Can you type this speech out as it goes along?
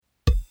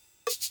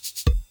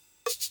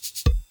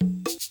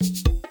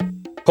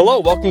Hello,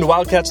 welcome to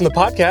Wildcats in the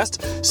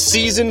Podcast,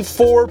 Season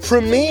 4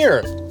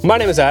 premiere. My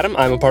name is Adam.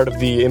 I'm a part of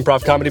the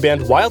improv comedy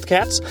band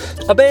Wildcats,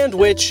 a band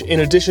which,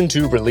 in addition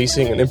to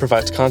releasing an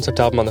improvised concept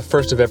album on the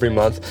first of every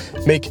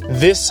month, make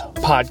this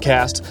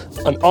podcast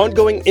an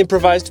ongoing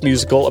improvised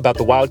musical about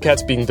the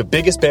Wildcats being the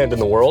biggest band in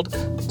the world,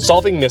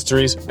 solving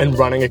mysteries, and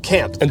running a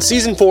camp. And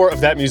Season 4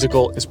 of that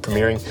musical is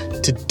premiering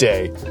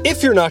today.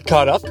 If you're not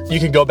caught up, you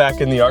can go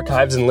back in the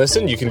archives and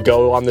listen. You can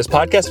go on this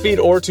podcast feed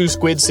or to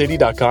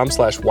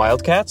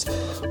squidcity.com/wildcats.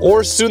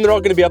 Or soon they're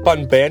all going to be up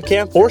on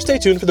Bandcamp, or stay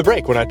tuned for the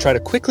break when I try to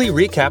quickly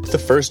recap the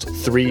first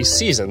 3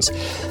 seasons.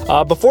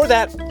 Before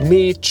that,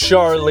 me,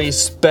 Charlie,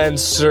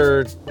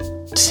 Spencer,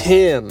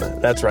 Tim,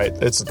 that's right,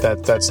 that's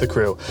the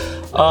crew,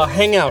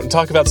 hang out and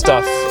talk about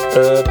stuff.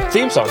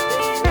 Theme song. Put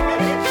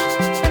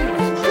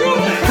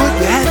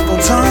your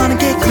headphones on and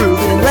get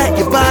grooving and let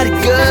your body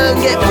go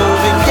and get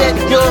moving. Get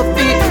your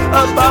feet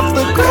up off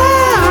the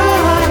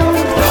ground.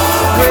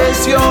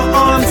 Raise your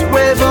arms,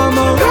 wave them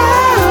around.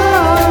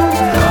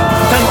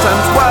 10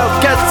 times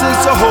Wildcats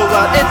is a whole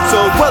lot. It's a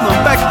well-known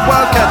fact.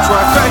 Wildcats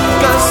rock. Crack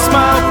a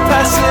smile,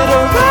 pass it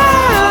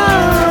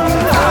around.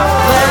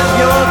 Let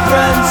your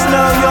friends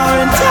know you're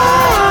in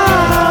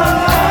town.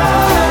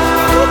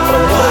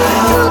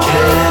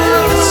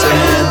 Wildcats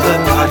and the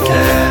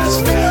podcast.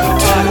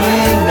 Tune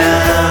in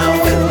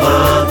now and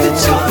love it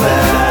so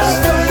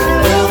fast.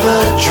 Feel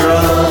the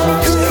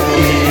drums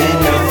in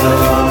your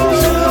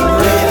thumbs.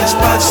 Rate us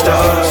 5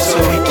 stars so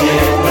we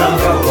get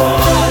number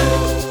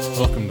 1.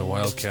 Welcome to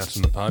Wildcats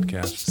in the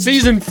Podcast.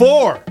 Season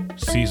 4!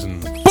 Season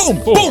Boom,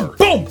 4. boom,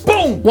 boom,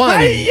 boom!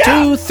 1,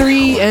 2,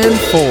 3, and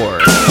 4.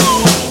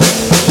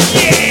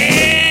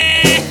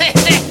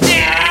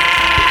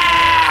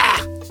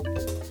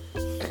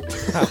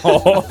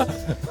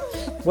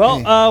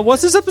 Well,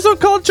 what's this episode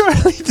called,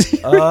 Charlie?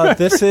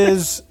 This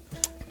is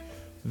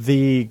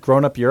the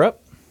Grown Up Europe.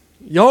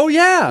 Oh,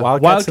 yeah!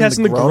 Wildcats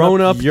in the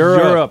Grown-Up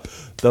Europe.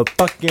 The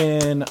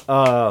fucking,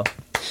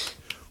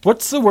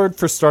 what's the word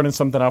for starting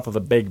something off with a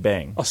big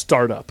bang? A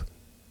startup.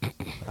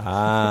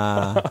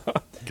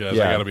 Guys,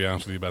 Yeah. I gotta be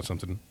honest with you about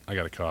something. I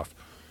got a cough.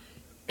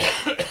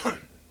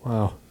 Wow.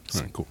 All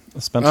right, cool.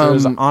 Spencer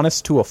is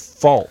honest to a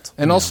fault.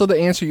 And also to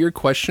answer your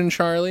question,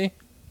 Charlie,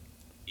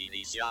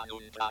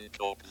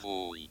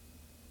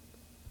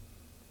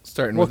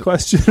 starting What with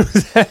question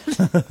was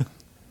that?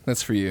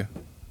 that's for you.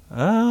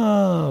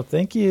 Oh,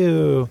 thank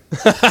you. You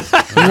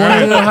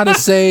want to know how to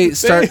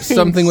start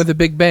something with a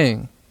big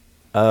bang.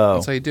 Oh.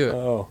 That's how you do it.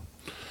 Oh.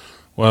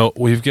 Well,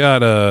 we've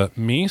got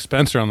me,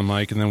 Spencer, on the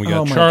mic, and then we got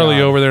Oh my Charlie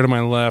God. over there to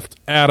my left,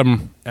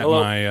 Adam at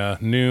Hello. my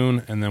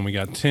noon, and then we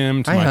got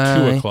Tim to Hi, my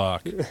hi. 2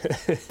 o'clock.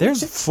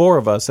 There's 4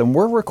 of us, and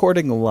we're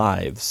recording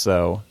live,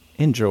 so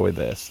enjoy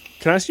this.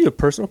 Can I ask you a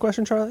personal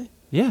question, Charlie?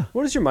 Yeah.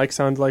 What does your mic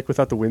sound like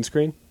without the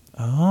windscreen?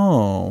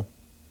 Oh.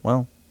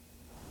 Well,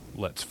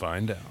 Let's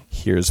find out.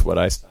 here's what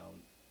I sound.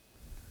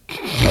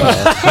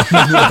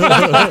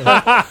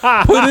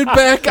 Put it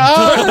back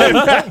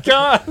on.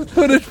 God!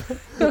 Put it.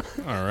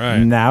 All right.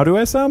 Now do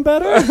I sound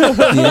better?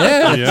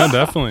 Yeah. Yeah,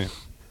 definitely.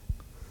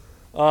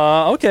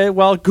 Okay,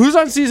 well, who's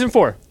on Season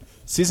 4?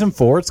 Season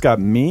 4, it's got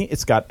me,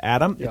 it's got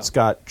Adam, Yeah. it's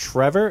got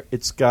Trevor,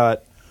 it's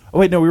got... Oh,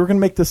 wait, no, we were going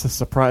to make this a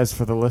surprise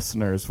for the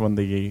listeners when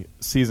the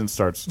season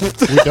starts. We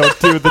don't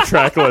do the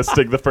track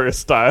listing the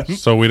first time.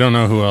 So we don't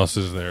know who else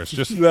is there. It's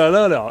just,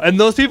 No. And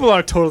those people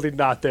are totally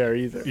not there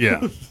either.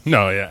 yeah.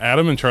 No, yeah.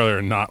 Adam and Charlie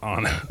are not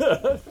on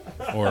it.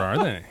 Or are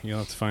they? You'll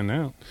have to find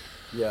out.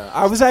 Yeah,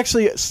 I was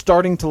actually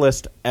starting to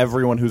list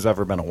everyone who's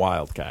ever been a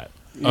Wildcat.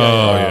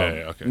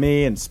 Yeah, okay.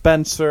 Me and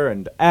Spencer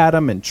and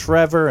Adam and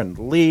Trevor and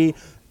Lee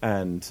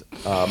and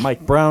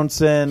Mike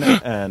Brownson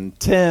and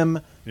Tim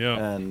Yeah.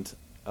 and...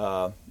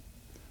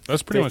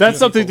 That's pretty much That's it.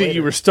 something that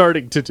you were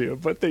starting to do,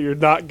 but that you're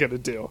not going to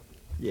do.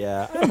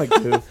 yeah, I'm a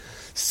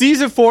goof.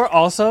 Season 4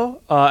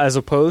 also, as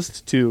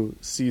opposed to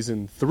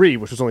Season 3,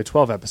 which was only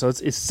 12 episodes,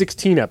 is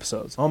 16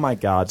 episodes. Oh my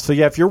god. So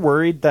yeah, if you're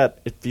worried that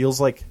it feels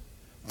like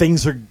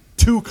things are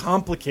too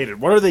complicated,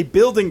 what are they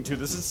building to?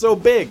 This is so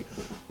big.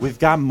 We've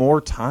got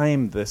more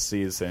time this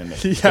season. Yeah,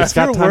 It's if got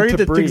you're time worried to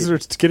that breathe. things are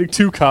getting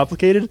too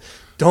complicated,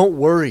 don't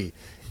worry.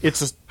 It's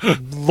just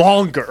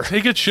longer.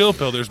 Take a chill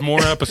pill. There's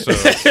more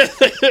episodes.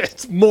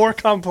 It's more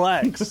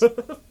complex.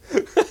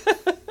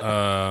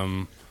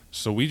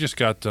 So we just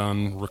got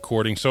done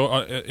recording. So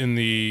in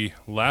the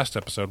last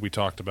episode, we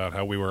talked about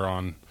how we were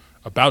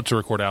about to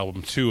record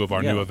album 2 of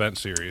our Yeah. new event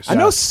series. I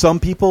know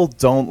some people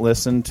don't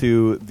listen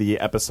to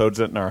the episodes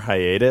in our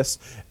hiatus,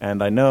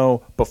 and I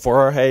know before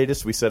our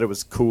hiatus we said it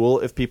was cool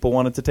if people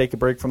wanted to take a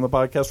break from the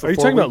podcast for Are you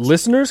 4 talking about weeks.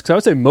 listeners? Because I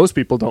would say most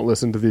people don't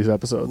listen to these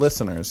episodes.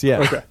 Listeners, yeah.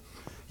 Okay.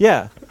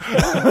 Yeah.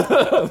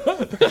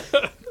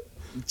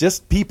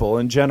 Just people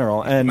in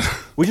general. And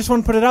we just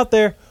want to put it out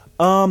there.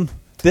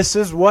 This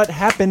is what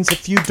happens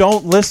if you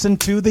don't listen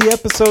to the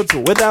episodes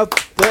without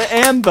the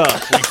and the.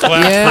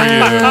 Clap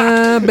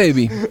Yeah,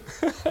 baby.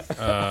 for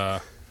you.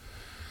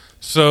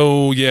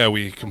 So yeah,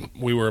 we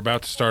were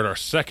about to start our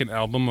second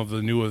album of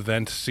the new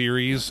event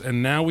series,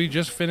 and now we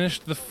just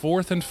finished the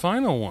fourth and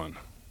final one.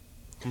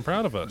 I'm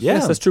proud of us. Yeah.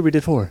 Yes, that's true. We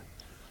did 4.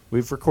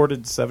 We've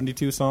recorded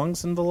 72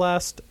 songs in the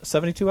last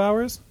 72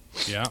 hours.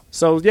 Yeah.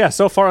 So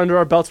so far under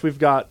our belts, we've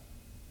got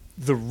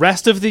the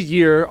rest of the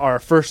year. Our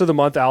first of the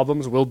month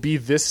albums will be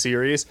this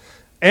series,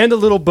 and a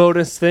little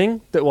bonus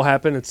thing that will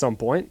happen at some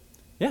point.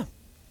 Yeah,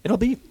 it'll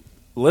be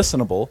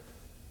listenable.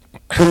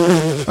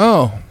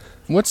 Oh,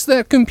 what's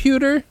that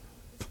computer?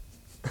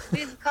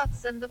 With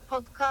Cuts and the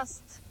podcast.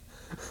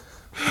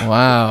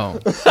 Wow.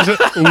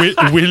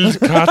 Will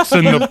Katz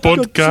in the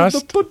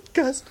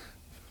podcast.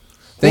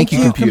 Thank you,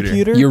 you, computer.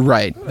 computer. You're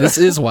right. This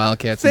is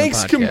Wildcats in the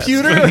Thanks, podcast.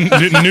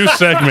 computer. New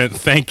segment.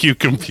 Thank you,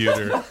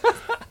 computer.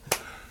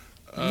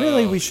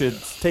 Really, we should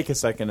take a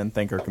second and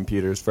thank our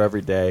computers for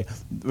every day.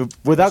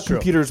 Without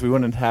computers, we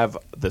wouldn't have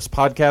this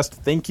podcast.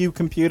 Thank you,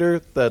 computer,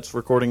 that's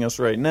recording us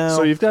right now.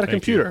 So you've got a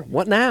Thank computer.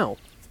 What now?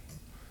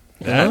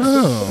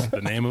 That's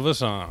the name of a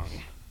song.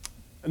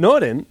 No,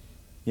 it didn't.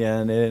 Yeah,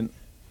 and it,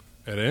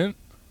 It ain't?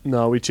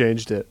 No, we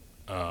changed it.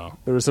 Oh.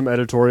 There was some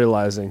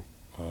editorializing.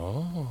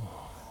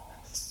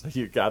 so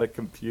you got a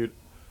computer.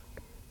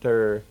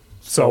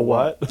 So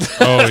what?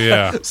 Oh,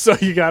 yeah. So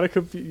you got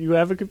you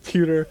have a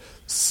computer.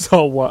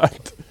 So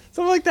what?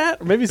 Something like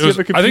that. Or maybe you have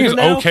a computer I think it's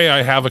now? okay.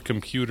 I have a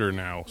computer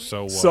now.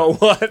 So what? So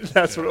what?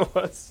 That's what it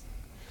was.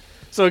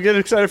 So get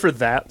excited for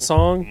that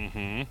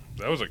song.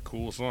 That was a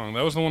cool song.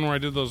 That was the one where I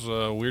did those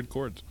weird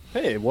chords.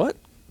 Hey, what?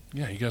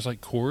 Yeah, you guys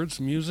like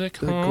chords, music?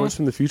 The Huh? chords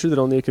from the future that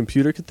only a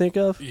computer could think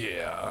of?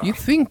 Yeah. You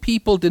think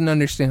people didn't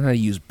understand how to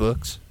use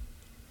books?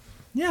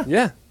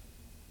 Yeah.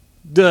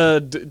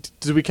 Did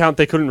we count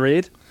they couldn't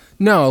read?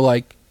 No,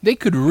 like, they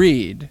could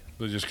read.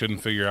 They just couldn't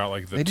figure out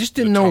like the. They just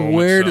the didn't know tone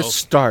where to itself.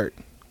 start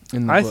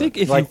in the I book. think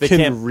if Like, you they can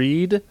can't-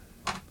 read,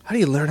 how do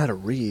you learn how to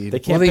read? They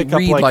can't Well, they pick up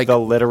read, like, like, the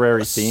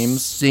literary a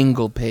themes.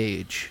 single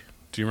page.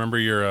 Do you remember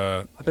your?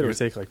 I bet it would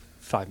take like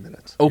 5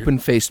 minutes.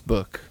 Open-faced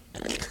book.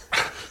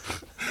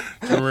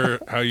 Remember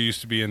how you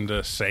used to be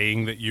into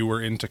saying that you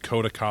were into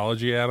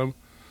codicology, Adam?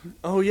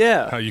 Oh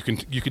yeah. How you can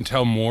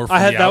tell more from I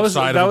had the that was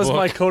outside that of was the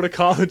my book?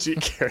 codicology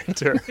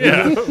character.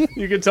 Yeah.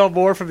 You can tell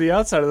more from the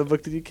outside of the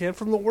book than you can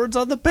from the words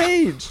on the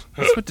page.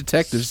 That's what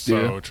detectives do.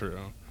 So true.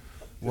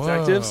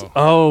 Detectives? Whoa.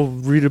 Oh,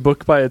 read a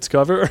book by its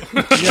cover.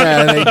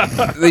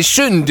 Yeah, they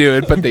shouldn't do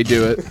it, but they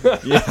do it.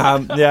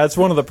 Yeah, it's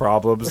one of the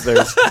problems.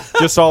 There's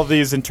just all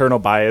these internal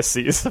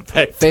biases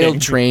affecting.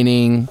 Failed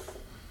training.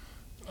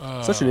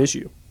 Such an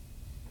issue.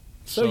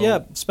 So yeah,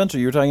 Spencer,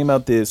 you were talking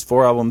about this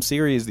 4-album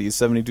series, these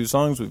 72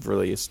 songs we've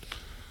released.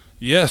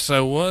 Yes,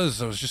 I was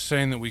just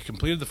saying that we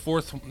completed the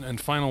fourth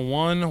and final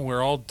one.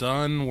 We're all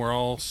done. We're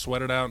all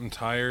sweated out and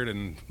tired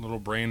and a little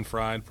brain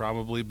fried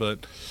probably,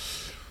 but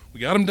we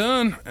got them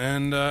done,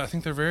 and I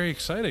think they're very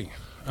exciting.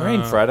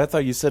 Brain fried? I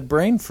thought you said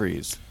brain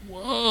freeze.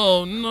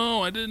 Whoa,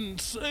 no, I didn't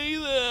say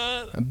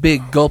that. A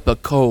big gulp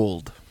of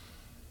cold.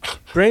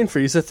 Brain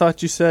freeze. I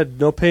thought you said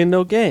no pain,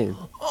 no gain.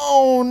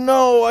 Oh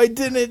no, I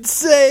didn't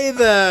say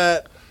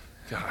that.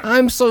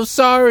 I'm so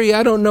sorry.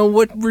 I don't know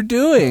what we're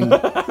doing.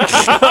 That's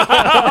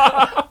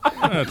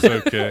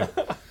okay.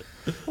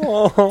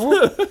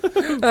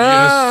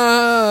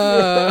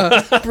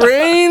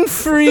 Brain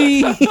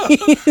free.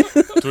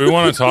 Do we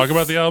want to talk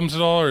about the albums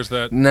at all, or is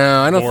that...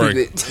 No, I don't Boring.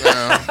 think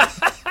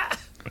that. No.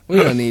 We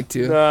don't need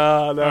to. No.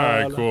 All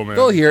right, cool, man.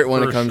 They'll hear it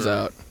when For it comes sure.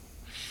 out.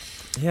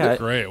 Yeah,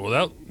 Great. Well,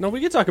 that... No,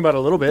 we can talk about it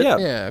a little bit. Yeah.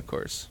 Yeah, of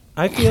course.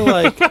 I feel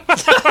like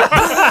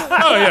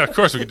Oh, yeah, of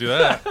course we could do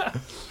that.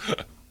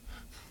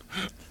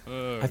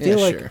 I feel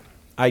Yeah, like sure.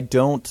 I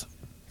don't.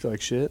 Feel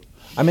like shit.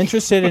 I'm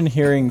interested in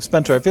hearing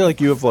Spencer. I feel like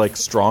you have like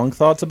strong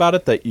thoughts about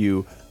it that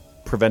you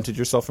prevented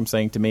yourself from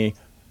saying to me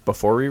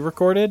before we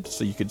recorded,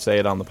 so you could say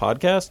it on the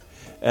podcast.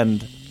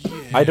 And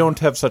I don't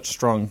have such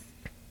strong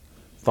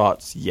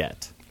thoughts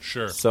yet,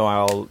 Sure. so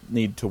I'll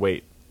need to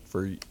wait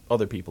for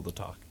other people to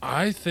talk.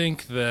 I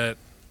think that,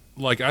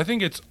 I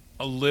think it's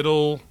a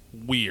little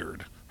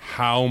weird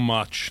how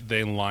much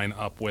they line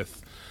up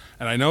with,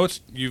 and I know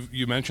it's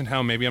you mentioned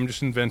how maybe I'm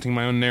just inventing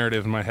my own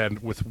narrative in my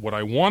head with what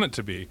I want it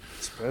to be.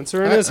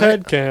 Spencer and his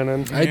head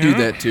cannon. I do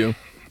that too.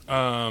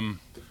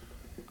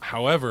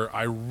 However,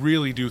 I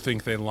really do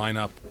think they line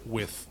up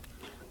with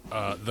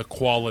the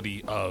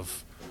quality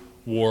of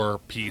War,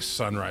 Peace,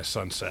 Sunrise,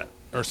 Sunset,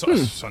 or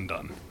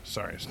Sundone.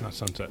 Sorry, it's not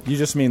Sunset. You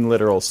just mean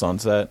literal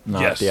sunset,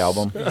 not Yes. the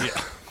album. Yeah.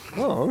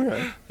 Oh,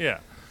 okay. Yeah.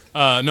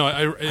 No,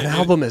 An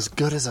album as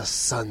good as a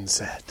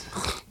sunset.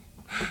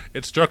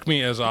 It struck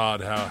me as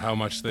odd how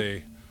much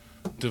they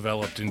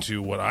developed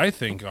into what I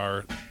think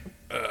are,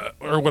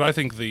 or what I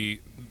think they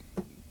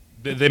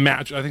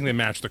match. I think they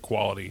match the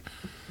quality.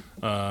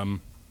 Do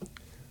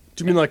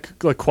you mean like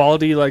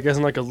quality, like as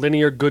in like a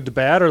linear good to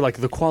bad, or like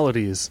the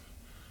qualities?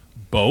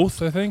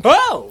 Both, I think.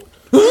 Oh!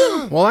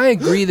 Well, I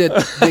agree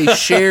that they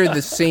share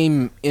the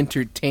same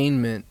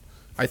entertainment.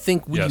 I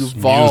think we Yes,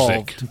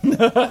 evolved.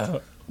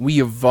 We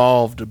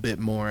evolved a bit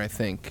more. I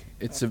think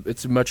it's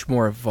a much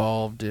more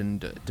evolved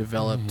and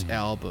developed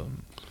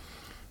album.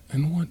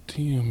 And what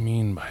do you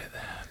mean by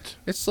that?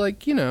 It's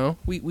like,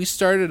 we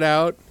started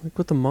out. Like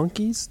with the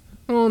monkeys?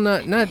 Well,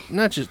 not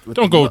just with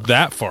Don't the go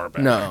that far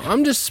back. No,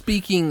 I'm just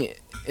speaking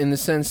in the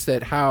sense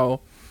that how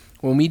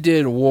when we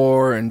did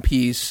War and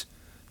Peace,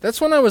 That's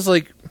when I was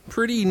like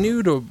pretty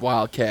new to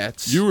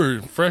Wildcats. You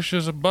were fresh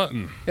as a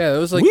button. Yeah, it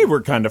was like we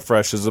were kind of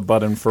fresh as a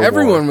button for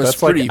Everyone War. was That's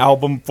pretty- like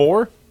album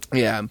 4,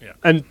 yeah.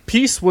 And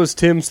Peace was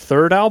Tim's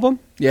third album.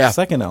 Yeah.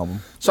 second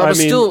album. So I was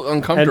mean, still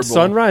uncomfortable. And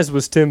Sunrise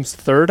was Tim's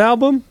third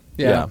album.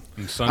 Yeah.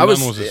 And I Sundown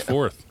was- was his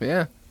fourth.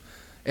 Yeah.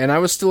 And I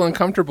was still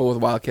uncomfortable with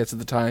Wildcats at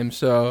the time,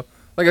 so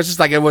like it's just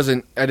like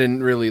I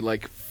didn't really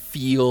like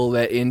feel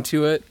that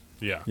into it.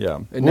 Yeah. Yeah.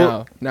 And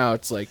Well, now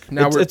it's like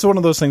it's one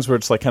of those things where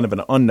it's like kind of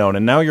an unknown,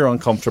 and now you're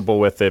uncomfortable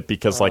with it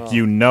because like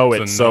you know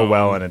it It's a so known.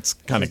 well, and it's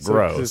kind of It's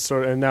gross.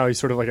 sort of, and now he's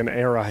sort of like an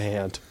era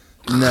hand.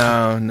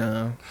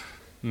 no.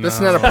 That's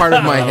not a part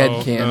of my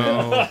head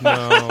canon.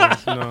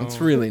 No. It's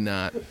really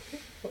not.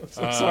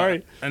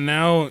 Sorry. And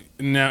now,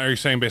 are you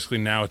saying basically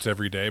now it's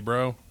every day,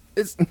 bro?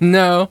 It's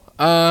no.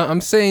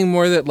 I'm saying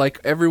more that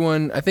like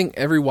I think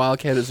every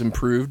Wildcat has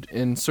improved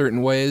in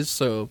certain ways,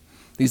 so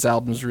these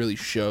albums really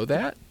show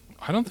that.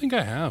 I don't think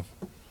I have.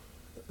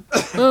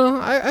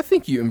 I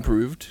think you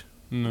improved.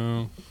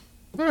 No.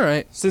 All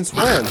right. Since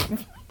when?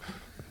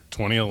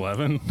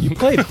 2011? You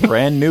played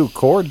brand new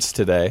chords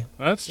today.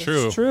 That's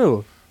true. It's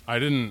true. I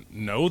didn't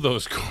know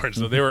those chords.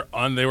 So they were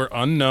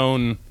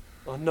unknown.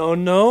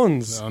 Unknown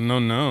knowns.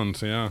 Unknown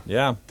knowns, yeah.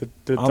 Yeah, The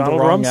On the Donald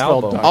wrong Rumsfeld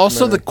album. documentary.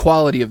 Also, the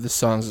quality of the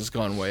songs has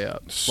gone way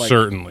up. Like,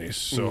 Certainly.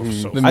 So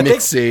the I think-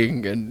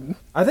 mixing and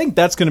I think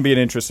that's going to be an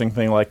interesting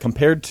thing. Like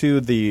compared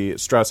to the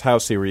Strauss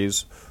House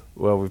series,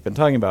 well, we've been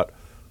talking about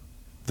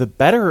the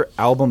better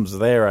albums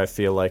there. I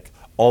feel like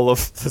all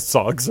of the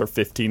songs are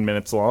 15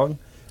 minutes long.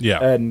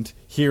 Yeah. And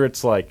here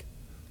it's like,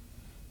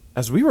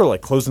 as we were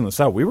like closing this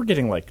out, we were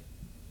getting like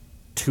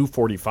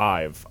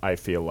 2:45. I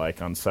feel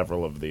like on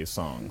several of these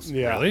songs.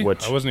 Yeah. Really?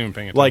 Which- I wasn't even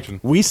paying Like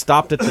attention. we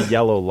stopped at the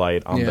yellow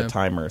light on Yeah. the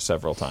timer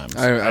several times.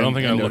 I don't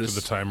think I looked at noticed-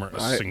 the timer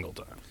a single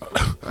time.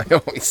 I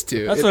always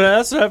do. That's what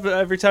happens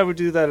every time we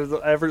do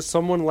that.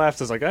 Someone laughs.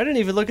 It's like I didn't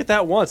even look at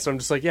that once. And I'm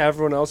just like, yeah,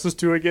 everyone else is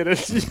doing it.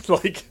 And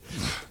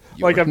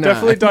like I've not.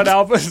 definitely done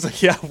albums. It's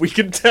like, yeah, we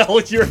can tell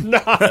you're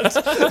not.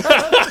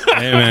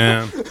 Hey,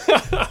 man.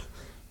 I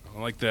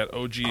like that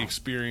OG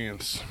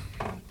experience.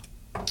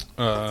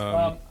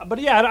 But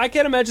yeah, I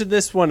can't imagine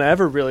this one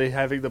ever really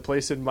having the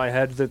place in my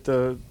head that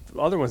the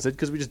other ones did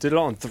because we just did it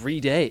all in 3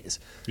 days.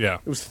 Yeah.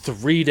 It was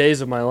 3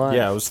 days of my life.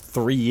 Yeah, it was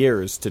 3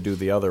 years to do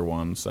the other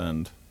ones,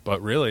 and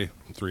But really,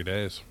 3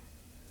 days.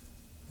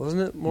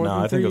 Wasn't it more no, than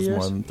I think 3 it was years?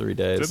 more than 3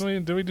 days.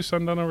 Did we do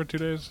Sundown over 2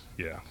 days?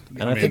 Yeah.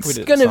 And I think we It's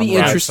did gonna be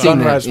Sunrise. interesting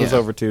Sunrise that- was yeah.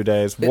 over 2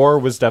 days. War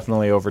was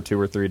definitely over 2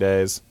 or 3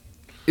 days.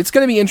 It's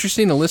going to be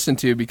interesting to listen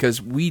to because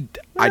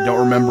I don't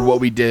remember what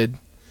we did.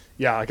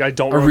 Yeah, like I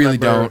don't. I really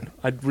remember- don't.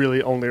 I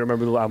really only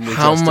remember the album. We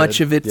How just much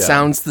did. of it Yeah.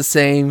 sounds the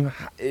same?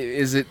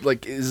 Is it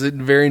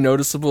very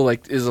noticeable?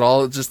 Like, is it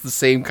all just the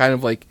same kind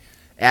of like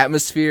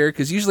atmosphere?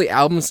 Because usually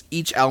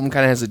each album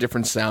kind of has a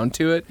different sound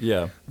to it.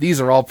 Yeah.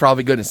 These are all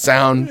probably going to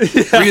sound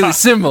really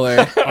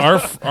similar.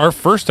 Our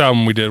first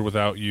album we did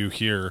without you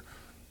here,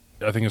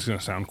 I think it's going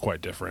to sound quite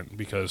different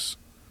because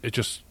it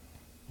just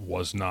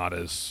was not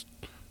as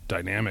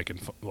dynamic and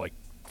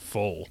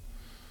full.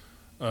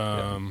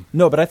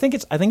 No, but I think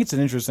it's an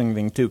interesting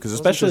thing too, because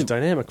especially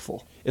dynamic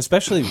full.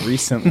 especially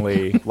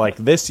recently, like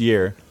this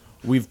year,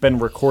 we've been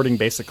recording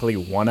basically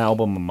one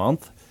album a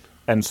month,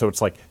 and so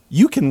it's like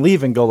you can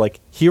leave and go like,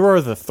 here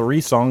are the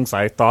 3 songs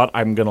I thought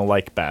I'm gonna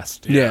like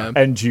best. Yeah.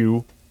 and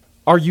you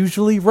are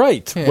usually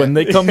right Yeah. when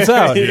they comes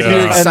out. You're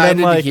And excited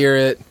then, like, to hear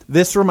it.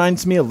 This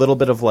reminds me a little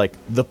bit of like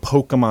the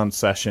Pokemon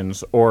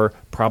sessions, or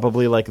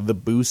probably like the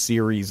Boo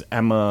series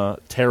Emma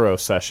Tarot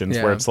sessions,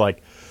 Yeah. where it's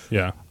like,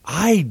 Yeah.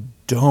 I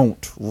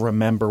don't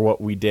remember what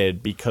we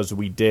did because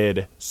we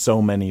did so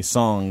many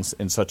songs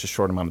in such a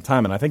short amount of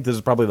time. And I think this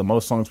is probably the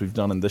most songs we've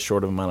done in this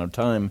short of amount of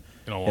time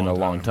In a in a long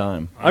long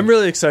time. time. I'm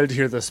really excited to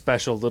hear the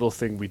special little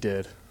thing we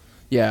did.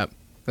 Yeah,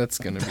 that's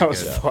going to be That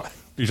was good. fun.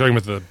 You're talking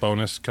about the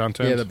bonus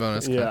content? Yeah, the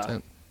bonus Yeah.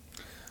 content.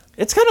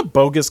 It's kind of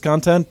bogus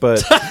content,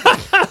 but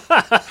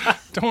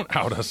Don't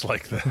out us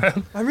like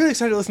that. I'm really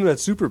excited to listen to that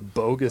super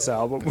bogus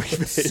album we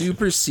made.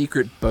 Super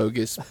secret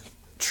bogus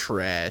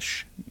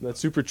trash. That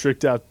super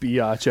tricked out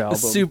biatch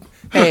album.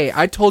 Hey,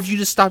 I told you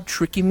to stop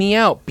tricking me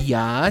out,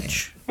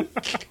 biatch.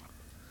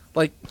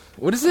 Like,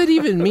 what does that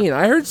even mean?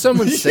 I heard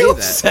someone say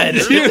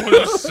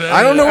that.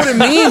 I don't know what it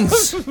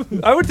means.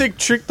 I would think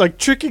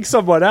tricking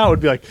someone out would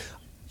be like,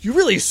 you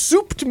really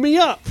souped me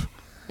up.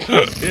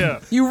 Yeah.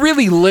 You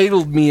really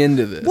ladled me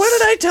into this. What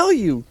did I tell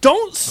you?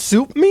 Don't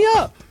soup me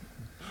up.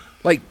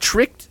 Like,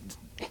 tricked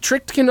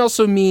can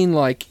also mean,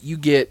 like, you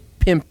get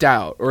pimped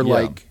out. Or, yeah.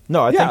 like...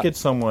 No, I Yeah. think it's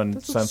someone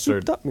That's what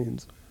censored. souped up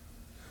means.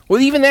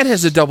 Well, even that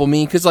has a double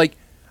meaning. Because, like,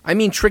 I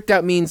mean, tricked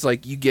out means,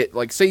 like, you get...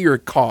 Like, say you're a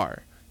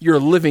car. You're a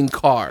living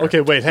car.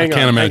 Okay, wait, hang on.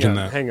 can't imagine hang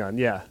on, that. Hang on,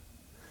 yeah.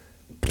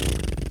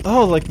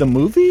 Oh, like the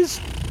movies?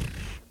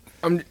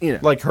 You know.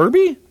 Like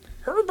Herbie?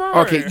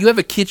 Okay, you have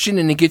a kitchen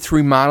and it gets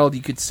remodeled.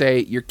 You could say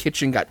your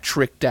kitchen got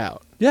tricked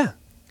out. Yeah.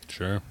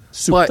 Sure.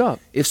 Souped But up.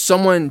 if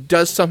someone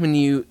does something to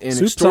you and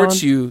Soup's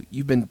extorts on. you,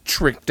 you've been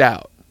tricked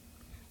out.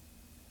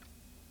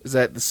 Is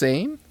that the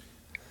same?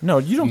 No,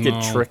 you don't get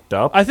No. tricked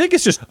up. I think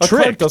it's just A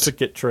card tricked. doesn't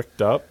get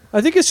tricked up.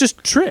 I think it's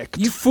just tricked.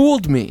 You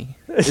fooled me.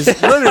 Is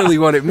literally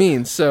what it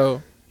means.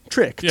 So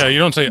tricked. Yeah, you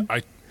don't say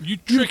you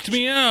tricked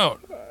me out.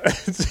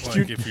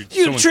 Like if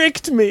You someone-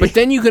 tricked me. but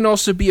then you can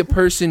also be a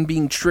person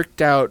being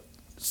tricked out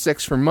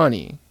sex for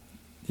money.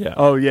 Yeah.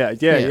 Oh yeah.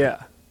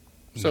 Yeah.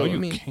 No, So you I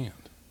mean, can't.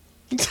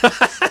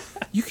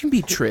 you can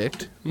be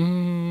tricked.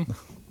 In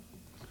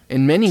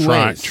many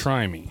ways.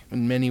 Try me.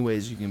 In many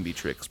ways, you can be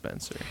tricked,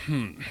 Spencer.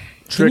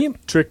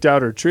 Tricked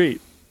out or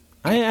treat.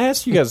 I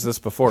asked you guys this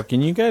before.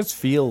 Can you guys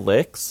feel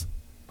licks?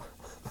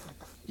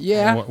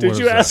 Yeah. What Did is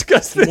you that? ask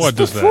us this What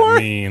does before?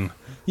 that mean?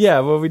 Yeah,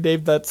 well, we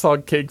named that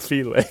song King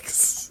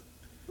Felix.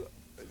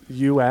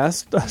 You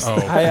asked us. Oh,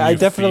 I you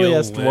definitely feel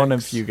asked one of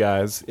licks? you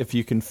guys if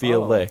you can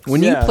feel licks.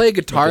 When Yeah. you play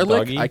guitar Like a lick,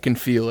 doggy? I can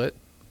feel it.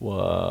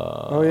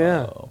 Whoa. Oh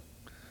yeah.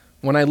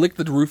 When I lick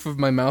the roof of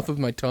my mouth with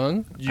my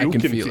tongue, You I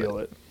can can feel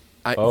it.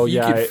 Oh, you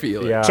yeah. can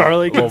feel yeah. it.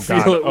 Charlie can Oh, feel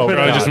God. it Oh, when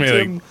God. I just Tim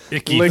made an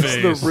icky licks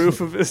face. the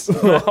roof of his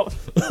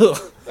mouth.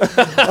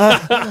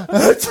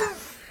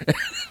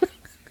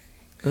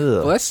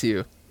 Ugh. Bless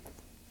you.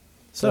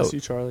 So, Bless you,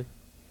 Charlie.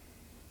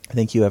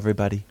 thank you,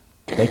 everybody.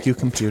 Thank you,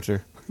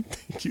 computer.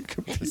 You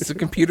computer. Is the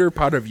computer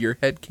part of your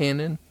head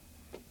canon?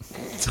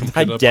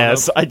 I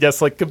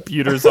guess like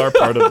computers are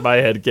part of my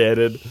head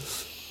canon.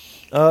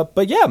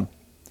 But yeah,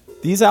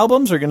 these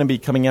albums are going to be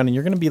coming out, and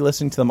you're going to be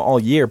listening to them all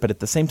year. But at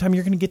the same time,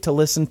 you're going to get to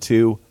listen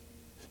to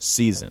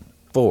Season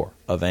 4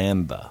 of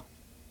Amba.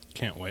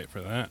 Can't wait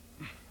for that.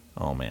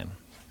 Oh man,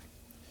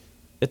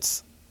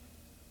 it's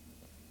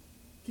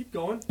Keep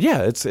going.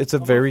 yeah, it's a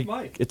off very the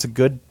mic. it's a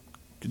good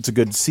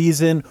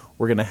season.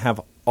 We're going to have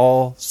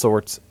all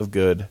sorts of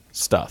good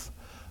stuff.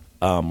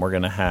 We're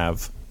going to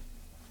have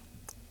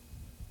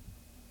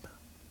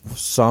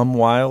some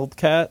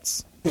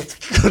Wildcats.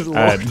 Good lord.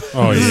 And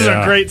Oh This is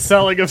yeah. a great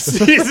selling of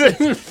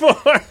season 4.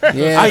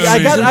 Yeah.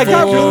 I got really.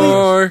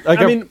 I I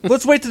got, mean,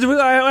 let's wait to do it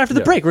after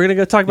the Yeah. break. We're gonna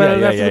go talk about it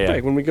Yeah, after yeah, the yeah.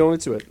 break when we go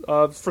into it.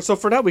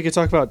 For now, we can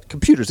talk about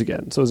computers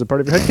again. So, is it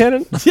part of your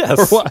headcanon? yes.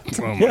 Or what?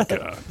 Oh my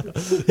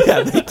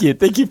god. Yeah,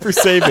 thank you for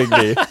saving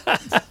me.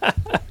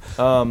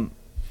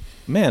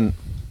 Man,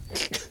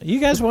 are you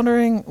guys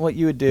wondering what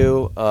you would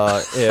do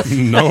if?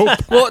 Nope.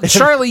 Well,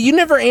 Charlie, you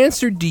never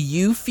answered. Do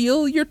you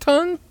feel your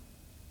tongue?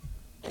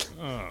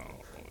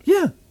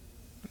 Yeah,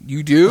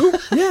 You do?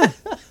 yeah,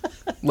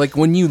 Like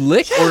when you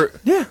lick, or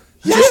yeah.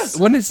 just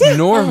when it's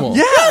normal?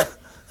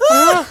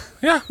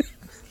 Yeah.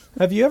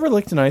 Have you ever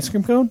licked an ice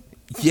cream cone?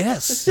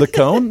 Yes. The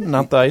cone,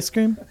 not the ice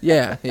cream.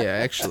 Yeah.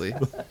 Actually,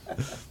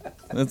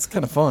 It's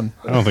kind of fun.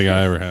 I don't think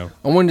I ever have.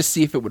 I wanted to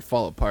see if it would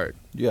fall apart.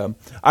 Yeah,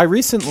 I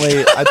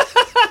recently.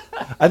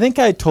 I think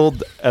I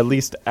told at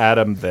least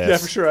Adam this. Yeah,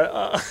 for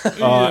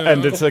sure.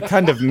 And it's a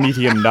kind of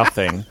medium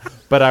nothing.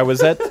 But I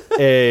was at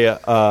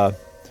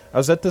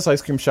this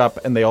ice cream shop,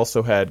 and they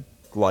also had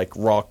like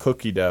raw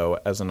cookie dough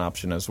as an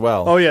option as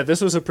well. Oh yeah, this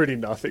was a pretty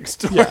nothing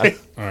story. Yeah.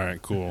 All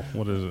right, cool.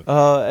 What is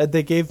it?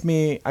 They gave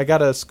me. I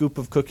got a scoop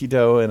of cookie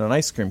dough in an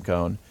ice cream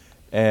cone,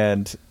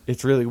 and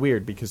it's really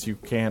weird because you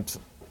can't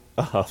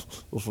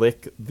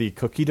lick the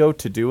cookie dough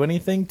to do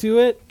anything to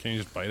it. Can you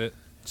just bite it?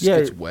 Just Yeah.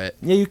 gets wet.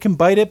 Yeah, you can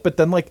bite it, but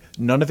then like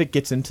none of it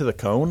gets into the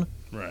cone.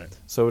 Right.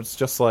 So it's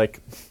just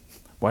like,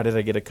 why did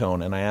I get a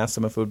cone? And I asked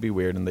them if it would be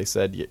weird, and they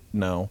said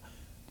no.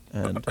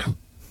 And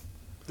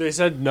They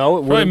said no,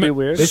 it wouldn't be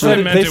weird. They So said-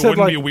 they meant they it said,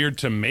 wouldn't like- be weird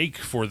to make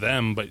for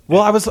them, but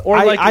well, I was or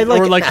I, like, I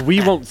like or like we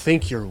won't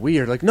think you're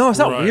weird. Like, no, it's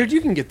not Right. weird.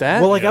 You can get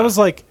that. well, like I Yeah. was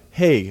like,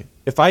 hey,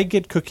 if I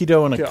get cookie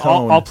dough in a Okay,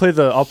 cone, I'll play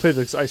the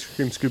ice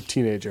cream scoop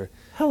teenager.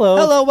 hello.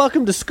 Hello,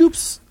 welcome to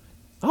Scoops.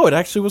 Oh, it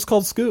actually was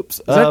called Scoops.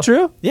 Is that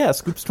true? Yeah,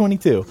 Scoops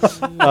 22.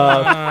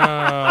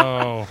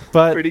 oh,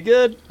 But Pretty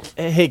good.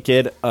 hey,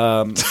 kid,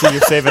 so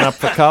you're saving up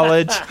for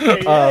college.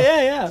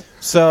 Yeah.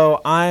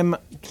 So I'm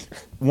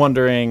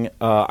wondering.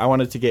 I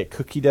wanted to get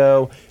cookie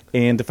dough,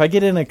 and if I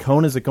get it in a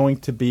cone, is it going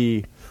to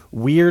be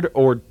weird,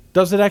 or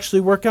does it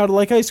actually work out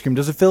like ice cream?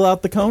 Does it fill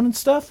out the cone and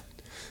stuff?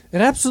 It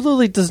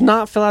absolutely does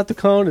not fill out the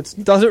cone. It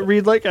doesn't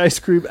read like ice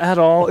cream at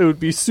all. It would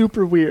be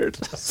super weird.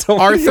 So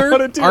what do you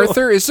wanna do?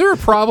 Arthur, is there a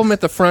problem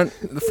at the front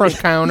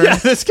counter? Yeah,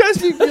 this guy's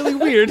being really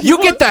weird. You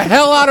get the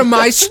hell out of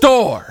my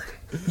store.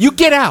 You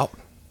get out.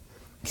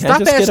 Can I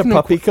just get a asking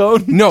puppy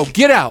cone? No,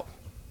 get out.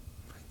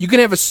 You can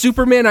have a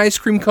Superman ice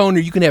cream cone, or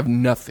you can have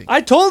nothing. I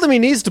told him he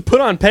needs to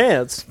put on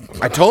pants.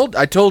 I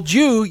told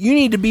you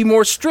need to be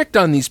more strict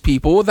on these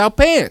people without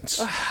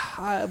pants.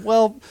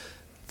 Well,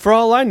 for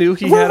all I knew,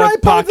 he We're had right a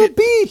by the pocket.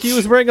 beach. He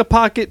was wearing a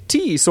pocket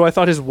tee, so I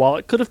thought his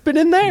wallet could have been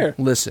in there.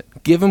 Listen,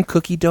 give them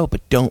cookie dough,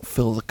 but don't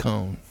fill the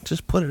cone.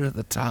 Just put it at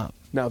the top.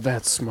 Now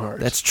that's smart.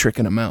 That's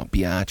tricking them out,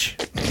 biatch.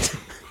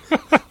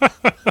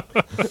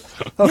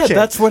 okay. Yeah,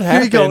 that's what Here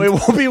you happened. go. It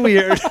won't be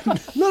weird.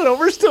 no,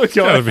 we're still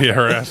gotta going. be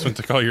harassment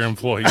to call your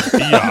employees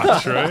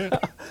biatch,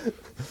 right?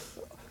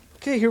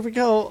 Okay, here we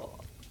go.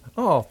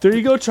 Oh, There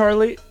you go,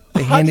 Charlie.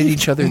 They handed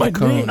each other my the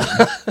cone.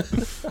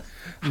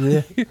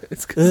 name.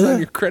 It's 'cause it's on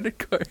your credit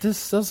card.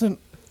 This doesn't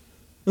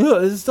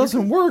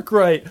work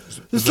right.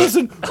 This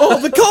doesn't.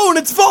 Oh, the cone!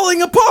 It's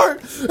falling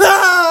apart.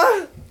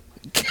 Ah!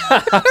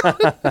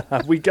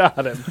 We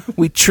got him.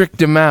 We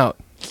tricked him out.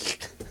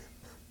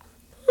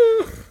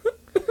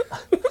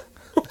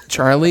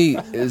 Charlie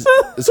is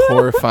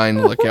horrifying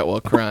to look at while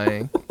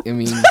crying. I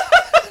mean,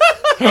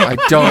 I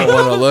don't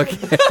want to look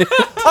at it.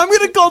 I'm going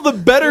to call the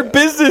Better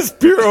Business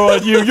Bureau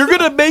on you. You're going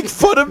to make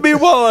fun of me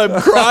while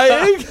I'm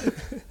crying?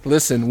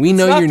 Listen, we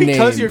know It's your not name.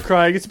 because you're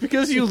crying. It's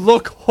because you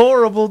look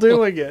horrible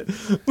doing it.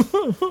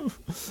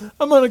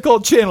 I'm going to call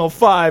Channel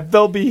 5.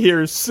 They'll be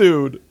here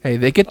soon. Hey,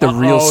 they get the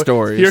real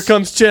stories. Here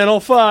comes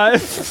Channel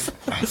 5.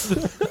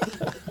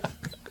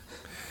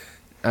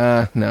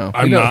 No,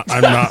 I'm not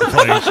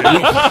playing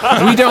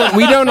Channel.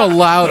 we don't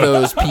allow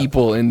those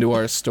people into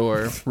our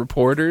store.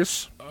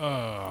 Reporters,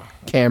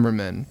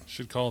 cameramen,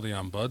 Should call the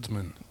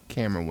ombudsman.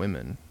 camera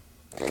women.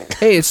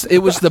 Hey,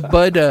 it was the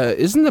Bud.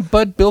 Isn't the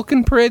Bud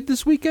Bilkin parade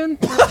this weekend?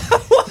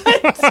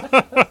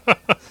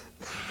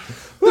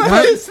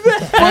 What is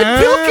that?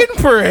 Bud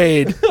Bilkin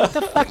parade. What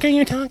the fuck are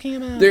you talking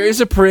about? There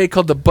is a parade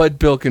called the Bud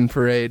Bilkin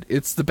parade.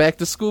 It's the back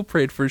to school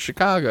parade for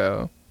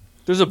Chicago.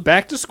 There's a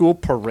back to school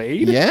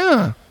parade?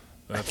 Yeah,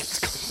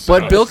 That's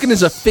Bud Bilkin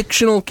is a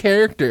fictional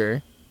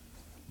character.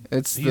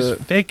 It's he's the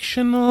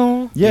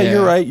fictional. Yeah, Yeah.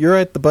 you're right. You're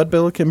right. The Bud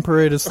Billiken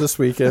Parade is this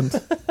weekend.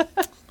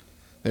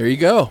 there you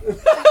go.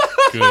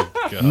 Good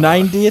God.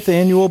 90th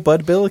annual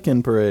Bud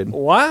Billiken Parade.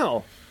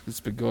 Wow.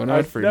 It's been going on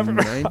I've for never-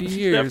 90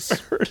 years.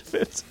 Never heard of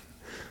it.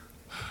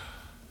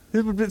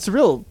 It's a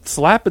real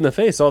slap in the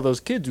face, all those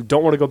kids who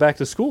don't want to go back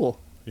to school.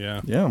 Yeah.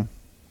 Yeah.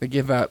 They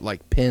give out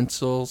like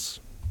pencils,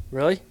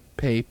 Really?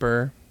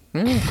 paper.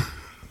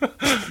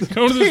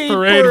 Go to this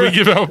parade. We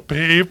give out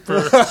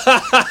paper.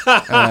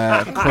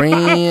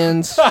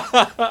 Crayons.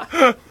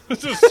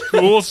 It's a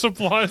school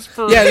supplies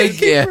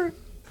parade.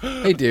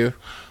 They do.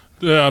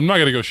 Yeah, I'm not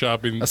gonna go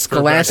shopping. A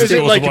scholastic- Is it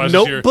School like supplies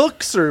this year.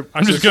 notebooks or?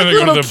 I'm just gonna go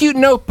Little to the. cute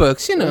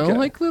notebooks, you know, Okay.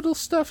 like little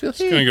stuff. Hey,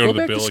 gonna go to the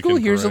back to Billiken school.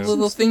 Here's a parade.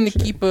 little thing to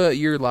keep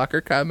your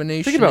locker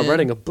combination. Thinking about in.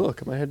 writing a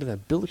book. I might head to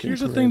that Billiken Here's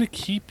the parade. thing to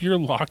keep your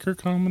locker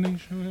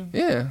combination in.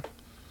 Yeah,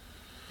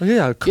 Oh,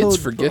 yeah, a kids code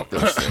forget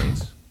book. those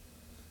things.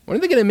 When are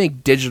they going to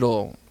make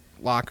digital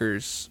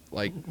lockers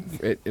like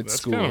at That's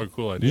school? kind of a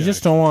cool idea. You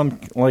just don't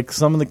want, like,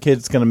 some of the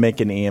kids going to make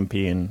an EMP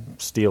and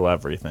steal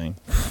everything.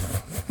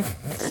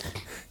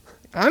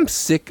 I'm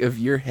sick of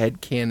your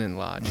headcanon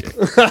logic.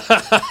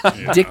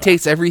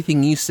 Dictates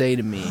everything you say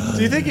to me.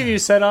 Do you think if you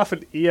set off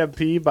an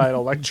EMP by an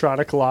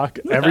electronic lock,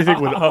 everything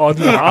would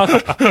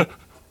unlock?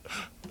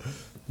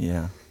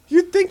 Yeah.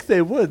 You'd think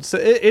they would. So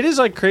it is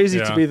like crazy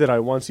to Yeah. me that I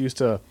once used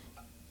to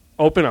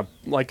open a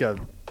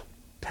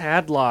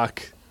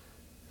padlock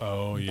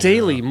Oh yeah.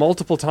 daily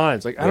multiple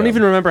times. Like I don't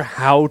even remember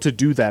how to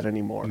do that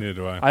anymore. Neither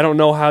do I. I don't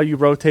know how you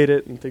rotate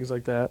it and things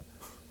like that.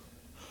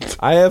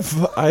 I have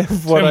what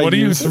Tim, I what do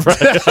you? use.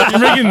 You're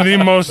making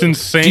the most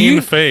insane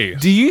face.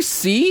 Do you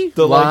see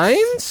The, like-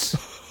 lines?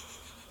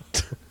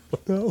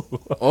 No.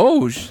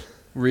 Oh,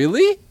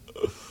 really?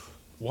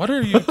 What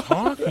are you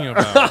talking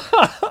about?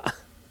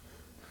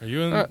 Are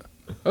you in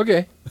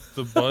Okay,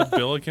 the Bud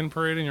Billiken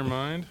parade in your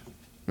mind?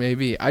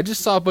 maybe. I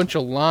just saw a bunch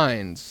of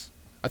lines.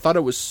 I thought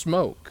it was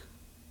smoke.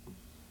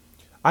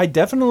 I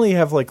definitely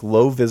have, like,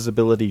 low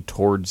visibility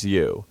towards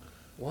you.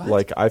 What?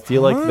 Like, I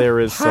feel like there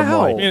is some,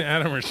 How? like... Me and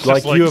Adam are just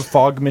Like, you have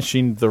fog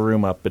machined the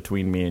room up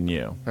between me and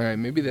you. All right,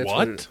 maybe that's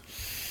what?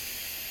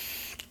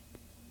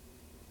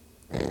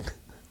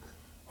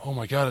 Oh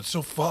my god, it's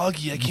so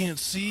foggy. I can't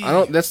see. I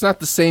don't. That's not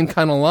the same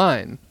kind of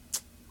line.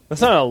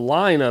 That's not a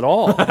line at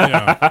all.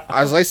 Yeah.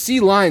 As I see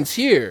lines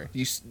here.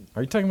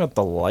 Are you talking about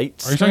the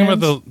lights? Are you talking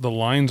about the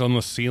lines on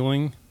the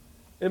ceiling?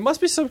 It must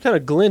be some kind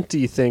of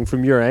glinty thing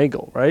from your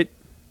angle, right?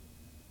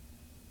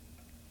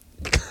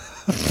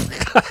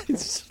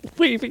 He's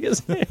waving his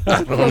hand.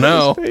 I don't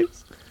know.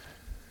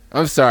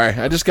 I'm sorry.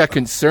 I just got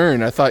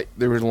concerned. I thought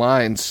there were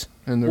lines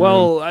in the room.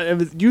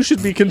 Well, you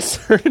should be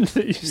concerned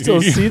that you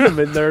still see them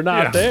and they're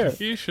not Yeah, there.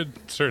 You should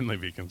certainly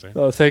be concerned.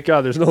 Oh, thank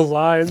God, there's no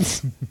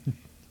lines.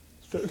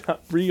 They're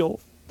not real.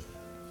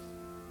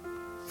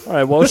 All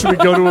right, well, should we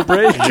go to a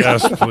break?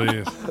 Yes,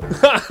 please.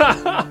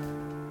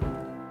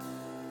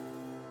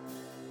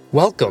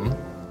 Welcome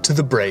to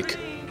the break.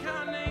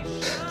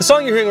 The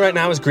song you're hearing right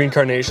now is Green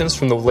Carnations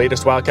from the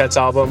latest Wildcats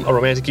album, A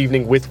Romantic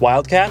Evening with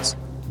Wildcats.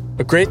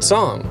 A great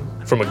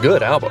song from a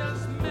good album.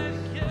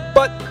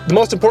 But the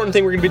most important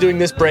thing we're going to be doing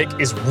this break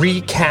is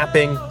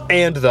recapping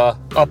and the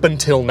up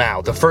until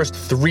now, the first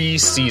 3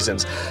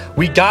 seasons.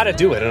 We got to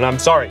do it, and I'm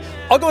sorry.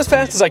 I'll go as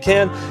fast as I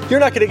can. You're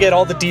not going to get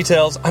all the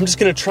details. I'm just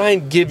going to try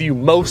and give you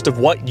most of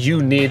what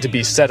you need to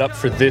be set up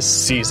for this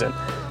season.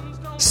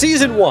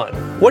 Season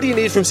 1. What do you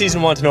need from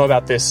Season 1 to know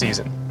about this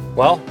season?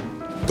 Well,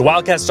 the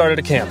Wildcats started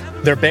a camp.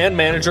 Their band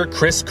manager,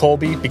 Chris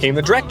Colby, became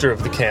the director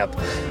of the camp.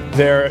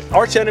 Their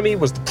archenemy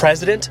was the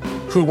president,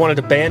 who wanted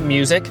to ban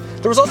music.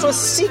 There was also a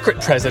secret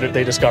president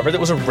they discovered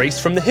that was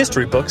erased from the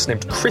history books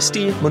named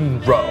Christy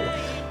Monroe.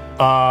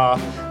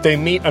 They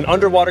meet an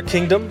underwater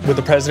kingdom with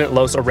the president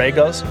Los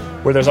Arregos,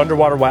 where there's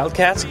underwater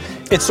wildcats.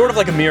 It's sort of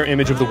like a mirror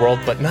image of the world,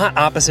 but not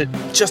opposite,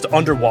 just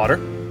underwater.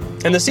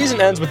 And the season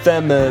ends with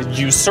them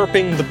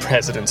usurping the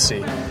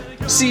presidency.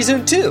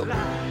 Season 2.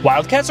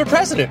 Wildcats are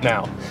president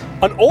now.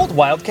 An old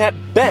Wildcat,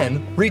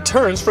 Ben,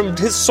 returns from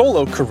his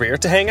solo career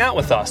to hang out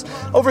with us.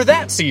 Over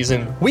that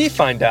season, we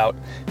find out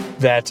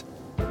that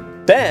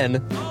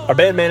Ben, our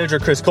band manager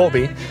Chris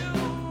Colby,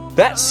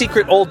 that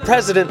secret old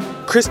president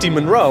Christy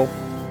Monroe,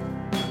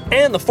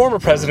 and the former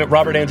president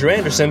Robert Andrew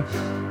Anderson,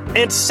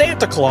 and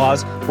Santa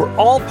Claus were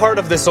all part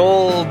of this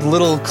old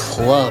little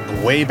club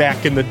way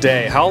back in the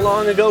day. How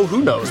long ago?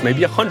 Who knows?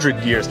 Maybe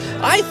 100 years.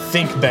 I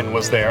think Ben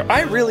was there.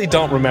 I really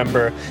don't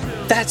remember.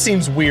 That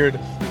seems weird,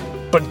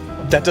 but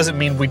that doesn't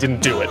mean we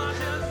didn't do it.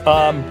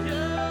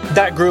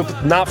 That group,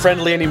 not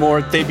friendly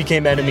anymore. They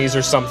became enemies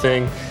or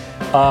something.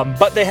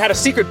 But they had a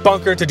secret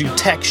bunker to do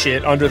tech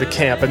shit under the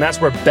camp, and that's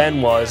where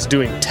Ben was,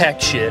 doing tech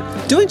shit.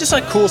 Doing just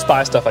like cool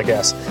spy stuff, I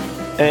guess.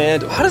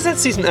 And how does that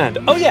season end?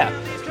 Oh yeah,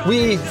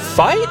 we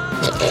fight?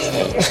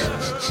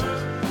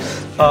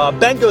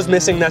 Ben goes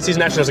missing that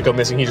season. Actually doesn't go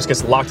missing, he just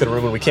gets locked in a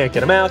room and we can't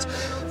get him out.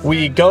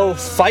 We go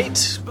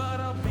fight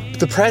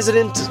the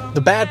president,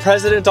 the bad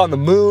president on the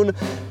moon.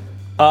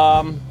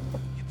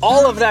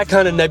 All of that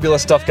kind of nebula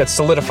stuff gets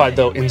solidified,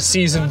 though, in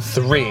Season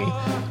 3.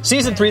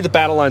 Season 3, the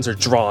battle lines are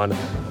drawn.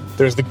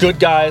 There's the good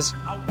guys,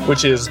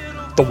 which is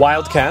the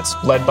Wildcats,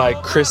 led by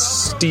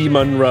Christy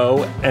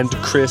Monroe and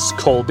Chris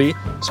Colby.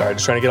 Sorry,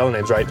 just trying to get all the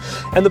names right.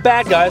 And the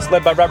bad guys,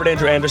 led by Robert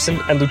Andrew Anderson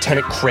and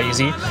Lieutenant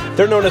Crazy.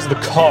 They're known as The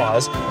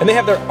Cause, and they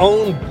have their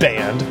own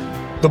band,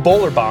 the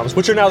Bowler Bombs,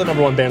 which are now the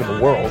 #1 band in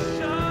the world.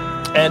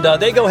 And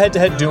they go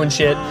head-to-head doing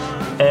shit.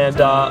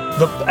 And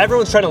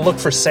everyone's trying to look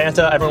for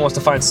Santa. Everyone wants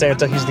to find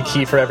Santa. He's the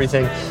key for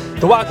everything.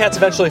 The Wildcats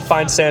eventually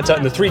find Santa,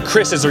 and the three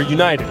Chris's are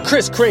united.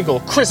 Chris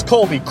Kringle, Chris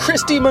Colby,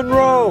 Christy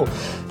Monroe.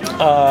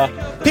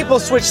 People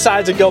switch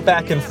sides and go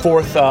back and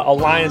forth.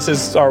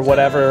 Alliances or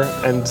whatever,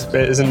 and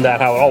isn't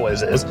that how it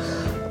always is?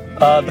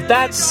 But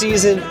that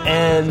season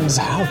ends...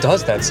 How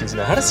does that season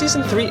end? How does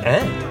Season 3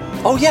 end?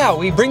 Oh yeah,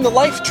 we bring the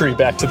life tree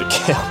back to the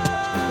camp.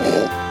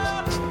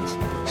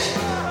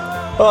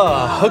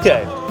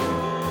 Okay.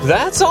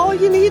 That's all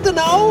you need to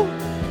know?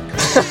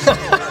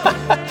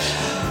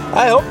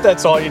 I hope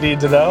that's all you need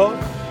to know.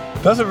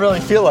 Doesn't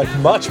really feel like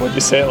much when you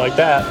say it like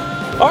that.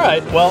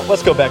 Alright, well,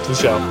 let's go back to the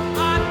show.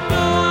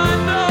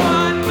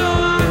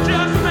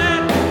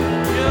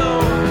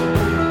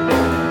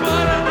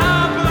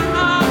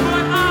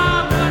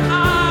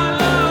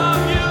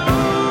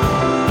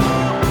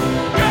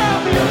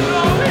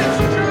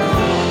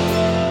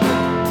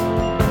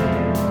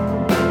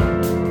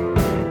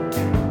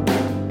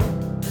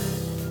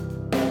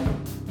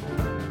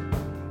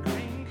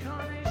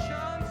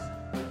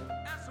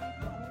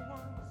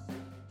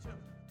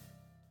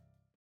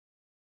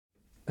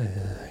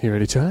 You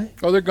ready, Ty?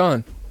 Oh, they're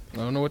gone. I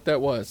don't know what that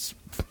was.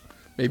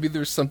 Maybe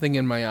there's something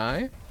in my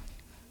eye.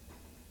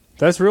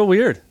 That's real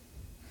weird.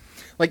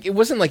 Like, it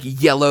wasn't like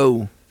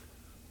yellow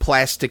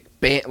plastic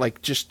band.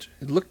 Like, just,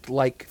 it looked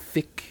like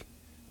thick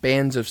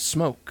bands of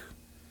smoke.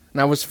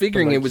 And I was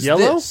figuring Like it was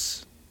yellow?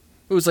 this.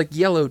 It was like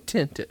yellow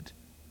tinted.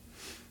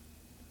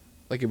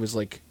 Like, it was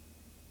like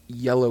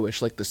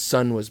yellowish, like the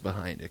sun was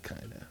behind it,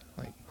 kind of.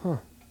 Like,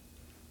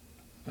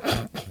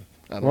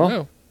 I don't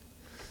know.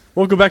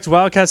 Welcome back to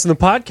Wildcats in the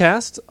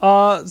podcast.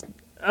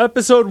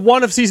 Episode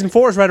 1 of Season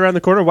 4 is right around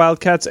the corner.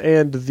 Wildcats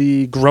and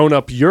the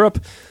grown-up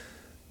Europe.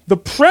 The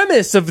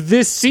premise of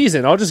this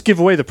season, I'll just give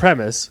away the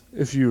premise,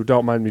 if you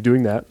don't mind me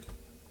doing that.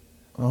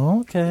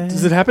 Okay.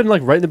 Does it happen,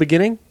 like, right in the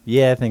beginning?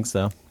 Yeah, I think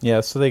so.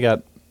 Yeah, so they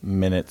got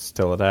minutes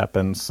till it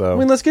happens, so... I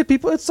mean, let's get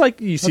people... It's like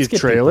you see a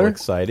get trailer. people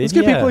excited, Let's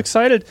get yeah. people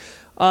excited.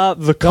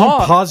 Don't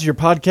pause your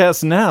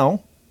podcast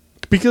now.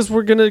 Because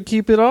we're going to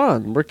keep it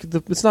on.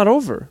 It's not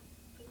over.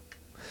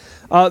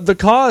 The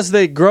Cause,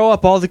 they grow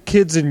up all the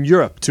kids in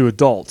Europe to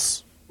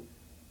adults.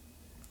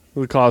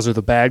 The Cause are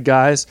the bad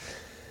guys,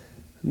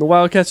 and the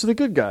Wildcats are the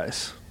good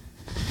guys.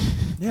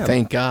 Yeah.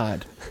 Thank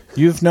God.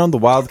 You've known the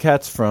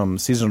Wildcats from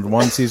Season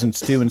 1, Seasons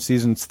 2, and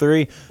Seasons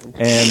 3,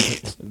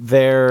 and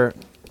they're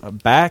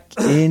back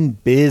in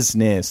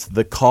business.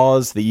 The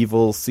Cause, the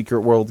evil secret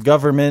world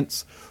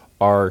governments,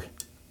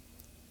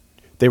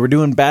 they were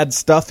doing bad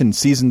stuff in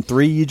Season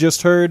 3, you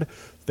just heard.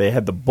 They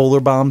had the Bowler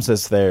Bombs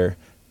as the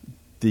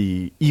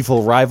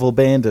evil rival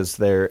band as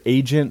their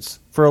agents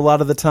for a lot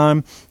of the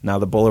time. Now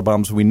the Bowler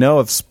Bombs we know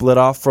have split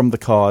off from the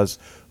Cause,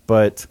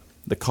 but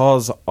the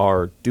Cause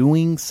are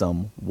doing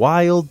some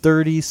wild,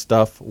 dirty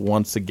stuff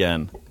once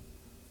again.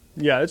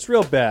 Yeah, it's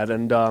real bad,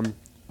 and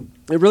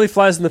it really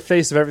flies in the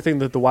face of everything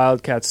that the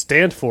Wildcats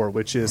stand for,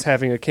 which is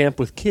having a camp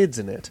with kids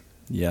in it.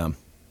 Yeah.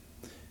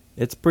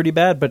 It's pretty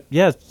bad, but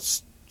yeah,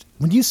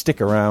 when you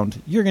stick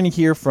around, you're going to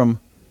hear from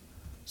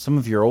some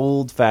of your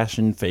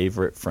old-fashioned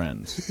favorite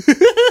friends.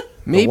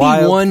 Maybe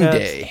Wildcats. one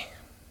day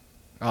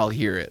I'll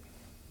hear it.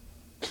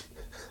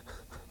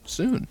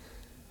 Soon.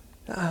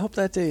 I hope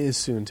that day is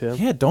soon, Tim.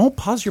 Yeah, don't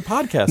pause your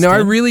podcast. No, I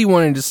Tim. really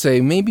wanted to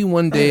say maybe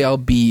one day I'll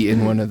be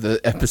in one of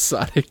the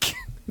episodic.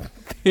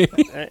 It'd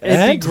be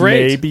And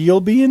great. maybe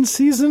you'll be in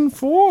Season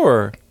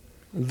 4.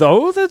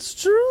 Though that's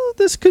true,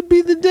 this could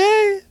be the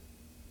day.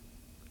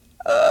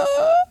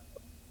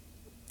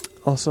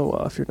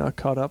 Also, if you're not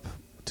caught up,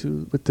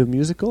 with the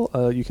musical.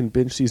 You can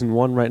binge season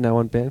 1 right now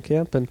on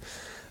Bandcamp, and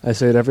I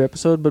say it every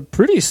episode, but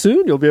pretty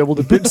soon you'll be able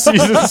to binge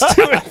seasons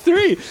 2 and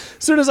 3 as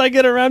soon as I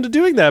get around to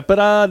doing that. But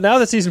now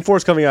that season 4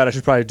 is coming out, I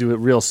should probably do it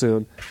real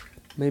soon.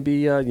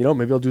 Maybe maybe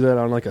I'll do that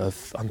on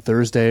on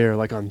Thursday or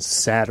on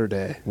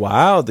Saturday.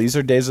 Wow, these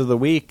are days of the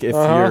week. If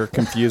you're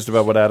confused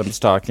about what Adam's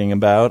talking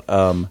about,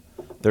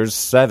 there's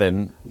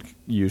 7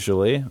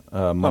 usually: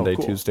 Monday,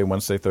 cool. Tuesday,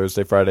 Wednesday,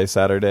 Thursday, Friday,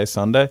 Saturday,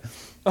 Sunday.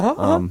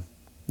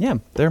 Yeah,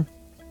 they're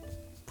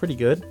pretty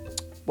good.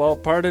 Well,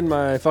 pardon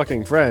my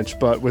fucking French,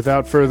 but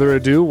without further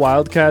ado,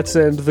 Wildcats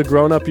and the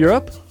Grown-Up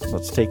Europe.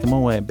 Let's take them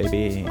away,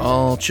 baby.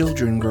 All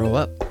children grow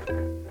up.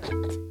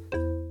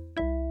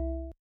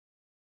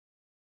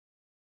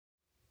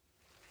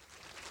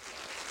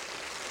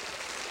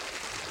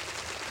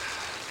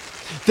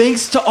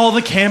 Thanks to all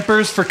the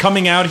campers for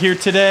coming out here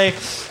today.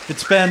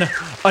 It's been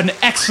an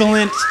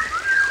excellent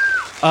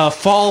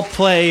fall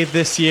play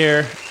this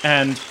year,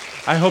 and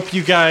I hope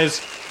you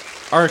guys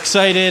are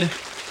excited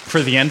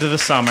for the end of the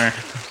summer.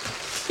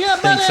 Yeah,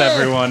 Thanks,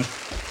 everyone.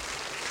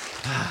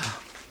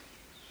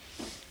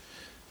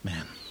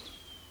 Man,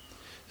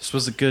 this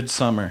was a good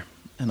summer,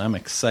 and I'm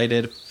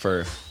excited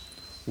for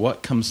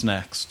what comes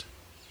next.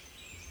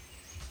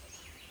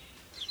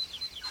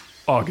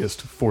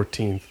 August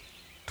 14th,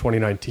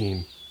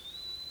 2019,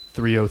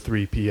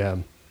 3:03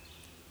 p.m.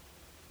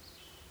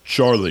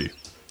 Charlie,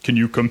 can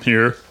you come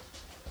here?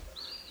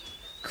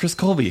 Chris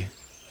Colby,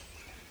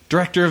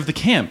 director of the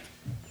camp.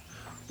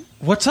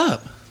 What's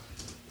up?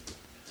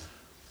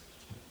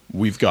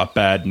 We've got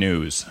bad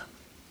news.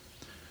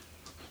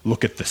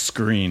 Look at the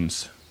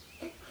screens.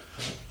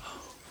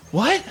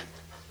 What?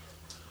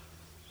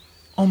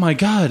 Oh my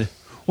God,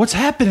 what's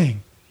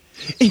happening?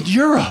 In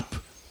Europe?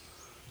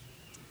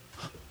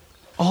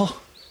 All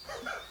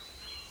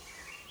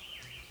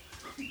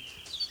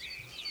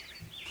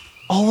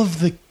of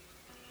the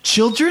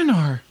children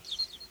are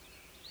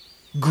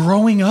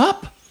growing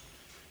up?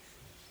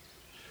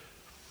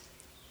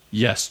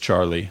 Yes,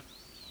 Charlie.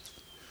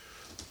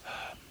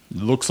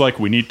 Looks like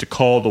we need to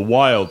call the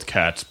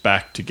Wildcats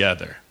back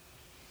together.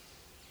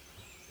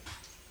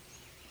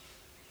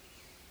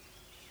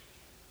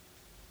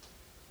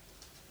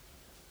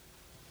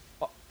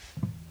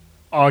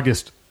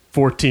 August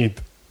 14th,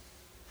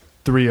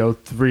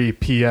 3:03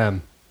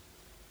 p.m.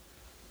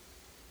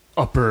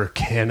 Upper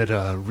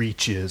Canada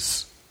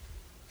reaches.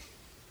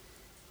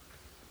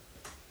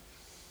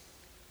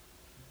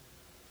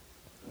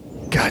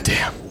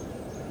 Goddamn.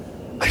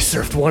 I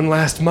surfed one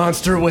last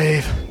monster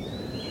wave.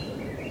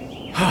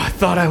 I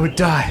thought I would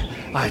die.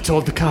 I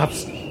told the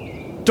cops,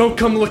 don't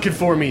come looking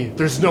for me.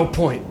 There's no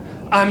point.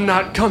 I'm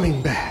not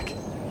coming back.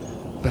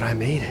 But I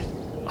made it.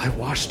 I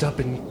washed up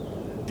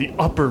in the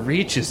upper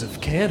reaches of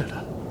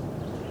Canada.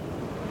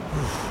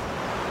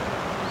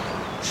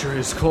 Sure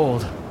is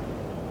cold.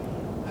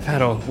 I've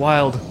had a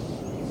wild,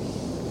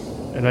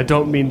 and I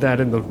don't mean that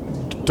in the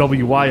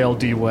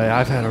WYLD way,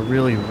 I've had a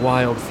really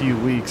wild few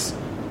weeks.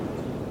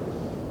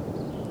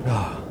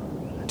 I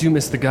do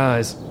miss the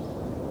guys.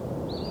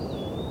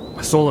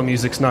 My solo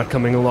music's not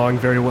coming along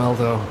very well,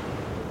 though.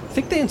 I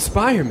think they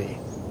inspire me.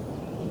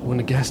 Wouldn't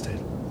have guessed it.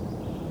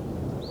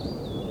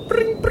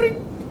 Bring,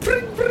 bring,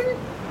 bring, bring.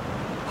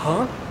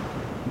 Huh?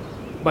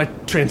 My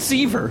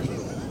transceiver.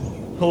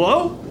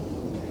 Hello?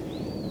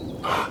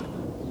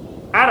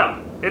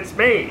 Adam, it's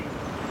me,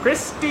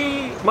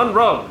 Christy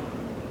Monroe.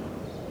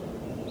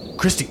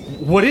 Christy,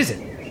 what is it?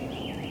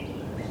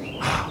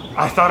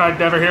 I thought I'd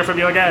never hear from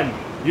you again.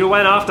 You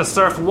went off to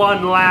surf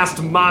one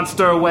last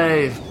monster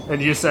wave,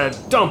 and you said,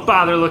 don't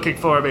bother looking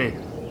for me.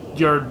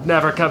 You're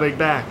never coming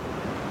back.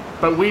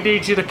 But we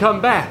need you to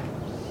come back.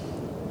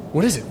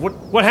 What is it?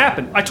 What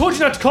happened? I told you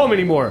not to call me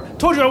anymore.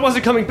 Told you I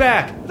wasn't coming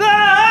back.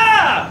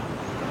 Ah!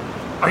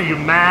 Are you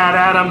mad,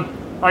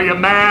 Adam? Are you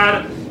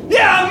mad?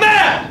 Yeah, I'm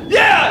mad!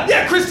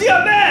 Yeah, Christy,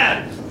 I'm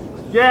mad!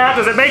 Yeah,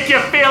 does it make you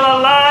feel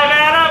alive,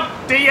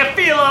 Adam? Do you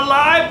feel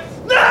alive?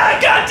 Ah,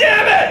 God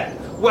damn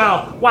it!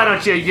 Well, why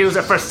don't you use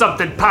it for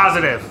something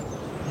positive?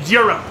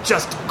 Europe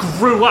just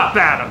grew up,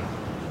 Adam.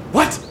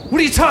 What?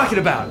 What are you talking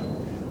about?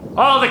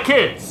 All the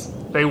kids.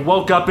 They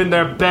woke up in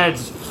their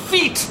beds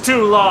feet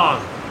too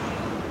long.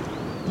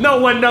 No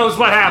one knows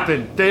what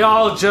happened. They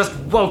all just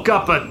woke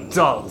up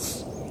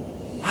adults.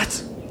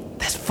 What?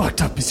 That's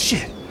fucked up as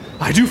shit.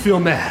 I do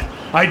feel mad.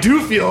 I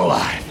do feel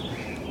alive.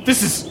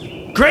 This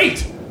is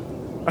great.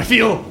 I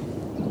feel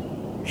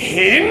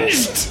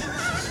hinged.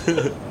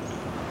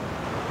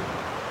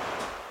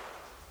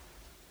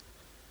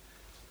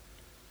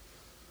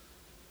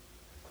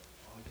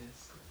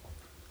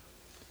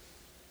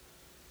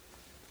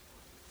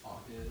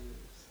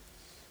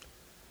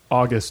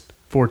 August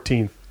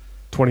 14th,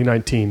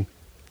 2019,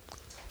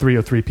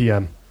 3:03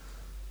 p.m.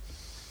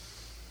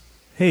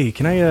 Hey,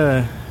 can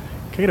I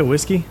get a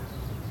whiskey?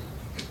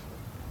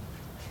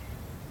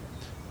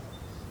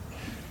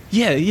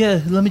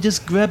 Yeah, let me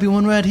just grab you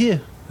one right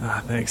here.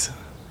 Ah, thanks.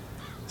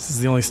 This is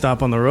the only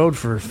stop on the road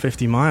for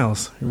 50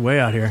 miles. You're way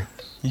out here.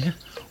 Yeah,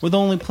 we're the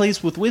only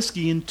place with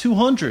whiskey in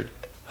 200.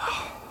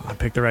 I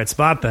picked the right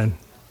spot then.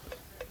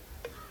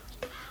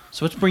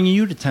 So what's bringing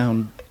you to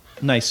town,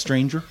 nice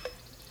stranger?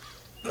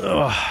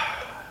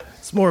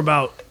 It's more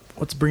about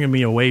what's bringing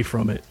me away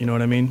from it. You know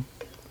what I mean?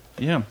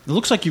 Yeah, it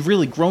looks like you've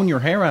really grown your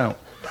hair out.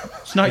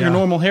 It's not your Yeah.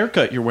 normal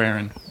haircut you're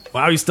wearing.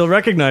 Wow, you still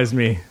recognize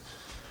me.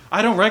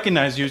 I don't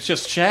recognize you. It's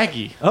just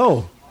Shaggy.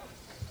 Oh.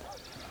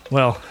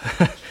 Well,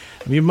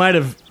 you might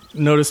have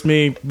noticed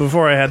me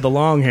before I had the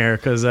long hair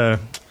because,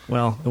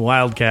 well, the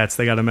Wildcats,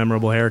 they got a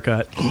memorable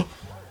haircut.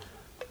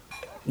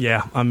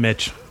 Yeah, I'm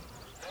Mitch.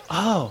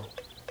 Oh.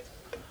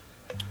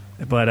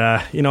 But,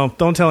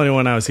 don't tell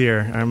anyone I was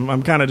here.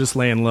 I'm kind of just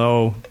laying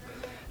low,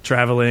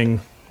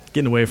 traveling,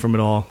 getting away from it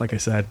all, like I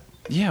said.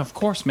 Yeah, of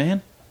course,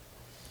 man.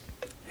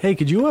 Hey,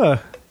 could you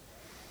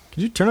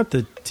turn up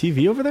the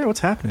TV over there? What's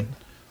happening?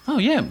 Oh,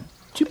 yeah.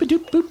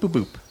 Choop-a-doop,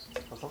 boop-a-boop.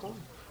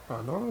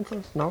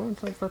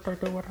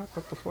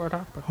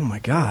 Oh, my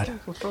God.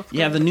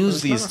 Yeah, the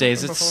news these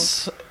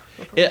days,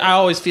 I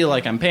always feel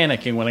like I'm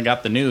panicking when I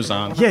got the news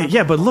on.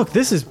 Yeah, but look,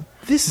 this is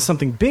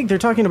something big. They're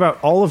talking about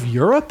all of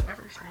Europe?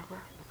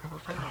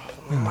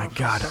 Oh, my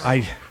God.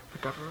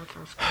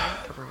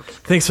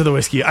 Thanks for the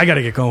whiskey. I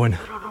gotta get going.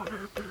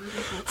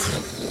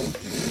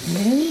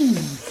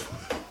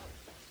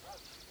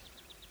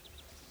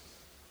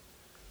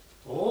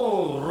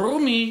 Oh,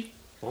 Roomy.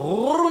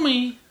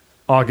 Roomy.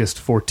 August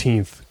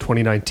 14th,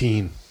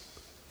 2019,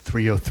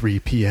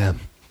 3:03 p.m.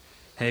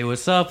 Hey,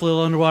 what's up,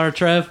 little underwater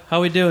Trev?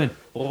 How we doing?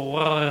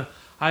 Oh,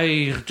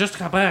 I just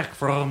got back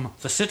from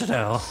the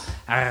Citadel,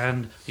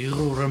 and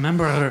you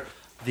remember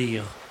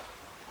the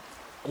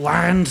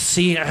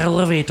land-sea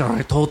elevator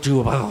I told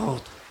you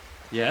about?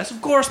 Yes,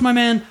 of course, my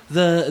man.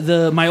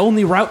 My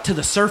only route to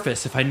the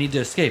surface if I need to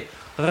escape.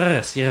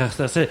 Yes,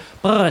 that's it.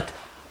 But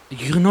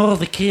you know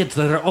the kids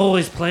that are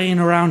always playing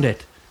around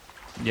it.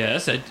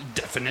 Yes,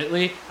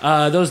 definitely.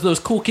 Those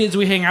cool kids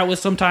we hang out with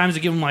sometimes.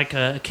 We give them like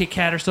a Kit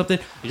Kat or something.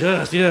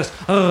 Yes.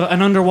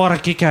 An underwater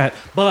Kit Kat.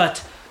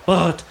 But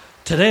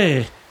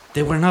today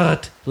they were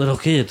not little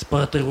kids,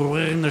 but they were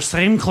wearing their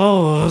same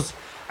clothes,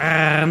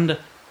 and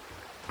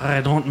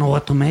I don't know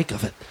what to make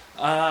of it.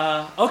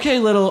 Okay,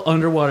 little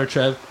underwater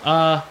Trev.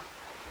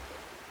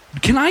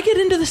 Can I get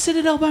into the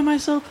Citadel by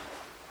myself?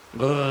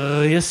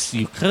 Yes,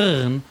 you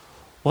can.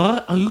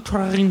 What? Are you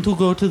trying to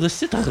go to the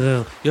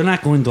Citadel? You're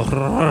not going to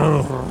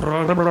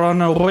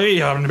run away.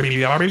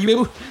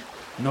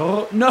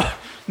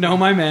 No,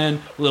 my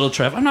man, little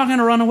Trev. I'm not going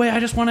to run away.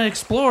 I just want to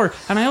explore.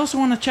 And I also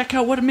want to check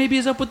out what maybe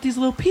is up with these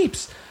little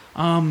peeps.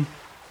 I'll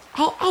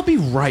be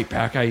right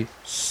back. I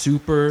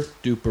super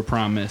duper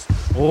promise.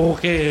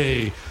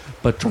 Okay.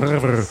 But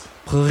Trevor,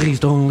 please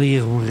don't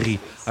leave me.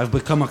 I've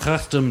become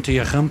accustomed to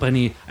your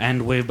company,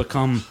 and we've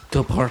become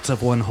two parts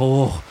of one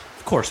whole.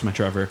 Of course, my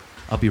Trevor.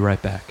 I'll be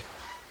right back.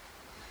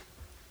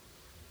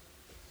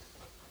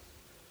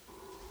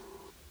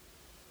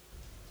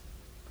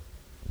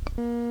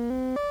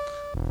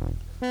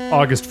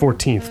 August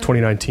 14th,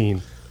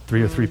 2019,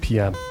 3:03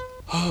 p.m.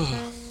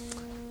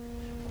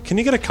 Can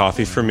you get a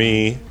coffee for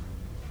me?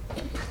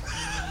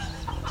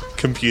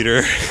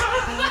 Computer.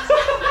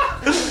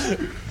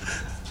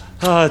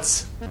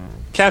 It's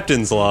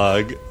Captain's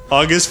Log,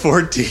 August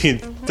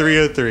 14th,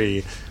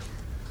 3:03.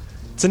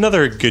 It's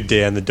another good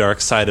day on the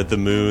dark side of the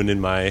moon in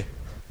my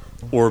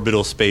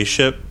orbital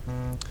spaceship.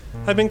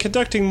 I've been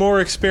conducting more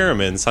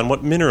experiments on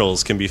what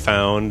minerals can be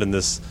found in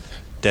this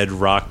dead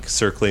rock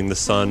circling the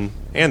sun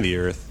and the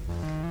earth.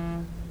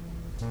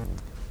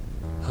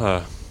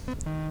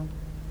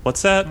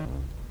 What's that?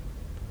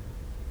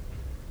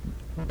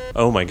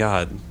 Oh my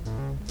god.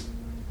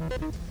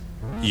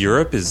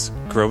 Europe is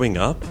growing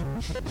up?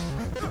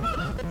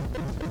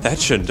 That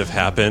shouldn't have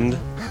happened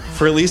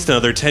for at least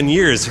another 10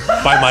 years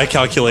by my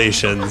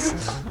calculations.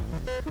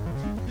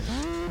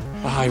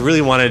 I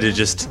really wanted to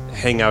just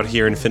hang out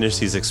here and finish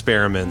these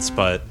experiments,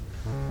 but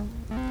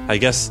I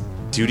guess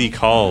duty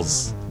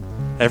calls.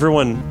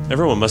 Everyone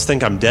must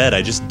think I'm dead.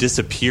 I just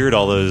disappeared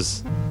all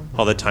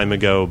that time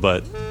ago,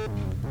 but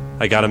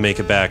I gotta make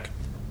it back.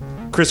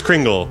 Kris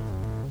Kringle.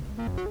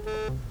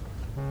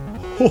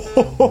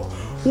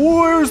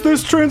 Where's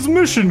this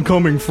transmission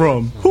coming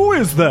from? Who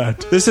is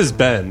that? This is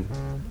Ben.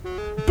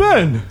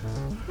 Ben!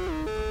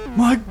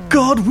 My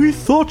God, we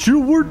thought you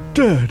were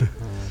dead.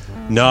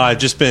 No, I've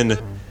just been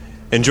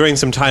enjoying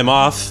some time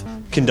off,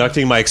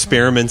 conducting my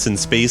experiments in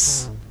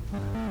space.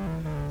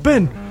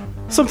 Ben,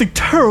 something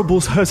terrible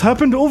has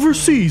happened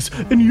overseas,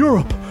 in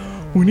Europe.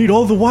 We need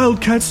all the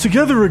Wildcats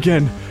together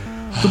again.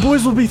 The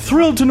boys will be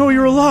thrilled to know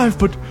you're alive,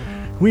 but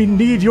we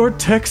need your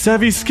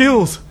tech-savvy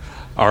skills.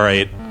 All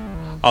right.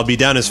 I'll be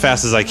down as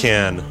fast as I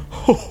can.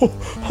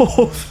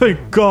 Oh,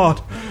 thank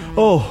God.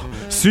 Oh,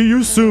 see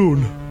you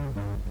soon.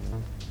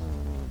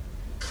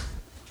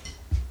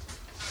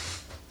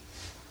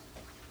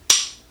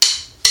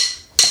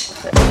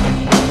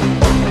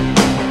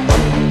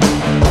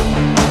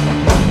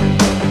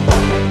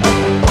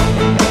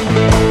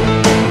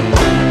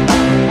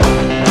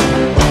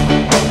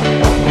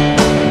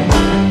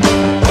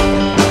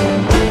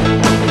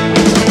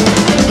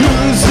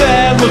 Who's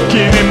that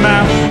looking in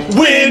my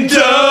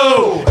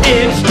window?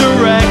 It's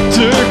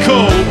Director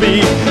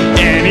Colby,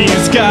 and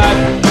he's got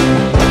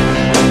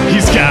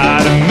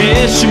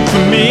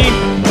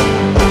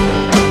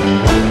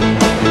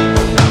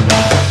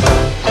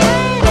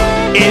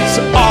It's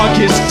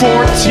August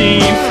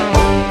 14th,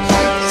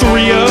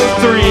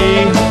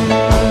 3:03,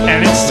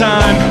 and it's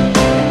time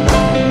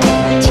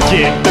to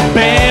get the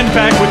band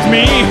back with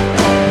me.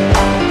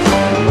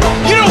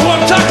 You know who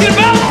I'm talking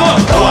about?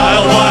 The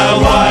Wild,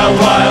 Wild, Wild,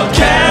 Wild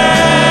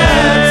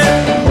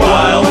Cats.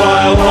 Wild,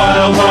 Wild,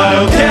 Wild,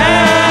 Wild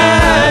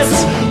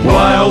Cats.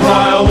 Wild,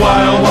 Wild,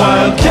 Wild,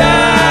 Wild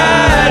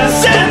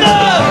Cats. And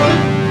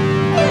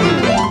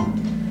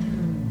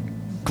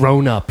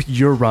Grown up,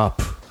 you're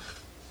up.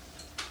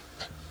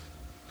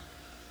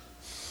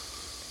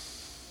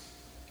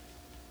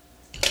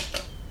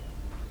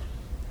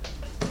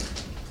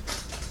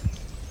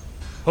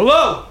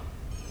 Hello?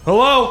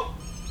 Hello?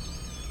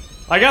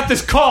 I got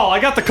this call. I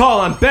got the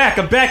call. I'm back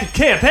at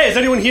camp. Hey, is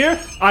anyone here?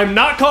 I'm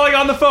not calling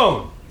on the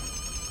phone.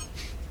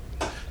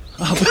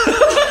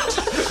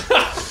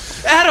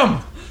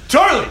 Adam!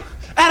 Charlie!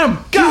 Adam,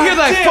 do you hear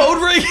that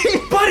phone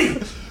ringing? Buddy,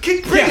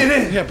 keep bringing it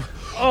in. Yeah.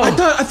 I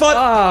thought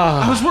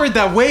I was worried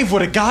that wave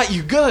would have got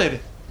you good.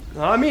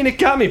 I mean, it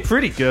got me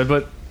pretty good,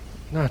 but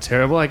not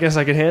terrible. I guess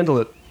I could handle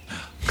it.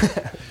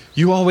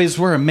 You always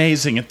were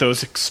amazing at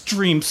those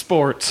extreme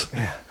sports.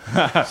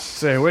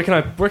 Say, where can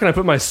I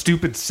put my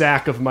stupid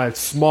sack of my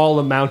small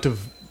amount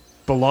of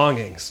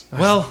belongings?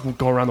 Well, I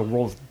go around the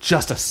world with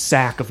just a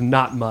sack of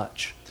not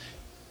much.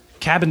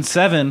 Cabin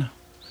 7,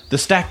 the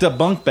stacked up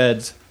bunk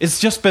beds, it's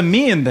just been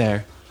me in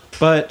there.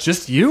 But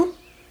just you?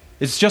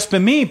 It's just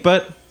been me,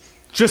 but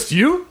just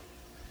you?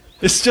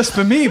 It's just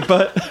been me,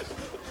 but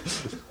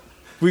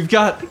we've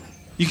got,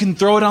 you can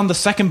throw it on the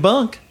second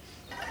bunk.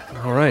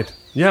 All right.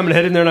 Yeah, I'm going to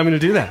head in there and I'm going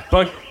to do that.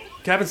 Bunk,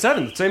 cabin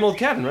 7, the same old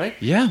cabin, right?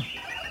 Yeah.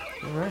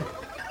 All right.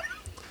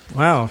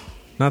 Wow.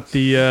 Not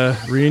the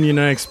reunion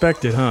I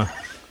expected, huh?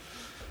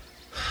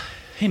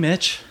 Hey,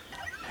 Mitch.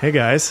 Hey,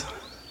 guys.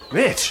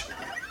 Mitch.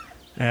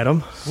 Adam.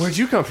 Where'd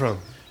you come from?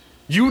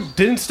 You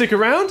didn't stick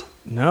around?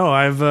 No,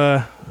 I've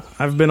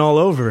been all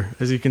over.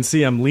 As you can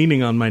see, I'm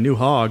leaning on my new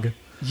hog.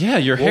 Yeah,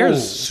 your hair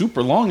is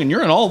super long and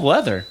you're in all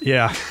leather.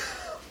 Yeah.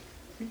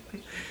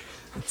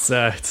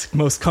 It's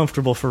most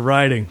comfortable for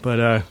riding,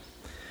 but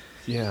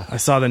yeah. I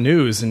saw the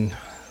news and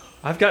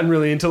I've gotten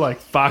really into like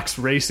Fox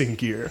racing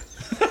gear.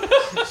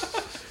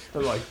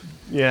 Like,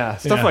 yeah,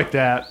 stuff like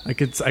that. I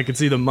could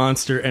see the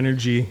Monster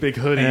Energy, big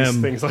hoodies,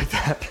 things like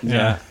that.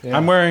 Yeah.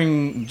 I'm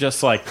wearing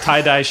just like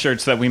tie-dye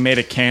shirts that we made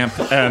at camp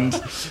and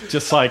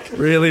just like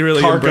really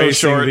cargo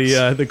embracing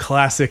shorts. the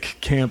classic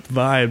camp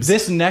vibes.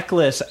 This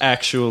necklace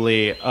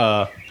actually,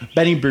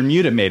 Benny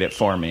Bermuda made it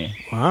for me.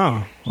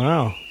 Wow,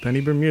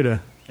 Benny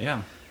Bermuda.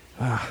 Yeah.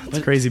 It's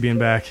crazy being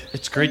back.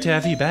 It's great to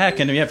have you back,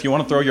 and yeah, if you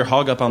want to throw your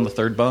hog up on the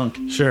third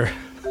bunk, sure.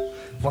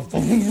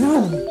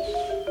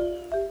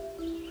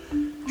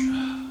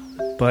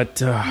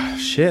 But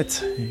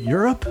shit,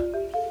 Europe?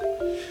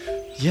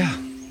 Yeah.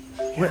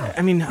 What,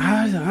 I mean,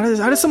 how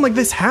does something like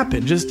this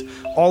happen? Just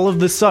all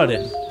of the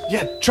sudden?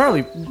 Yeah,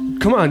 Charlie,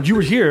 come on, you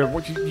were here.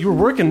 You were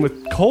working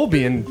with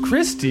Colby and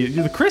Christy,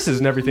 the Chris's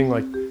and everything.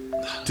 Like,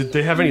 did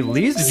they have any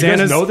leads? Did you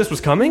guys know this was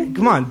coming?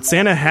 Come on,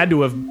 Santa had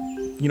to have,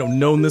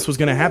 known this was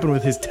going to happen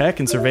with his tech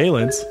and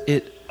surveillance.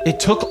 It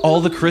took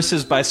all the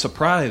Chris's by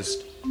surprise.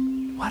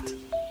 What?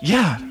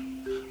 Yeah.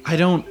 I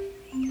don't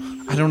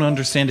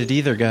understand it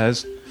either,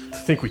 guys. I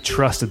think we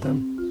trusted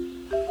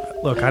them.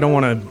 Look, I don't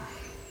want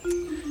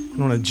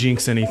to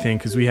jinx anything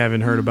because we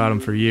haven't heard about him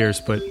for years,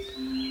 but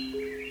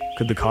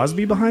could the cause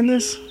be behind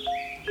this?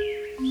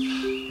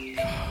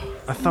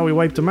 I thought we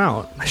wiped him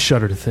out. I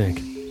shudder to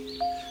think.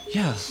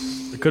 Yeah.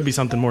 There could be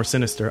something more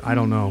sinister. I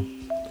don't know.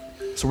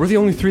 So we're the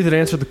only three that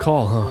answered the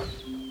call, huh?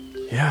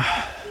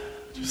 Yeah.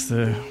 Just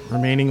the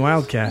remaining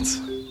Wildcats.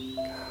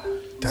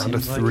 Down to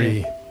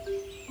 3.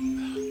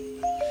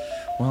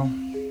 Well,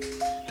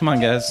 come on,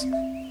 guys. Do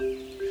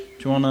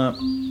you want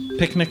to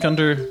picnic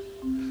under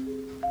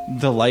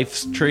the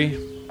life's tree?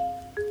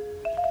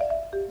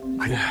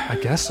 I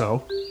guess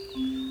so.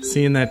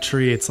 Seeing that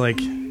tree, it's like...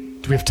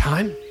 Do we have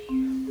time?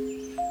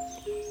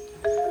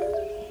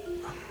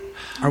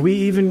 Are we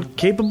even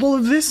capable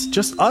of this?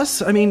 Just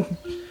us? I mean,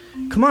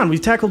 come on,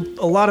 we've tackled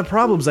a lot of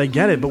problems, I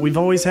get it, but we've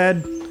always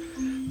had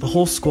the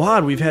whole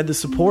squad. We've had the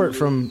support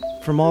from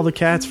all the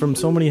cats, from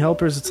so many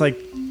helpers. It's like,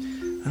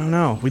 I don't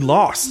know. We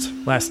lost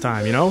last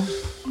time,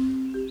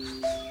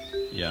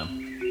 Yeah.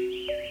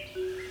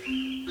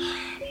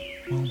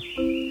 Well,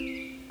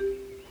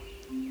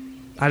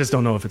 I just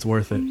don't know if it's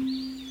worth it.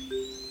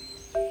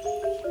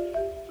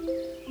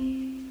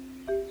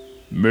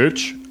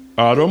 Mitch,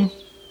 Adam,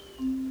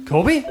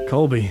 Colby?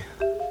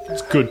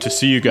 it's good to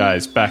see you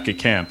guys back at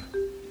camp.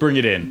 Bring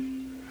it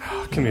in.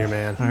 Oh, come here,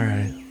 man. All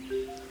right.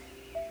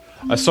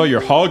 I saw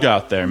your hog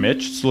out there,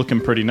 Mitch. It's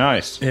looking pretty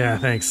nice. Yeah,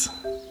 thanks.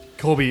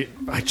 Colby,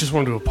 I just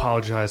wanted to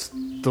apologize.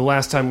 The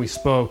last time we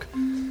spoke,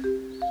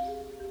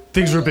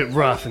 things were a bit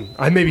rough, and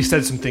I maybe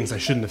said some things I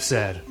shouldn't have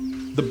said.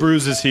 The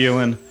bruise is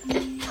healing.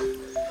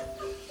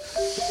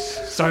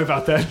 Sorry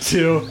about that,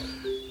 too.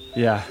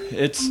 Yeah,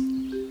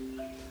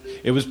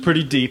 it was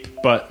pretty deep,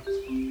 but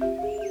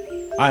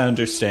I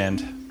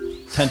understand.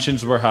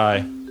 Tensions were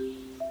high.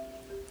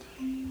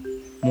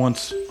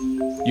 Once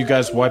you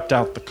guys wiped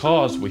out the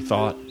cause, we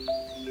thought.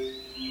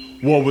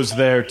 Who was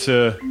there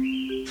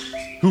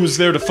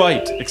to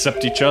fight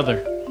except each other?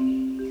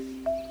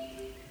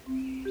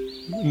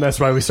 And that's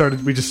why we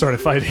just started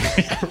fighting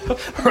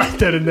right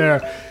then and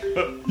there.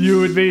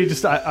 You and me,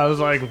 I was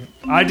like,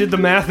 I did the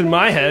math in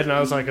my head, and I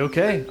was like,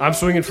 okay, I'm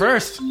swinging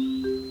first.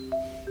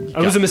 It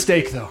was a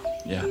mistake, though.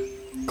 Yeah.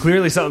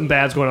 Clearly something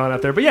bad's going on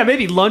out there. But yeah,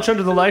 maybe lunch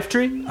under the life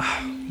tree?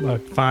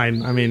 Look,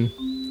 fine. I mean,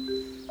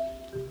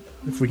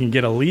 if we can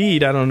get a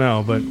lead, I don't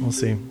know, but we'll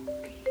see.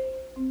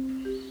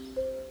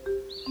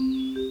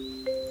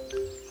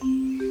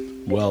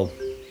 Well...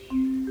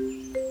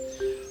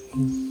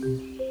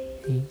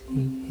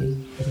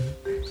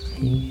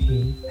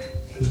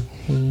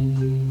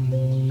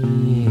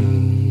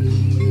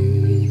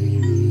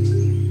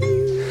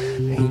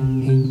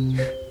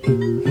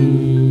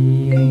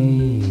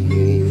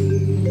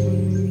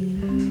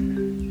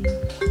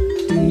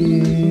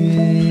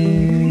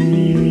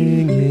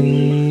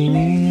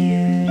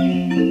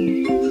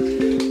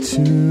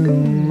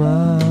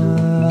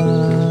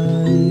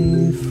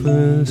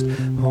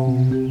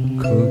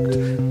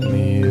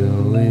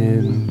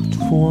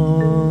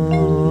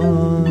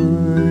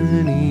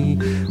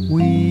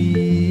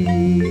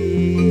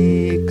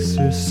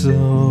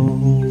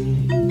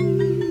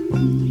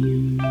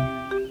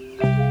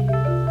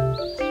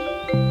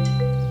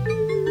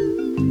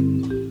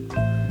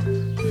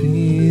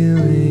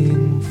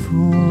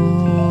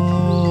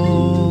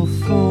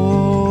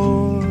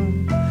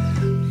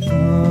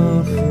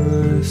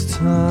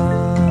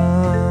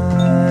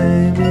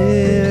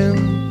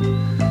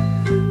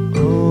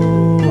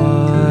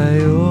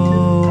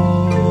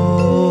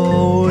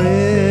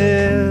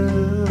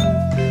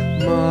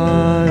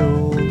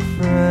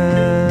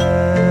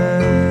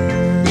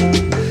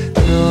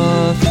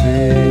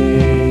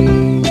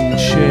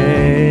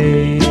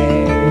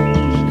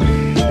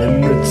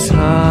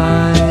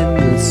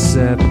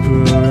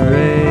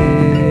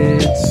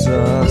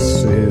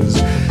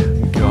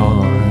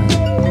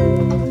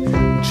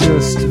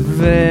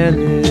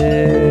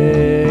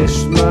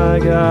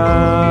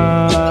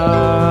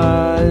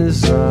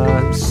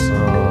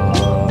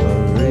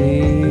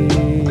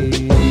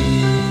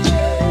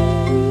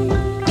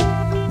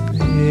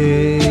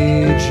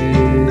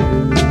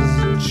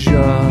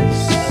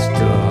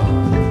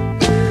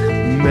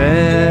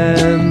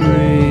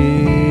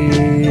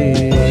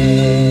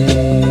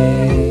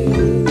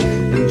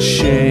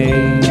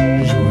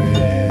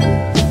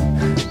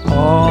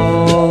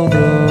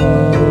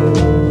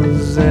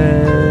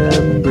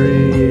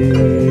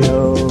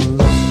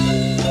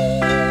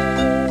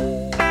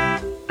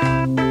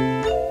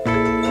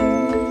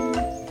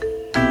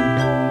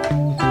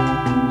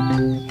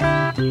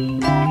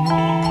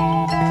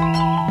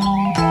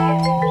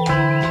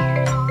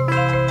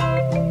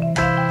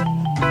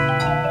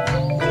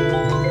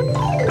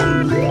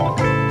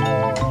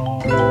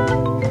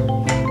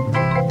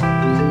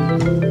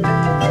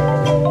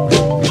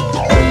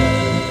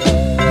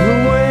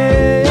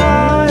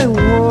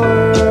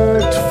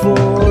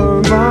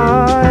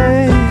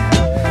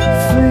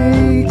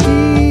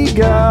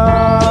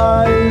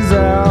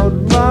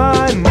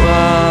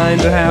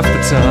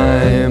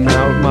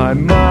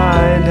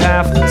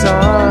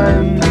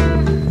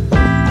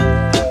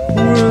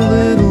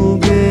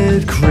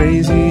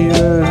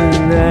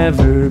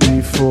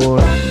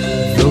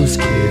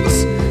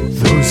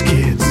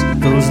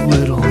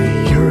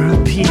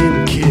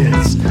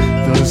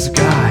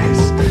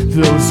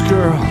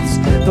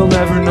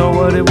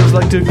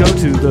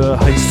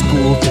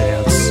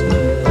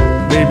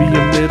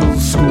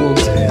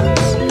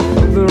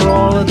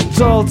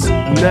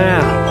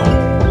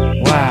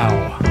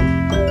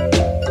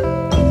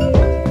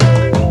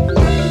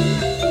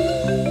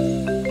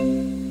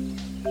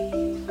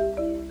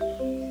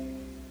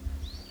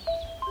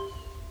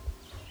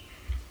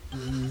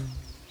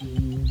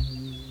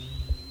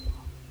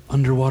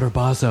 Underwater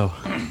Bazo.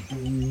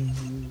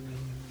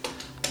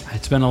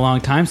 It's been a long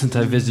time since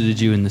I visited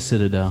you in the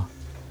Citadel.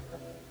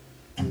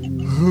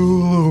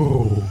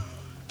 Hello.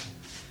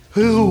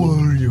 How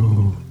are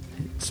you?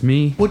 It's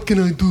me. What can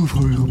I do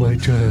for you, my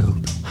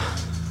child?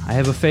 I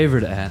have a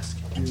favor to ask.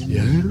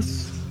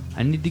 Yes?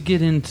 I need to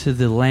get into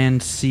the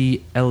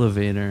land-sea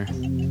elevator.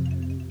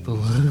 The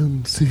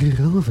land-sea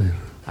elevator?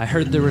 I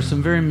heard there were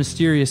some very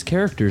mysterious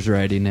characters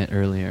riding it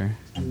earlier.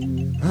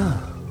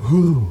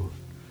 Who?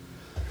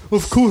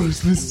 Of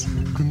course, this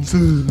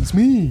concerns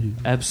me.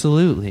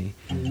 Absolutely.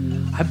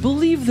 I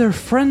believe they're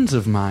friends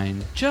of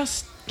mine.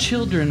 Just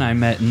children I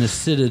met in the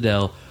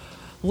Citadel.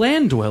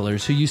 Land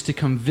dwellers who used to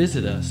come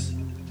visit us.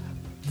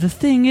 The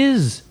thing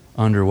is,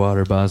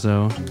 Underwater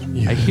Bazo,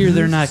 yes? I hear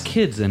they're not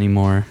kids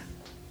anymore.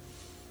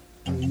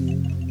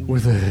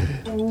 Were they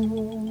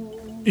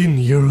in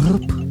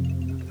Europe?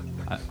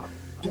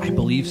 I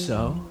believe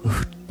so.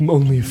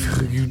 Only a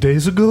few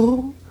days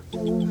ago?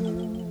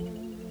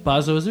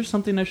 Bazo, is there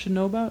something I should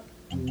know about?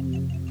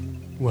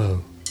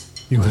 Well,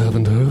 you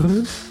haven't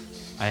heard?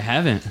 I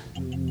haven't.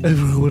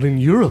 Everyone in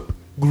Europe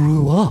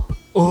grew up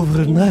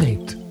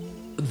overnight.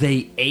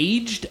 They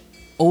aged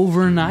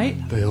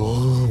overnight? They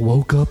all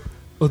woke up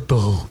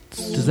adults.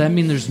 Does that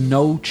mean there's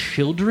no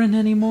children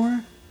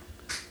anymore?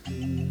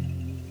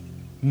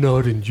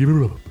 Not in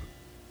Europe.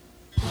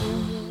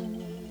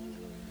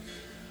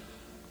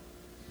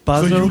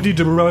 So you need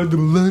to ride the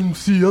land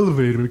sea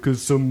elevator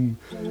because some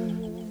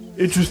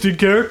interesting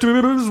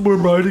characters were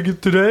riding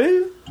it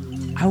today?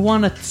 I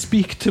want to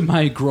speak to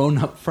my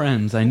grown-up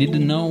friends. I need to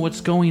know what's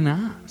going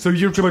on. So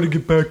you're trying to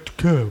get back to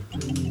camp?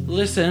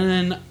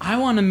 Listen, I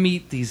want to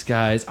meet these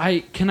guys.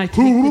 Can I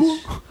take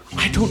this?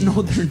 I don't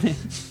know their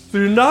names. So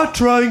you're not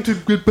trying to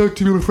get back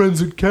to your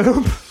friends at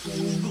camp?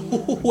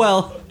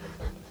 Well...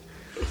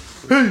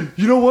 Hey,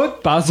 you know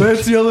what?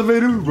 Fancy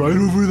elevator right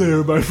over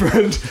there, my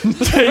friend.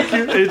 Take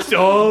it. It's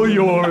all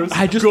yours.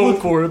 I just go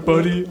for it,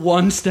 buddy.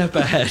 One step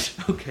ahead.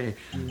 Okay.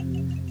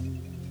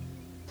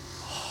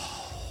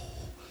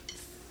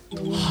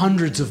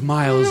 Hundreds of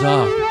miles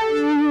up.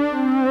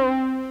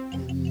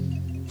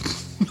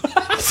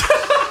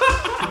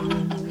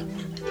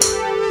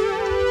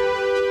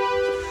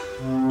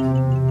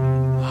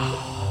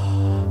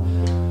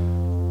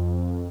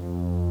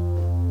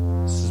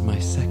 This is my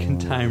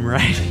second time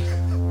riding.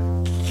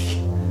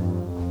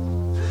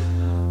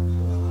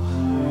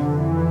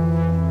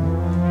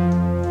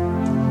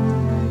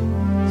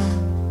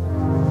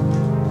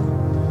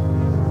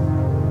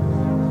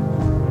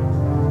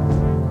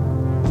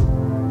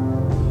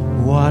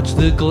 Watch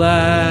the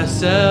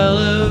glass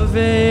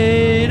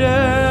elevator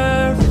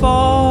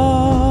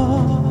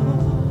fall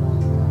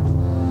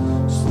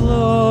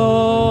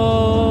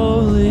slowly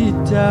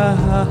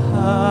down.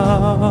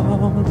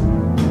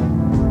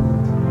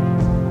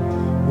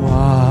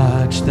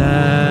 Watch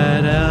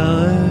that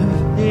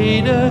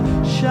elevator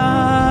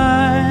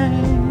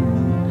shine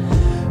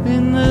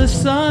in the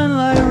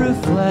sunlight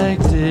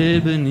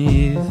reflected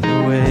beneath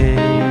the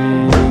waves.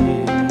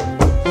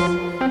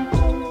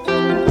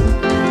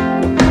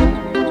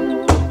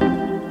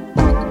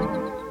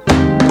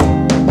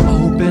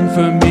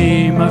 For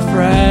me, my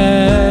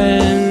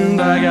friend,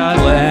 I got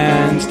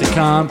lands to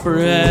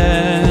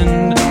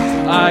comprehend.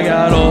 I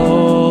got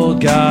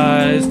old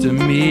guys to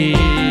meet,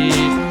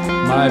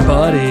 my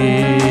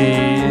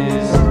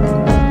buddies,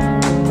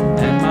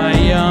 and my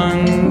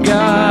young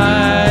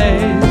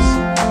guys,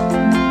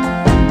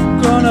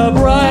 grown up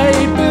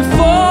right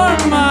before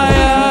my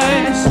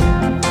eyes.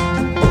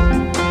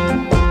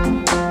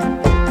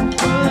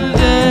 But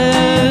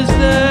is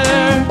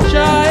their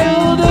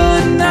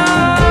childhood now?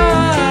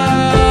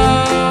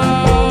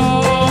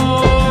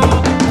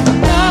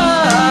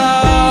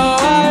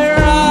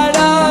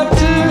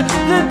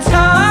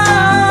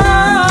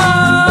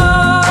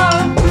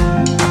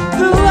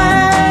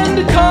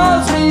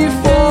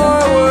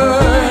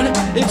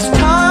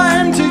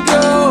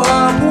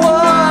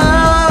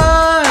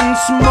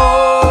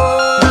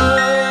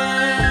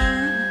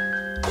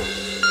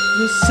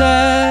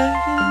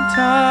 Second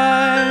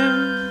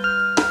time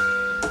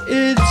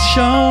it's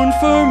shown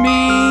for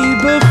me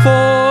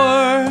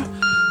before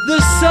the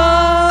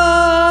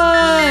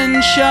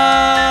sun shines.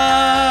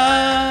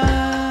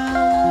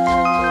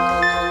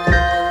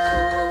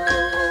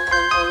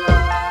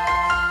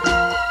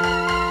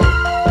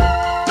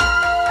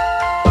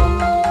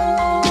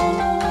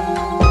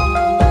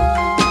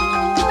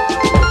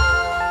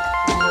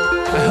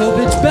 I hope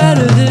it's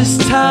better this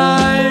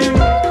time.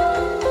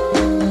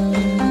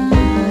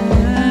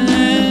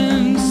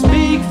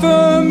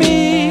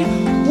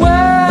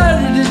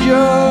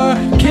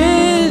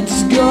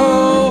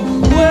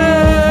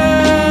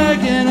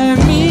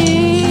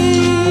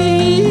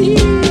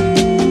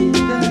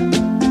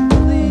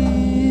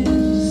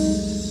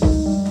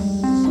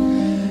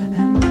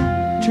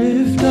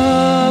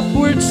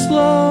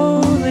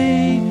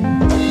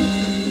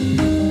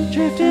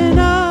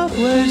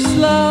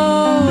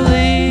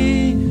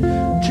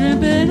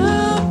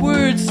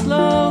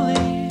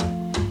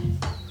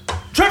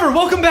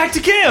 Welcome back to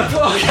camp!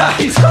 Oh,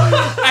 guys,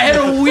 I had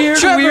a weird.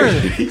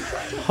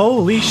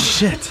 Holy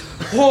shit.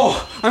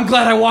 Whoa, I'm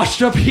glad I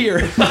washed up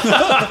here.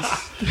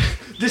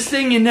 This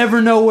thing, you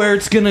never know where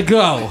it's gonna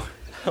go.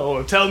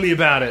 Oh, tell me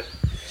about it.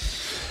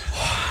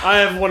 I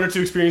have one or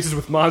two experiences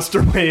with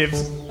monster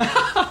waves.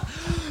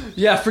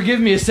 Yeah, forgive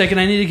me a second.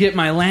 I need to get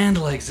my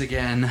land legs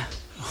again.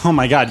 Oh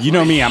my god, you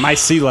know me. My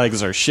sea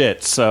legs are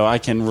shit, so I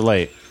can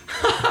relate.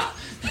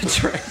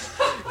 That's right.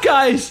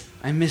 Guys,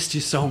 I missed you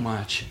so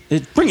much.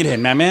 Bring it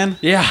in, man.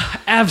 Yeah,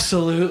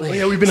 absolutely. Oh,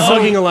 yeah, we've been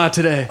hugging a lot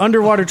today.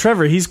 Underwater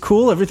Trevor, he's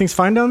cool? Everything's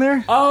fine down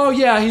there? Oh,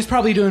 yeah, he's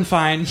probably doing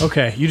fine.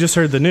 Okay, you just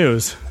heard the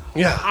news.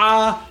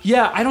 Yeah.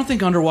 Yeah, I don't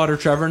think Underwater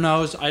Trevor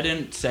knows. I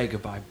didn't say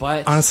goodbye,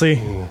 but... Honestly,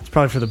 it's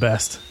probably for the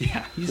best.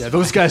 Yeah,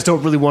 those guys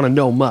don't really want to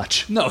know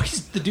much. No,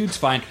 the dude's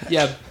fine.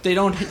 Yeah, they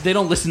don't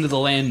listen to the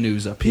land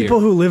news up here. People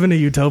who live in a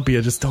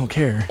utopia just don't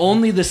care.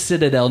 Only the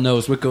Citadel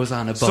knows what goes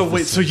on above. So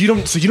wait, so you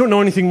don't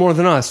know anything more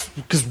than us?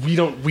 Because we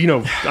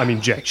know, I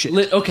mean, jack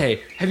shit.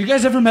 Okay, have you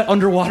guys ever met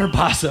Underwater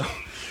Basso?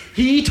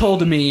 He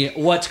told me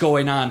what's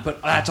going on,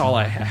 but that's all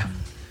I have.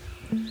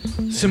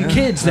 Some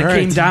kids that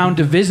came down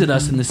to visit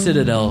us in the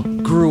Citadel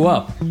grew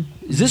up.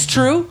 Is this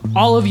true?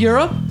 All of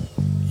Europe?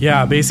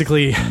 Yeah,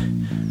 basically,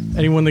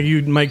 anyone that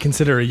you might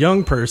consider a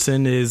young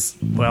person is,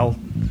 well,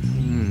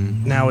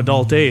 now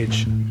adult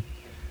age.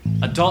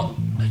 Adult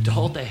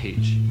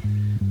age.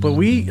 But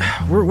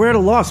we're at a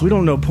loss. We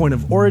don't know point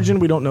of origin.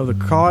 We don't know the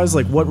cause,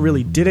 like what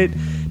really did it.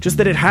 Just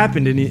that it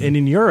happened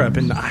in Europe,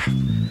 and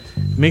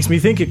it makes me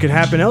think it could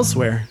happen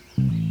elsewhere.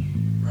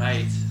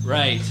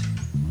 Right.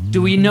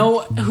 Do we know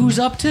who's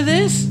up to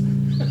this?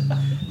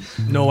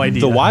 No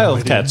idea. The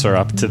Wildcats are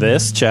up to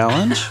this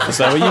challenge. Is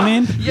that what you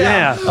mean?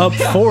 Yeah, up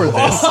for this.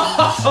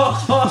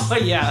 Oh,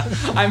 yeah.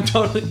 I'm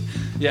totally...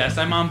 Yes,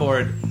 I'm on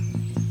board.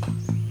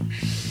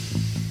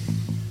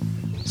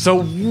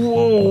 So,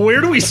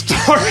 where do we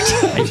start?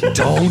 I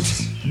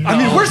don't. I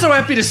mean, we're so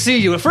happy to see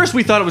you. At first,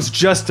 we thought it was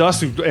just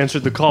us who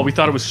answered the call. We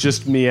thought it was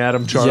just me,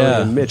 Adam, Charlie,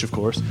 and Mitch, of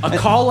course. A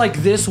call like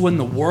this, when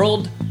the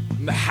world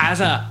has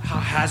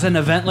an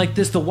event like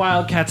this, the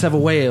Wildcats have a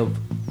way of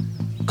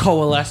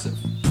coalescing,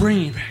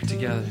 bringing it back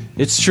together.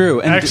 It's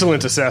true. And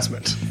excellent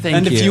assessment.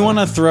 Thank you. If you want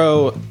to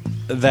throw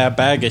that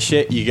bag of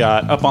shit you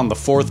got up on the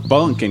 4th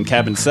bunk in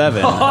cabin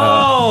 7.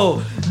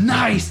 Oh,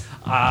 nice.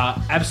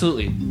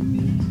 Absolutely.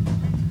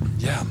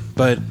 Yeah,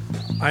 but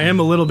I am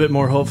a little bit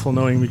more hopeful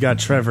knowing we got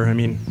Trevor. I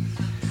mean,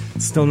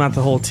 it's still not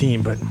the whole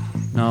team, but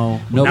no.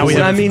 Now we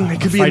have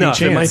it could be enough.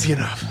 Chance. It might be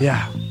enough.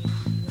 Yeah.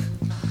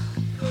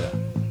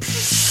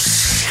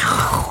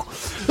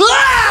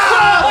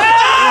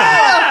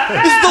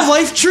 Is the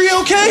life tree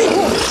okay?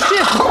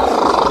 Shit.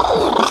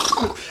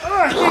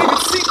 I can't even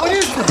see. What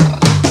is that?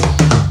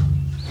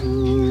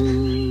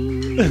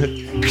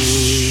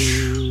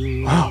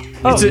 Wow.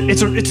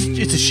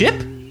 It's a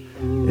ship?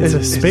 It's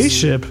a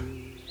spaceship.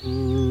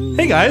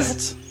 Hey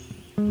guys.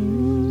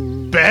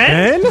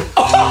 Ben?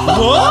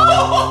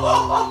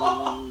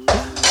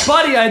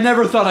 Buddy, I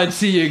never thought I'd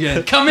see you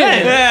again. Come in.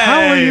 Hey.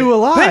 How are you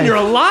alive? Ben, you're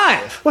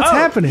alive. What's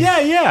happening?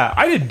 Yeah.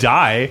 I didn't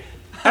die.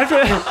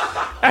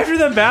 After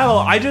the battle,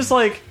 I just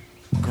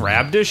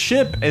grabbed a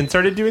ship and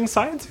started doing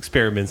science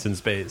experiments in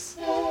space.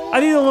 I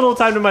need a little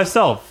time to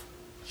myself.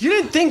 You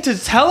didn't think to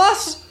tell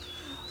us?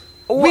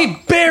 We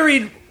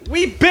buried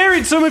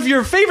some of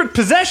your favorite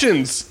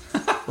possessions.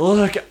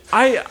 Look,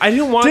 I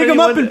didn't want Dig them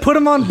up and put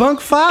them on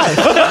bunk 5.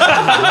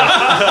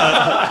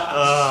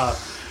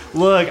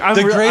 Look,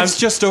 the grave's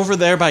just over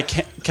there by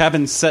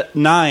cabin set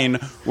 9,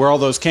 where all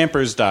those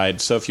campers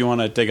died. So if you want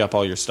to dig up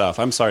all your stuff,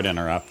 I'm sorry to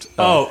interrupt.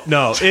 Oh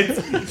no,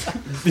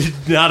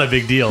 it's not a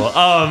big deal.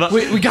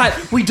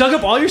 We dug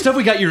up all your stuff.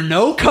 We got your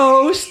No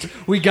Coast.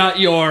 We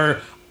got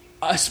your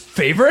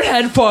favorite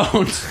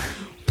headphones.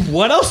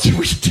 What else did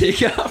we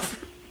dig up?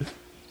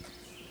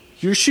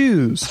 Your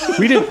shoes.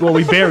 We didn't. Well,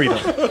 we buried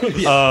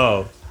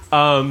them.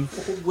 I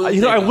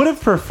would have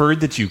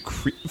preferred that you,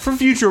 for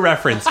future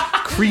reference,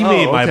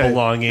 cremate my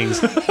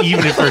belongings,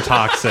 even if they're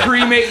toxic.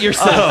 Cremate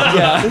yourself.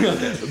 Yeah.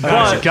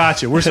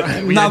 Gotcha.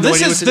 Now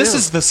this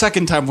is the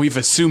second time we've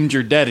assumed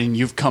you're dead and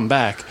you've come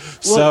back.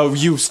 So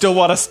you still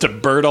want us to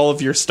burn all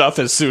of your stuff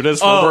as soon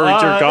as we're worried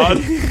you're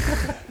gone?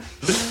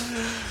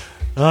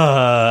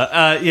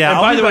 Yeah. And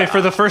by the way,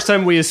 for the first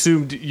time we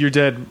assumed you're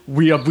dead,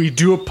 we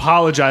do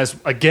apologize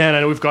again.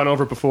 I know we've gone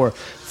over it before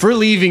for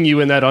leaving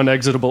you in that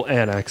unexitable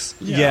annex.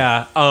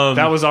 Yeah,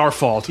 that was our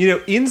fault. You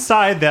know,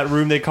 inside that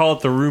room, they call it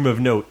the room of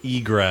no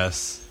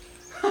egress.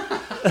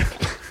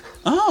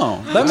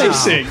 Oh, that makes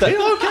sense.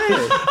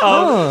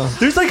 Okay.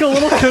 There's like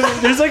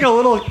a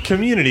little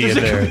community in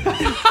there.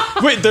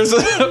 Wait, there's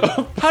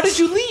a. How did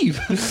you leave?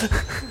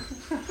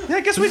 Yeah,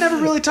 I guess we never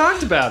really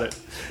talked about it.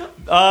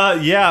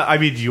 Yeah. I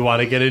mean, do you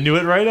want to get into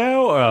it right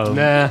now?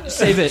 Nah,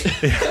 save it.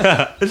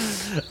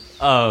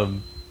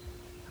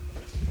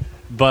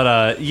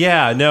 But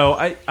yeah,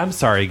 no. I'm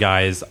sorry,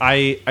 guys.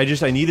 I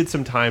needed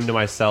some time to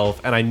myself,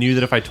 and I knew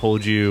that if I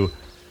told you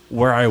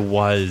where I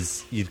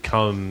was, you'd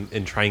come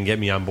and try and get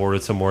me on board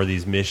with some more of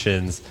these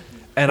missions,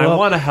 and I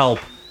want to help.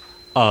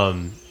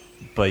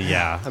 But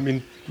yeah, I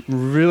mean,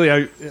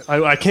 really,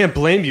 I can't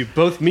blame you.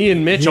 Both me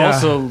and Mitch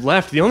also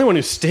left. The only one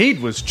who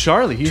stayed was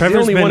Charlie. He's Trevor's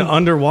the only been one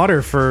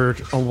underwater for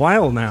a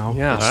while now.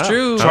 Yeah, it's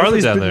true.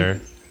 Charlie's down been there.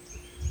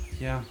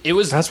 Yeah,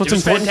 That's what's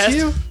important to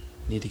you.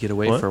 Need to get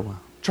away for a while.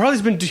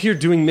 Charlie's been here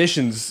doing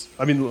missions.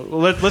 I mean,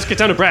 let's get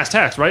down to brass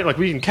tacks, right? Like,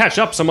 we can catch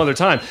up some other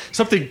time.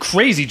 Something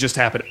crazy just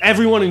happened.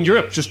 Everyone in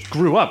Europe just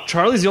grew up.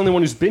 Charlie's the only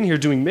one who's been here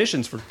doing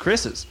missions for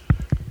Chris's.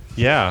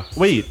 Yeah.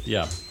 Wait.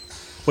 Yeah.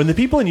 When the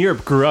people in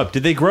Europe grew up,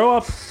 did they grow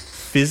up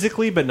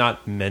physically but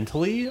not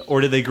mentally, or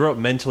did they grow up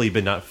mentally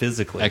but not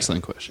physically?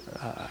 Excellent question.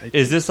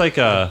 Is this like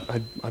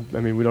a? I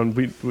mean, we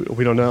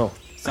don't know.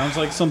 Sounds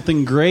like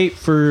something great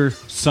for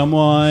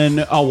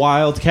someone, a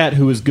wildcat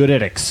who is good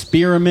at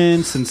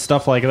experiments and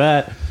stuff like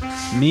that.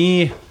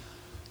 Me,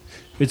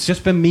 it's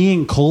just been me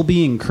and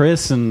Colby and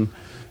Chris and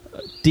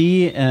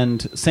Dee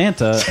and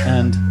Santa,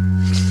 and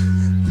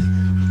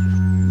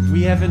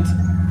we haven't...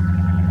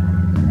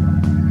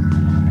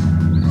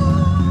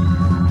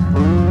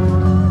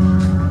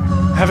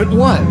 Haven't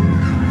what?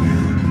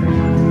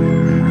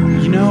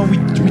 You know, we've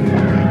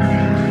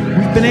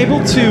been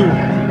able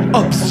to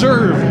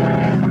observe,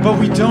 but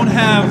we don't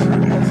have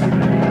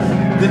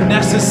the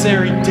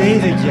necessary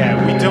data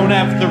yet. We don't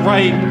have the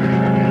right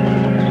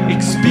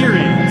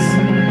experience.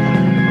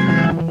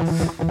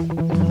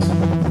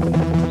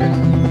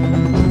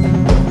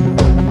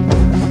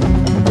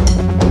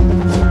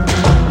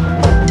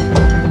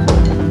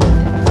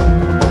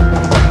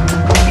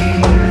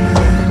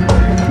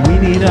 We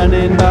need an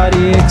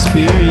in-body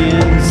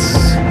experience.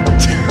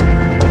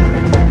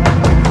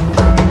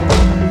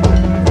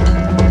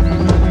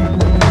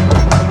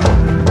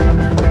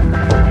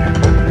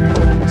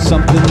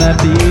 Something that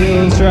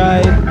feels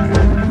right.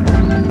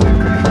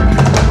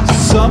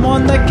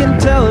 Someone that can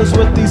tell us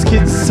what these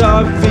kids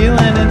are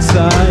feeling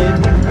inside.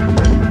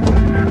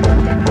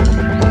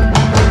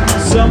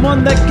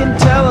 Someone that can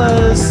tell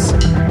us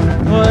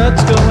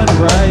what's going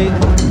right,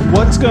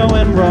 what's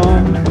going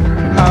wrong,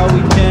 how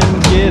we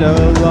can get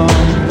along.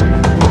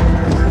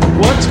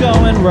 What's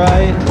going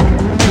right,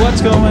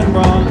 what's going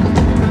wrong,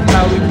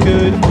 how we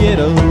could get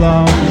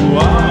along.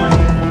 Wow.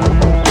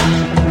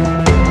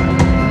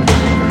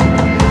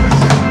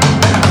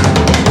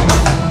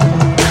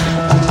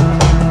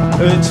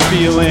 It's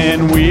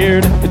feeling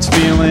weird, it's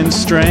feeling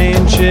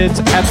strange,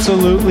 it's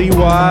absolutely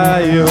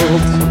wild.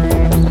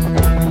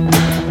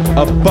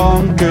 A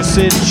bunker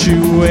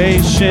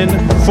situation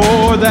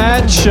for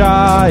that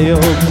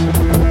child.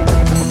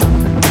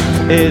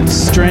 It's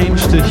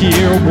strange to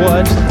hear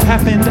what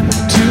happened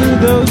to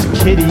those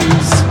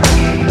kiddies.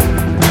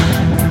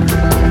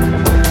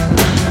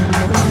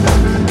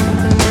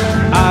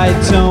 I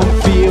don't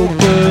feel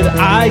good,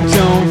 I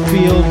don't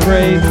feel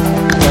great,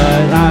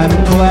 but I'm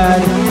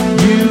glad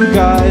you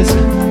guys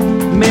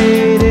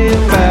made it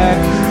back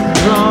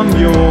from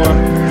your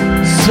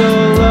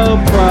solo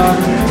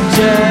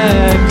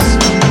projects.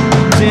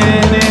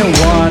 Didn't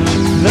watch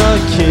the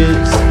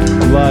kids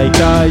like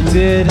I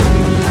did.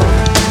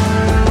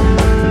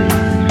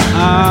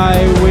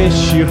 I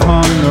wish you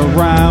hung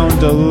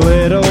around a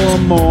little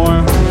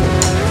more.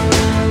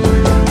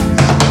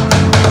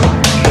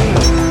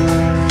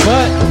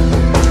 But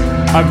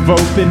I've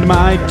opened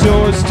my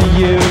doors to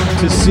you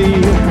to see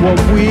what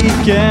we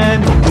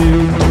can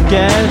do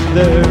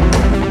together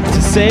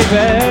to save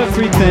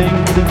everything.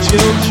 The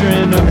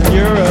children of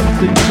Europe,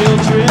 the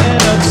children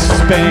of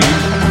Spain.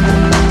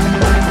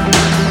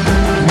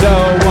 No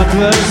one's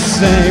the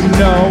same,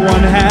 no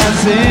one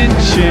hasn't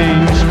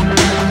changed.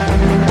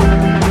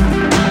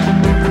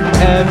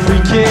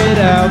 Every kid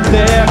out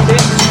there,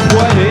 it's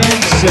quite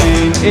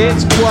insane,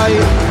 it's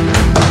quite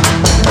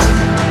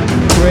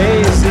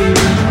crazy.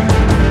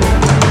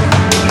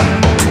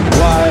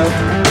 Wild,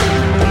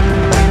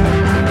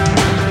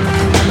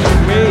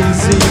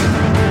 crazy,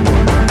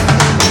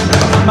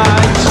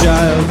 my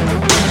child.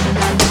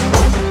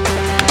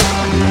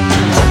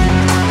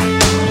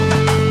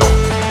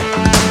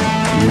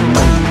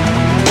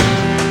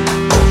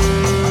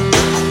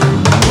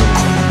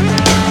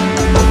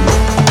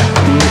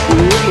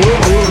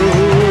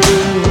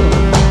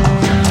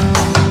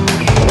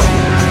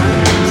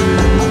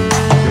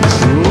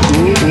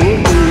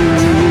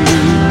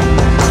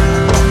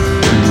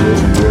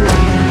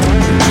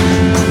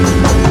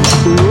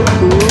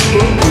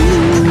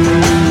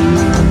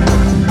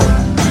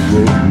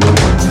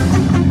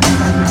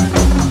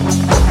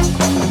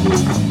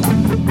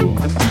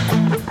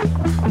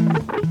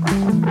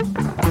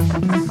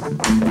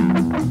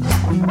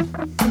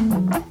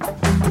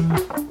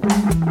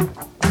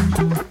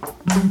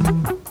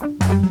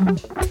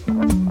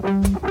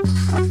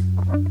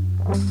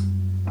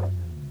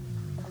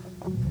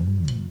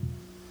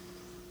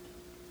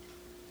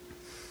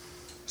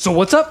 So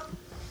what's up?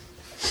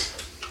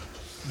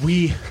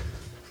 We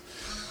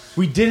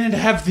didn't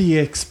have the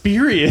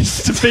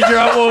experience to figure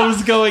out what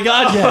was going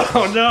on yet.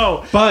 Oh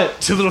no!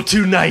 But too little,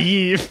 too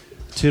naive.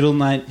 Too little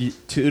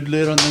naive. Too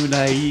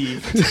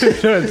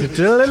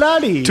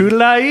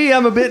naive.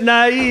 I'm a bit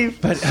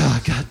naive. But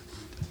oh god,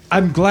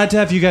 I'm glad to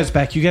have you guys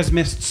back. You guys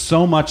missed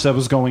so much that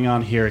was going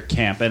on here at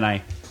camp, and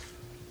I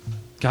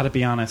gotta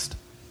be honest,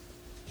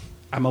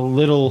 I'm a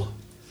little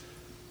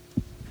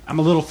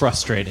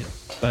frustrated.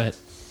 But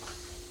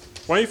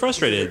why are you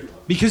frustrated?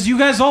 Because you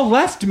guys all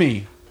left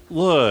me.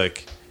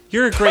 Look,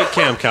 you're a great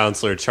camp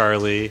counselor,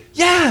 Charlie.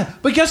 Yeah,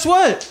 but guess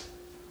what?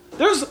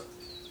 There's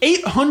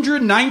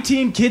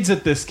 819 kids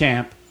at this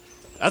camp.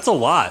 That's a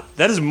lot.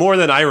 That is more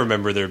than I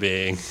remember there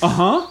being.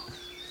 Uh-huh.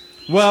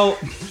 Well,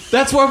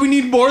 that's why we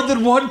need more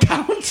than one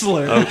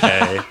counselor.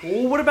 Okay.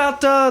 Well, what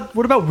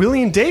about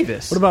Willie and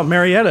Davis? What about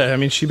Marietta? I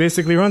mean, she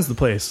basically runs the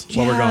place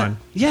while we're gone.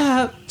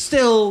 Yeah,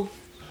 still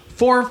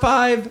 4 or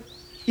 5,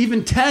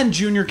 even 10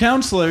 junior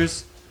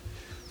counselors.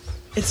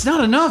 It's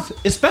not enough,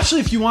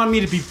 especially if you want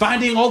me to be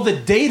finding all the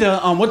data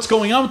on what's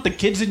going on with the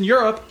kids in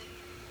Europe.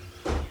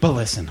 But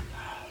listen,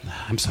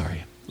 I'm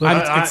sorry.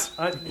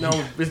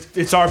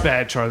 It's our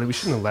bad, Charlie. We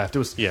shouldn't have left. It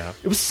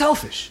was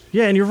selfish.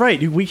 Yeah, and you're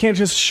right. We can't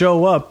just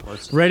show up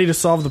ready to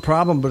solve the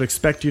problem, but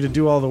expect you to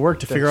do all the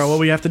work to figure out what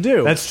we have to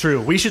do. That's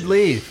true. We should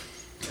leave.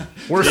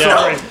 We're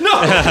sorry.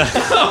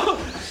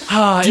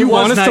 Do you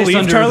want us to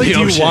leave, Charlie?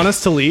 Do you want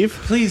us to leave?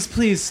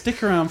 Please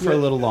stick around for a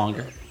little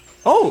longer.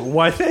 Oh,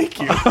 why? Thank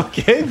you.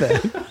 Okay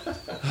then.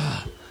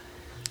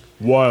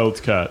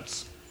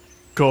 Wildcats.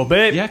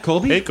 Colby. Yeah,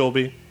 Colby. Hey,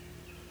 Colby.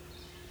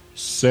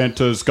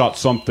 Santa's got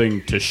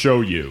something to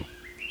show you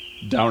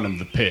down in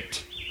the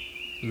pit.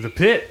 The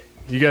pit?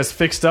 You guys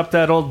fixed up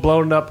that old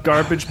blown up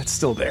garbage that's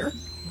still there?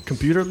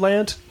 Computer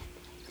land?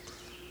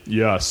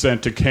 Yeah,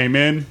 Santa came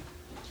in,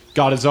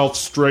 got his elf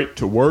straight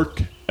to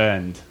work,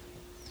 and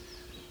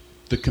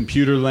the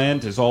computer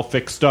land is all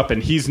fixed up,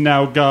 and he's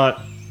now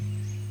got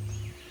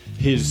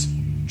his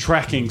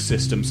tracking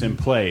systems in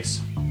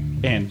place.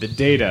 And the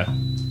data,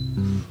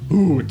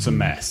 ooh, it's a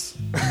mess.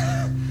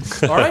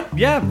 All right,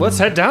 yeah, let's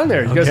head down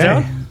there. You guys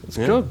down? Let's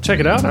go check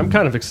it out. I'm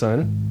kind of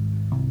excited.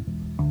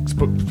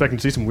 Expecting to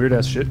see some weird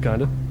ass shit,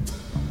 kind of.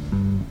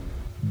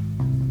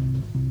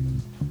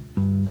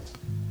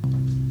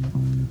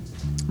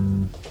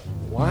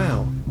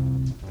 Wow.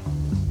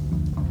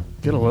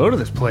 Get a load of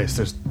this place.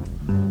 There's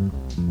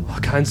all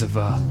kinds of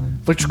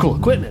electrical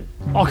equipment,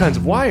 all kinds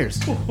of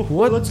wires.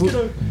 What? Let's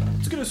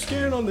get a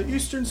scan on the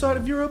eastern side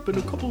of Europe and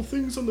a couple of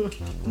things on the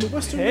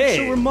western. Make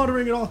sure we're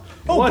monitoring it all.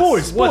 Oh,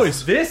 boys!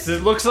 What's this?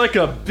 It looks like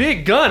a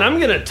big gun. I'm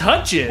gonna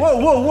touch it.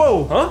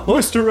 Whoa! Huh?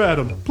 Mr.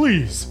 Adam,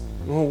 please.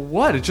 Well,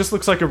 what? It just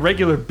looks like a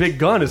regular big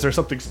gun. Is there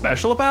something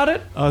special about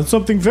it?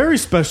 Something very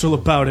special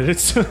about it.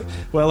 It's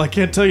well, I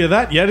can't tell you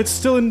that yet. It's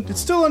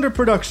still under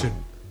production.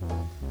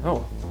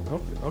 Oh,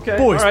 okay.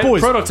 Boys, all right.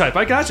 boys. Prototype.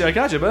 I got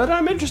you. But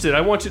I'm interested.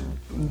 I want you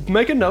to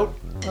make a note.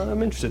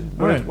 I'm interested.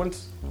 All right.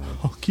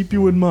 I'll keep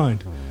you in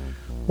mind.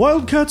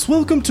 Wildcats,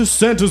 welcome to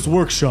Santa's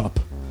workshop.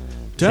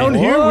 Down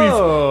here,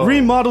 we've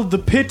remodeled the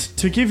pit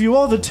to give you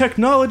all the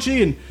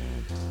technology and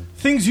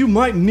things you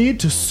might need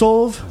to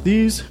solve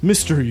these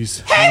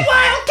mysteries. Hey,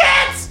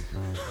 Wildcats!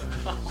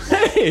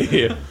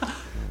 Hey!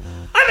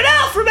 I'm an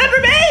elf,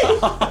 remember me?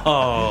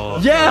 Oh.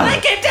 Yeah! I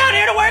came down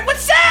here to work with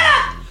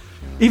Santa!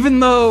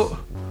 Even though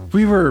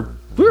we were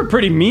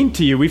pretty mean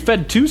to you, we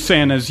fed 2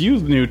 Santas you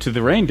knew to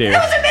the reindeer. It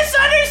was a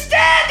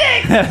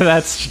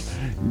misunderstanding!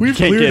 We've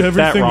can't cleared get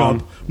everything that wrong.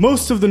 up.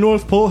 Most of the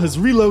North Pole has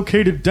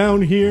relocated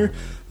down here.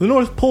 The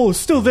North Pole is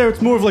still there.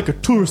 It's more of like a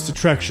tourist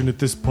attraction at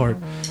this part.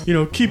 You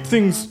know, keep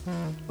things,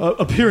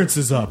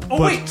 appearances up.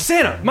 Oh, wait,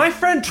 Santa, my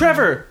friend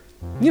Trevor,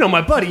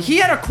 my buddy, he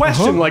had a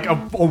question like a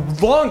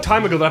long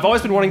time ago that I've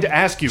always been wanting to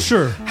ask you.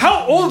 Sure.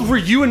 How old were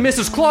you and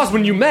Mrs. Claus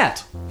when you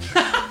met?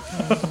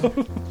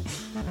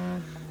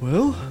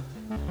 Well,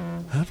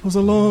 that was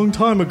a long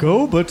time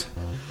ago, but,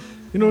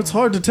 it's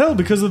hard to tell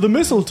because of the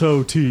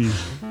mistletoe tea.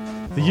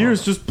 The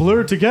years just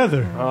blur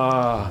together.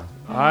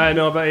 I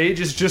know, but age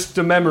is just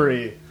a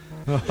memory,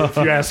 if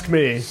you ask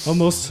me.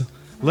 Almost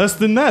less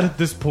than that at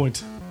this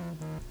point.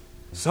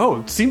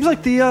 So, it seems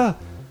like the,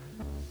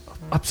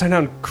 Upside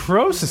Down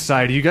Crow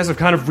Society, you guys have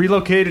kind of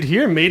relocated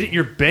here, made it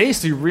your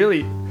base. You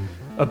really...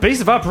 a base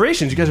of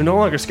operations. You guys are no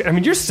longer scared. I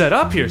mean, you're set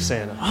up here,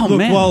 Santa. Look,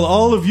 while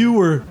all of you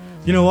were...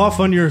 off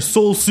on your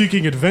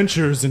soul-seeking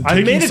adventures and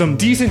taking some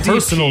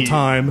personal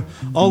time,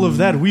 all of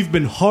that, we've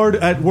been hard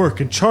at work.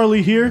 And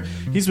Charlie here,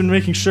 he's been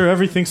making sure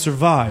everything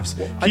survives,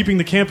 keeping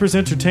the campers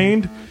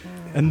entertained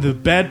and the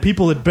bad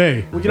people at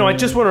bay. Well, I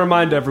just want to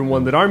remind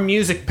everyone that our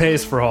music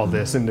pays for all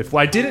this, and if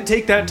I didn't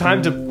take that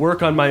time to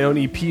work on my own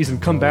EPs and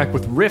come back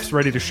with riffs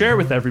ready to share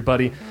with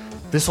everybody,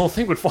 this whole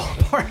thing would fall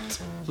apart.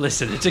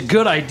 Listen, it's a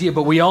good idea,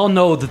 but we all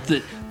know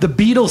that the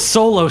Beatles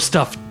solo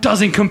stuff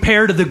doesn't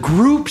compare to the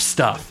group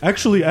stuff.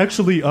 Actually,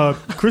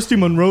 Christy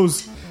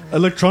Monroe's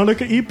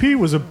Electronica EP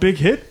was a big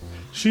hit.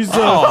 She's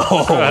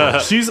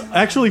she's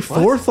actually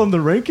 4th on the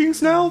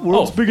rankings now,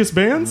 world's biggest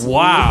bands.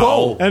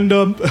 Wow! And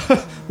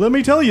let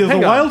me tell you, the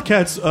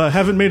Wildcats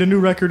haven't made a new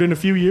record in a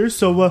few years,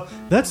 so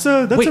that's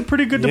a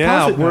pretty good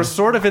deposit. Yeah, we're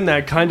sort of in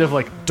that kind of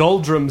like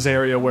doldrums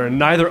area where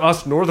neither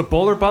us nor the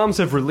Bowler Bombs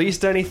have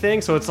released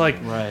anything. So it's like,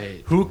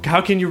 how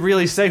can you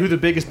really say who the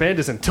biggest band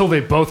is until they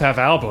both have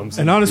albums?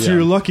 And honestly,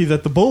 you're lucky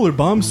that the Bowler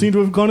Bombs seem to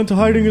have gone into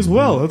hiding as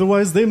well.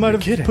 Otherwise, they might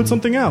have put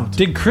something out.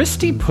 Did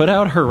Christy put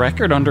out her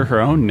record under her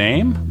own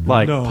name?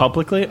 No.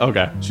 Publicly?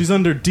 Okay. She's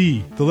under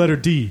D, the letter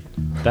D.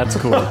 That's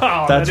cool.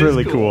 That's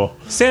really cool.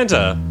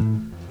 Santa,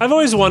 I've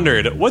always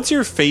wondered, what's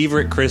your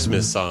favorite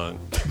Christmas song?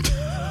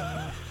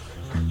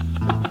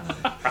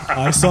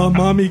 I saw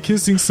Mommy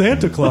kissing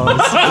Santa Claus.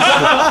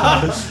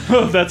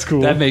 That's cool.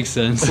 That makes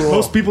sense. Cool.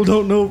 Most people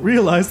don't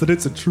realize that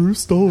it's a true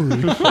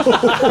story.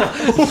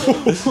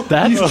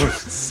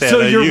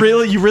 So you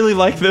really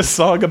like this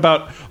song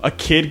about a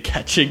kid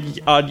catching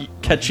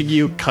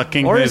you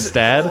cucking his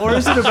dad? Or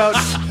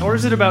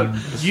is it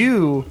about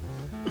you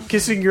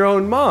kissing your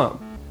own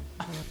mom?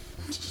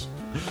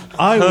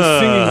 I was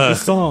singing the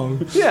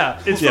song. Yeah,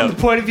 it's from the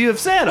point of view of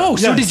Santa. Oh,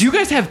 so did you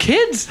guys have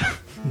kids?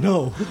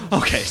 No.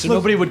 Okay, so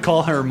nobody would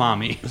call her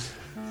mommy.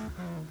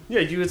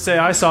 Yeah, you would say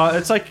I saw.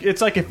 It's like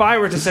if I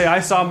were to say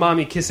I saw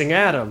Mommy kissing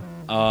Adam.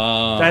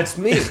 That's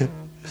me.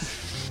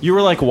 You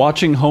were like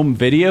watching home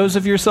videos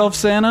of yourself,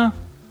 Santa?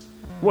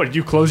 What, did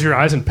you close your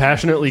eyes and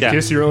passionately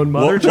kiss your own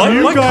mother?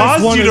 What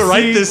caused you to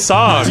write this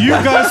song? Do you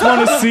guys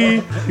want to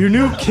see your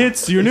new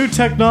kits, your new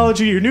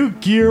technology, your new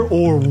gear,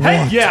 or what?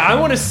 Hey, yeah, I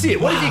want to see it.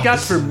 What have you got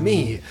for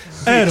me?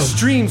 The Adam.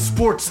 Extreme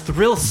Sports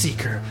Thrill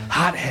Seeker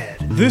Hothead.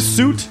 This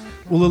suit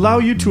will allow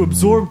you to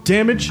absorb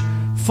damage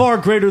far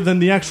greater than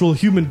the actual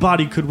human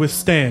body could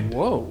withstand.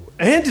 Whoa.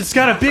 And it's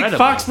got a big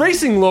Fox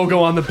Racing logo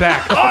on the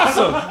back.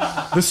 Awesome!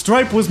 The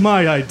stripe was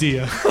my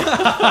idea.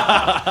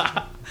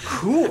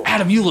 Cool.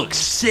 Adam, you look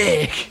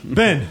sick.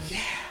 Ben,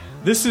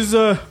 this is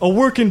a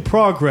work in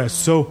progress,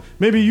 so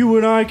maybe you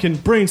and I can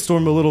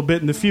brainstorm a little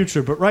bit in the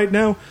future, but right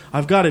now,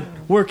 I've got it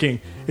working.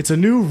 It's a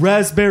new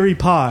Raspberry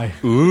Pi.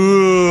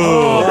 Ooh.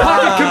 Oh,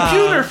 pocket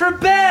computer for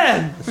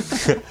Ben!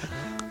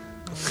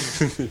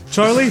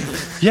 Charlie?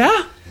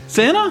 Yeah?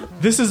 Santa?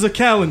 This is a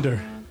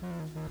calendar.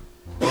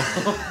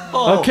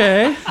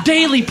 Okay.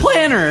 Daily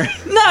planner.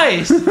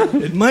 Nice.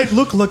 It might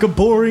look like a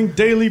boring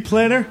daily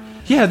planner.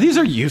 Yeah, these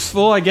are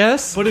useful, I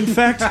guess. But in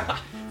fact,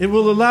 it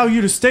will allow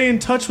you to stay in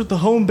touch with the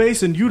home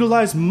base and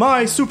utilize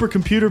my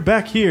supercomputer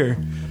back here.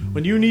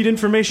 When you need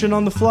information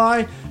on the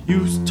fly,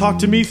 you talk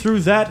to me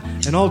through that,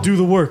 and I'll do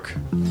the work.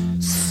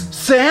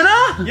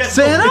 Santa? Yes,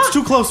 Santa? it's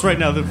too close right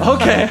now.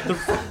 Okay. The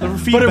But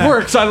feedback. it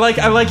works. I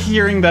like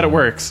hearing that it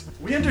works.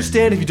 We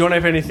understand if you don't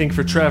have anything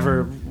for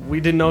Trevor. We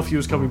didn't know if he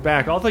was coming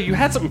back, although you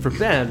had something for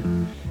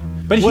Ben.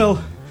 But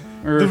Well,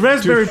 the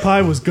Raspberry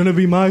Pi was gonna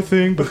be my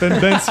thing, but then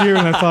Ben's here,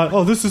 and I thought,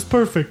 oh, this is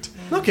perfect.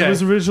 Okay. It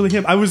was originally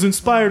him. I was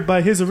inspired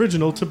by his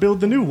original to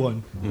build the new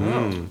one.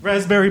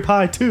 Raspberry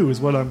Pi 2 is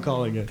what I'm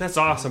calling it. That's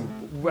awesome.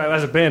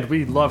 As a band,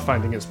 we love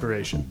finding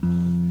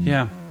inspiration.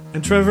 Yeah.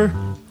 And Trevor,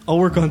 I'll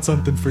work on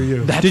something for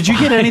you. Did you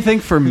get anything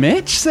for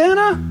Mitch,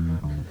 Santa?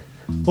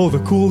 Oh, the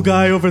cool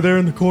guy over there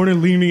in the corner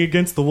leaning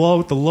against the wall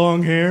with the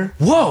long hair.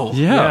 Whoa.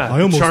 Yeah.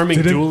 I almost charming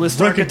didn't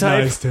duelist archetype.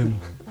 recognized him.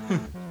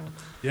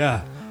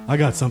 Yeah, I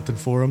got something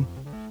for him.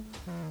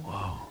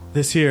 Whoa.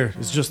 This here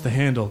is just the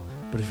handle,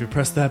 but if you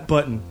press that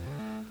button,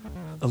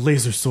 a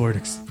laser sword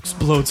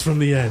explodes from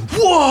the end.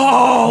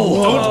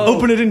 Whoa! Don't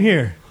open it in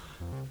here.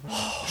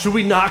 Should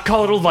we not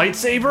call it a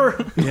lightsaber?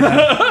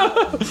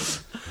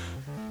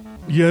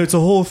 Yeah, it's a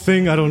whole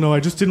thing. I don't know. I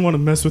just didn't want to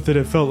mess with it.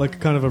 It felt like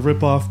kind of a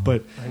ripoff,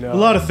 but know. a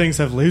lot of things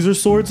have laser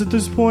swords at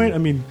this point. I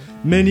mean,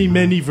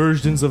 many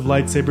versions of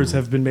lightsabers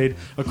have been made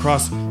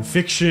across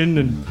fiction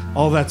and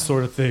all that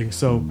sort of thing.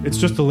 So it's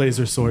just a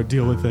laser sword.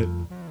 Deal with it.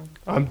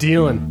 I'm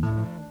dealing.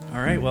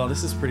 All right, well,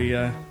 this is pretty,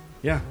 yeah.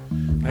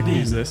 I can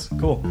use this.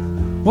 Cool.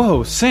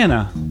 Whoa,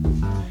 Santa.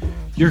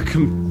 Your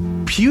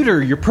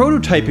computer, your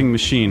prototyping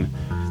machine,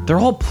 they're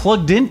all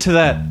plugged into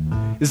that.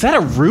 Is that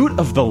a root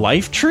of the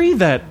life tree?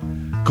 That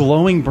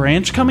glowing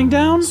branch coming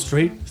down?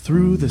 Straight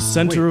through the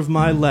center of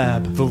my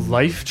lab. The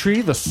life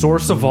tree, the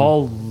source of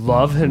all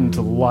love and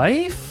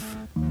life?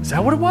 Is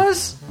that what it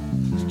was?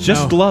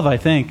 Just love, I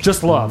think.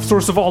 Just love.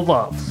 Source of all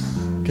love.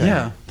 Okay.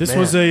 Yeah. This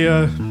was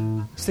a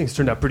This thing's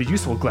turned out pretty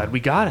useful. Glad we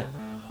got it.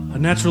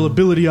 natural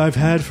ability I've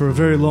had for a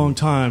very long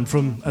time,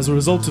 from as a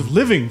result of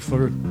living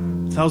for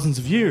thousands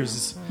of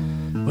years.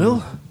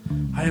 Well,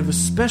 I have a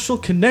special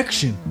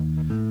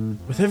connection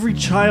with every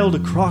child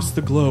across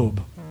the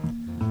globe.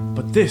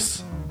 But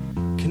this,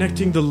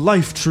 connecting the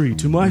life tree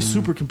to my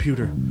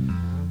supercomputer,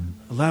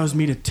 allows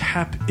me to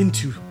tap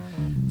into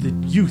the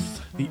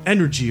youth, the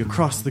energy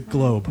across the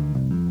globe.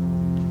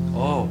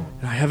 Oh.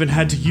 And I haven't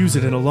had to use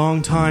it in a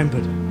long time,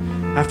 but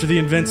after the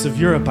events of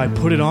Europe, I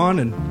put it on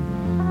and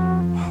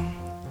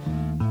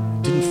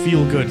didn't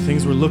feel good.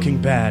 Things were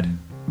looking bad.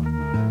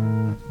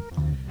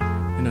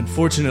 And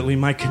unfortunately,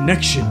 my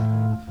connection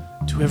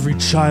to every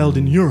child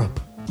in Europe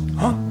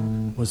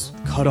was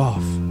cut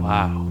off.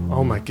 Wow.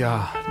 Oh my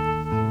god.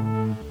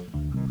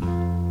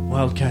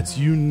 Wildcats,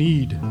 we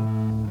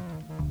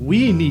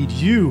need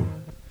you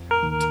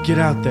to get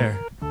out there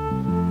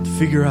and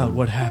figure out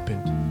what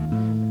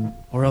happened.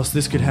 Or else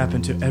this could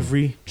happen to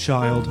every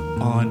child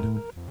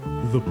on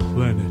the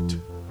planet.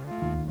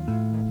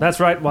 That's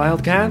right,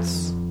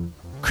 Wildcats.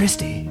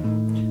 Christy.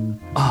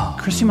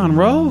 Christy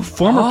Monroe,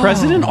 former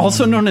president,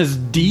 also known as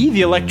D,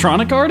 the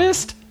electronic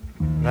artist?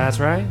 That's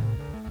right.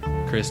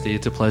 Christy,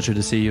 it's a pleasure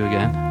to see you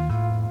again.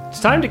 It's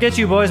time to get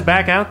you boys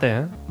back out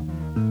there.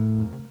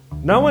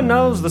 No one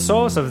knows the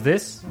source of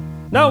this.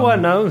 No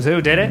one knows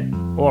who did it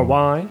or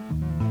why.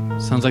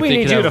 Sounds like we they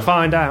need could you have... to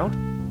find out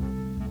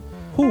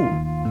who,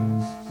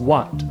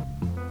 what,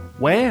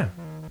 where,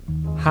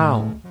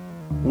 how.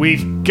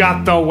 We've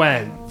got the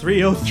when.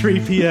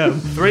 3:03 p.m.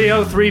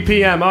 3:03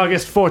 p.m.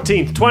 August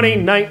 14th,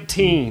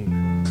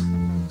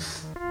 2019.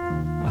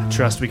 I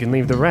trust we can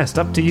leave the rest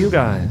up to you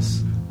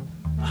guys.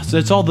 So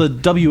it's all the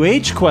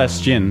WH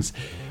questions.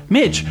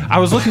 Mitch, I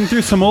was looking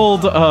through some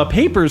old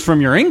papers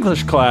from your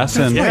English class,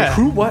 and Wait,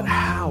 who, what,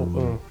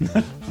 how?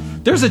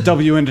 there's a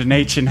W and an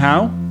H in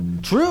how.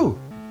 True.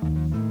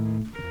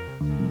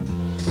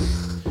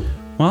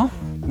 Well,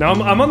 now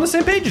I'm on the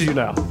same page as you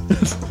now.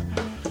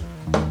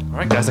 All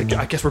right, guys, I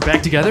guess we're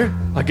back together.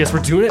 I guess we're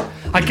doing it.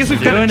 I guess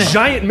we've got a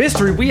giant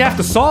mystery we have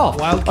to solve.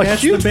 Wildcats, a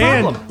huge the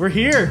band. problem. We're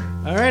here.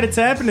 All right, it's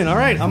happening. All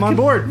right, I'm on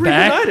board.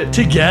 Back Reunited.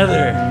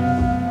 together.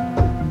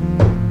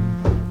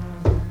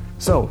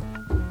 So,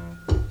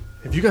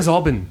 have you guys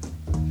all been,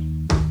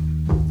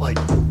 like,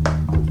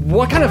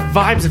 what kind of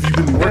vibes have you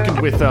been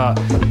working with on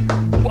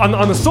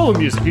the solo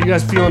music? Are you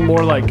guys feeling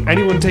more like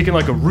anyone taking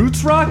like a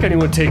roots rock?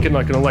 Anyone taking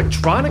like an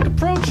electronic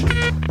approach?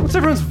 What's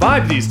everyone's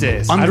vibe these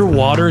days?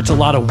 Underwater, it's a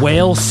lot of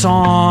whale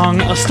song,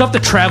 stuff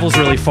that travels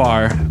really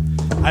far.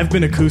 I've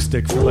been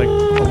acoustic for like a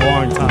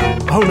long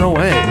time. Oh, no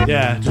way.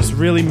 Yeah, just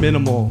really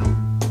minimal.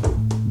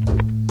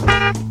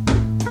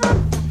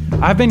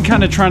 I've been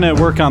kind of trying to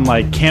work on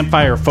like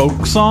campfire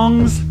folk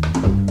songs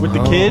with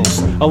the kids.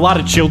 A lot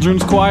of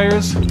children's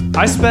choirs.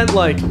 I spent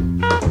like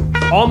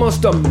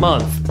almost a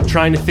month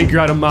trying to figure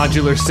out a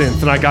modular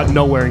synth, and I got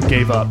nowhere and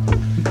gave up.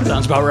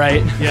 Sounds about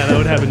right. Yeah, that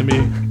would happen to me.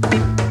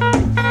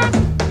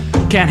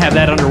 Can't have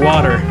that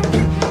underwater.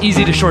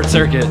 Easy to short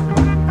circuit.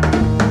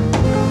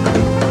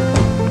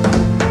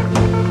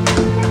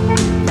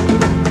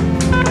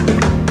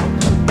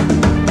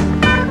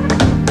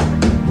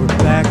 We're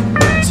back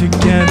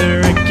together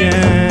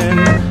again.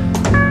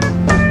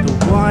 The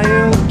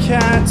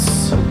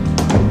Wildcats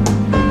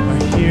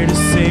are here to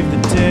save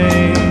the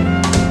day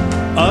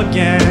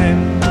again.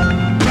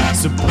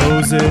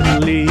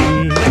 Supposedly,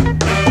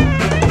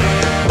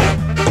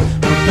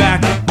 we're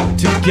back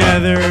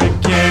together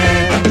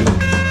again.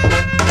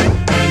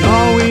 And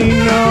all we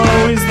know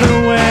is the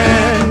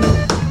when.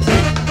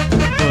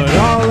 But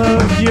all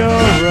of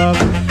Europe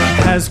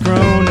has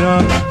grown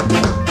up.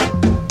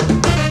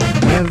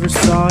 Never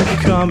saw it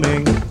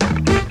coming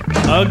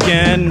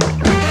again.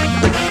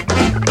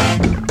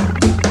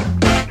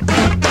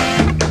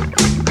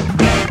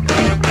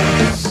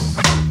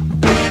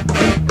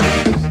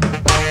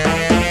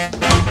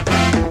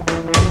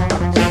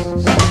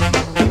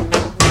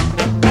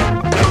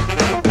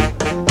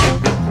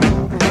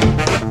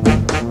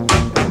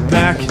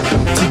 Back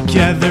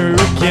together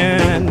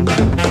again.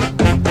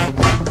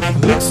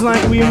 Looks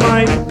like we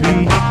might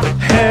be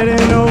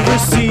heading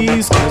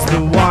overseas, 'cause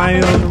the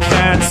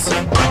Wildcats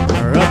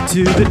are up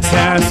to the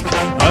task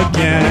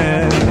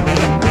again.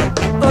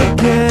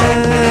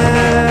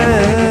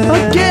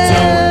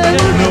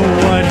 Don't know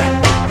what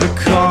the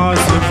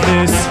cause of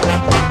this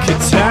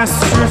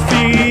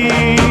catastrophe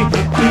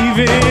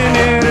even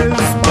is,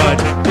 but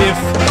if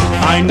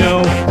I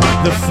know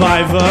the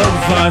five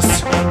of us,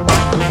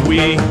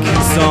 we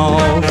can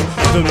solve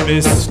the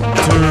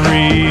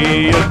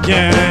mystery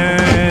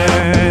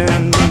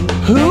again.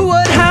 Who,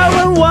 what, how,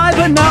 and why,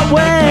 but not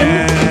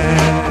when.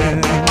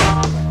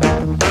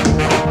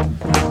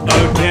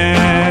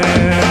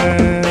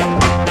 Again.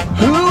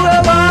 Who,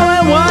 what, how,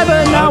 and why,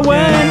 but not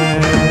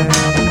when.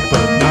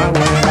 But not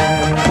when.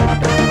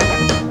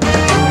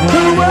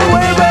 Who, what,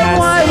 where, but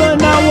why, but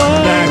not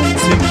when. Back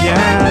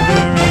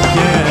together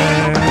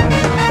again.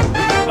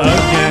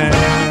 Again.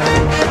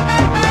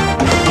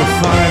 The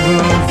five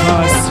of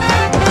us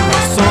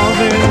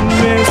solving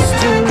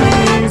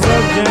mysteries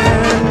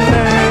again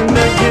and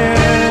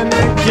again,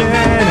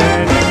 again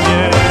and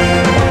again.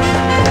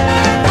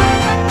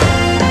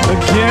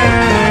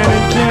 Again and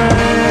again.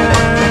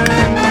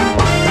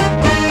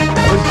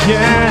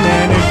 Again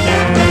and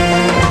again.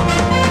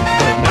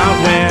 But not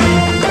when.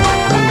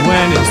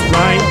 When is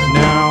right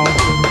now.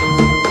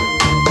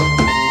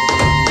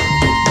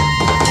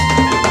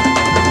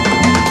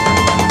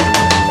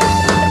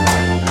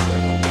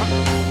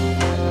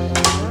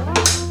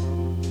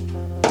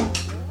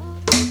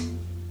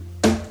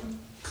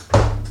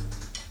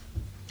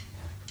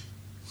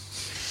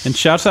 And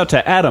shouts out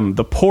to Adam,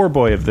 the poor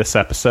boy of this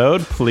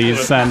episode. Please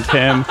send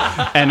him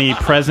any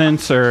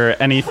presents or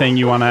anything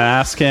you want to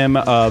ask him.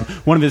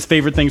 One of his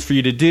favorite things for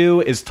you to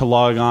do is to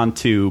log on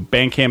to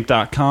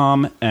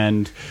bandcamp.com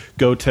and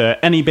go to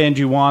any band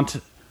you want,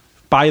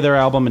 buy their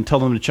album, and tell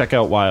them to check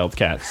out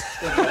Wildcats.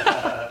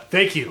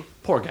 Thank you.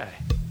 Poor guy.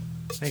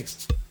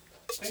 Thanks.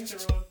 Thanks,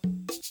 everyone.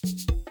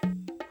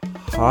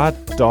 Hot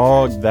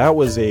dog, that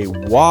was a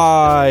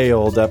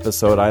wild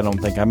episode. I don't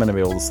think I'm going to be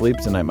able to sleep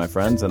tonight, my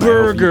friends. And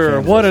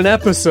Burger, what an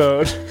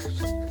episode.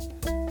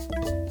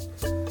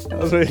 I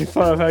was making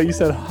fun of how you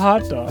said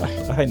hot dog.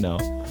 I know.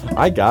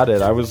 I got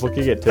it. I was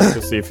looking at Tim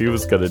to see if he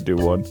was going to do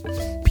one.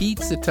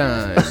 Pizza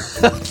time.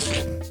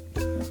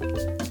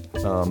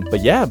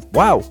 But yeah,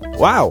 wow,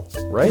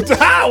 right?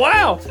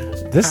 Wow.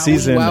 This Owie,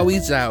 season, wowie,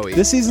 zowie.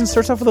 This season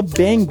starts off with a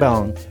bang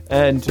bong,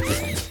 and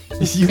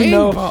you Bang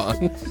know,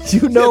 bong.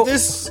 you know,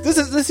 This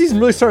season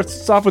really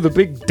starts off with a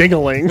big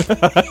ding-a-ling.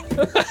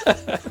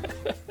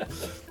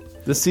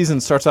 this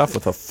season starts off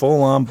with a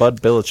full-on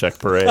Bud Belichick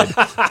parade.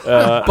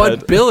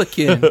 Bud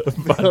Billiken.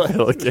 Bud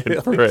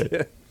Billiken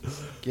parade.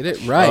 Get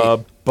it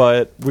right.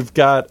 But we've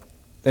got,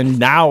 and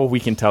now we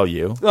can tell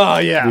you. Oh,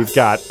 yeah. We've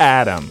got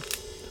Adam.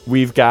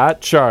 We've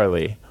got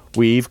Charlie.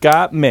 We've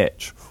got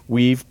Mitch.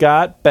 We've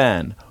got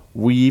Ben.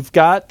 We've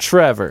got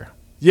Trevor.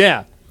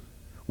 Yeah.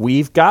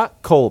 We've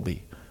got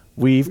Colby.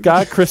 We've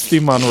got Christy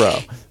Monroe.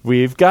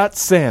 We've got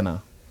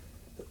Santa.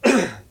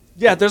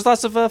 Yeah, there's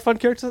lots of fun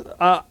characters.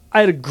 I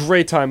had a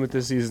great time with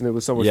this season. It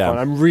was so much fun.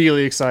 I'm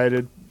really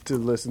excited to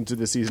listen to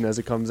the season as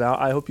it comes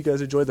out. I hope you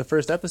guys enjoyed the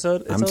first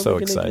episode. I'm so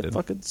excited. Get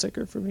fucking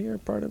sicker from here.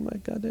 Pardon my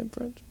goddamn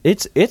French.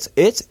 It's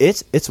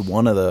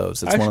one of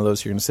those. It's one of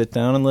those you're gonna sit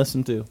down and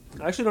listen to.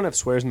 I actually don't have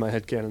swears in my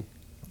head canon.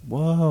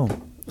 Whoa.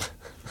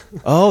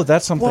 Oh,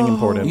 that's something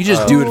important. You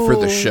just do it for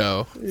the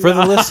show. For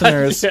the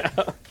listeners,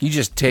 you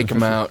just take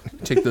them out.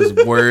 Take those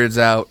words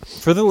out.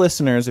 For the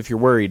listeners, if you're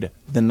worried,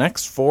 the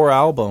next 4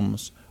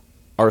 albums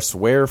are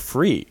swear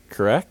free,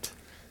 correct?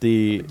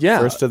 the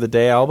first of the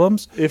day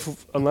albums.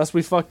 Unless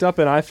we fucked up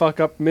and I fuck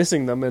up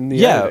missing them in the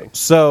Yeah, editing.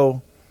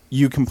 so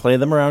you can play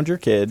them around your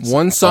kids.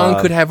 One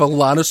song could have a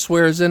lot of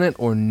swears in it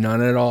or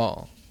none at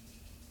all.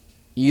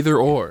 Either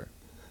or.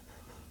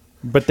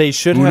 But they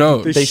should Who have.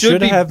 knows? They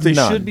should have They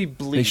none. should be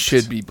bleeped. They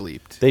should be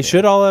bleeped. They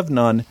should all have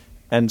none.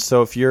 And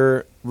so if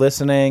you're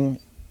listening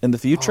in the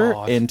future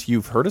and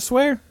you've heard a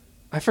swear,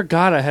 I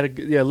forgot I had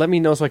a... Yeah, let me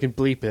know so I can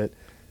bleep it.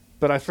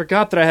 But I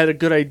forgot that I had a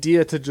good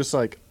idea to just,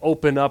 like,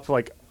 open up,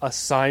 like, a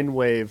sine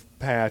wave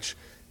patch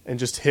and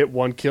just hit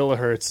 1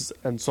 kilohertz,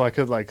 and so I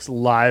could, like,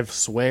 live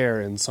swear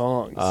in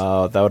songs.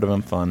 that would have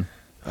been fun.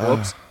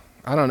 Oops.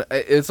 I don't know.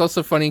 It's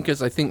also funny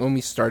because I think when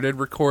we started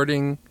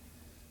recording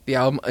the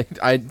album,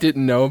 I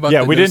didn't know about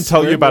Yeah, we didn't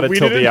tell you about it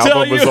till the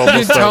album was almost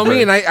You didn't tell over.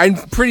 me, and I'm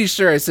pretty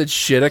sure I said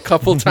shit a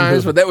couple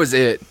times, but that was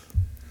it.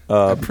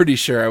 I'm pretty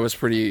sure I was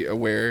pretty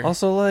aware.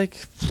 Also,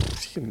 like,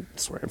 you can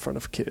swear in front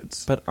of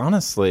kids. But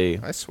honestly,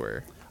 I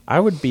swear, I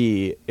would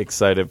be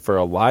excited for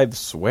a live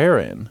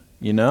swear-in,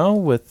 you know,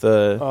 with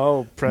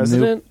the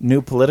president?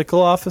 new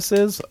political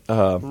offices.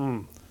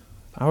 I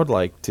would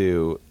like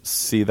to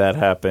see that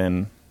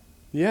happen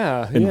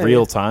in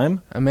real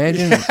time.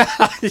 Imagine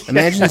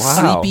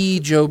Wow. sleepy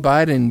Joe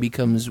Biden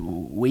becomes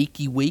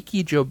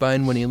wakey Joe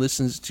Biden when he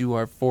listens to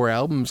our 4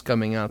 albums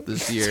coming out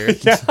this year.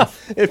 Yeah,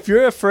 if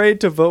you're afraid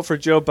to vote for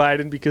Joe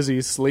Biden because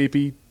he's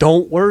sleepy,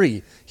 don't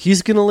worry.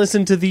 He's going to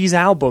listen to these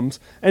albums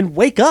and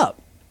wake up.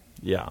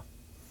 Yeah.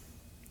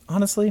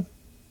 Honestly,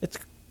 it's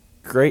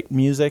great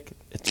music.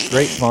 It's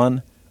great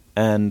fun.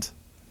 And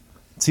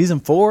season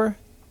 4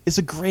 is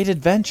a great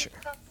adventure.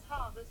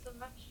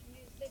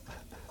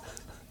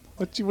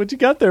 What you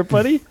got there,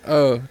 buddy?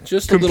 Oh,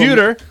 just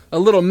Computer. A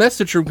little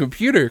message from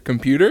Computer.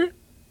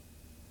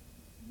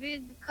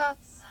 Vid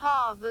cats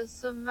have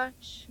so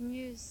much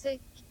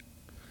music.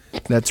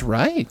 That's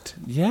right.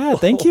 Yeah,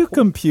 thank you,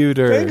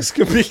 Computer. Thanks,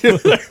 Computer.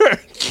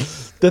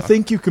 The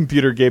thank you,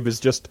 Computer, Gabe, is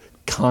just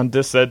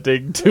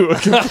condescending to a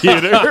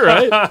computer,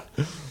 right?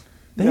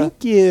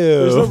 Thank you.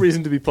 There's no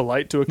reason to be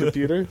polite to a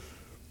computer.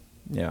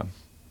 Yeah.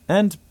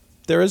 And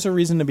there is a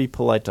reason to be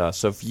polite to us.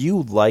 So if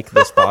you like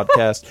this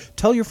podcast,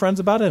 tell your friends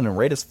about it and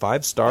rate us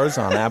 5 stars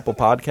on Apple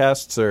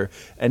Podcasts or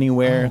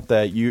anywhere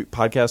that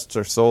podcasts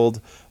are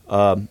sold.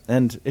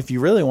 And if you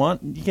really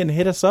want, you can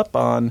hit us up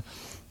on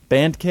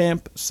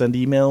Bandcamp, send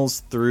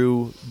emails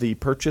through the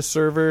purchase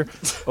server,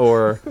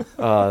 or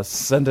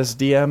send us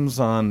DMs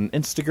on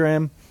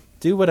Instagram.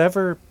 Do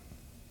whatever.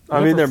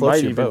 I mean, there floats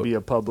might your even boat. be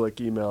a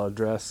public email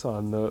address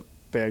on the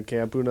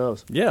Bandcamp. Who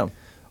knows? Yeah.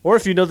 Or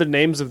if you know the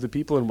names of the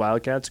people in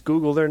Wildcats,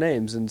 Google their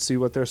names and see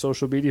what their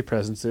social media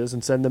presence is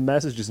and send them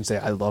messages and say,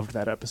 I loved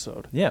that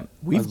episode. Yeah,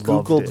 we've I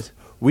loved Googled it.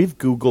 we've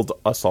Googled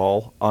us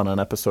all on an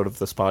episode of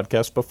this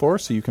podcast before,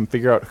 so you can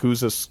figure out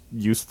who's a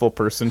useful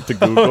person to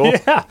Google.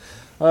 Yeah.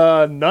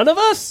 None of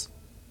us?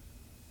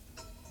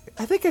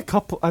 I think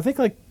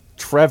like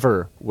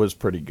Trevor was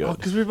pretty good.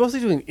 Because we're mostly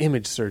doing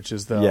image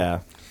searches, though. Yeah.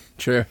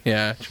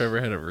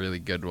 Trevor had a really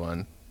good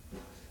one.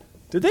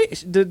 Did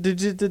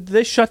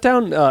they shut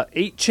down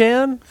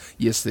 8chan?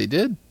 Yes, they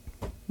did.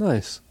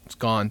 Nice. It's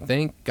gone.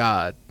 Thank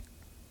God.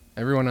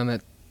 Everyone on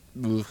that.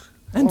 Ugh.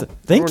 And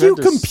thank you,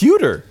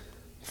 Computer,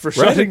 for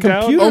shutting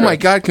down. Oh my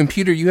God,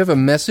 Computer! You have a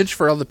message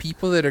for all the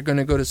people that are going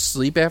to go to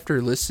sleep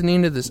after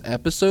listening to this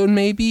episode.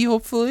 Maybe,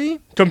 hopefully.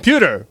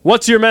 Computer,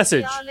 what's your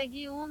message?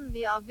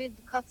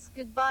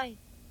 Goodbye.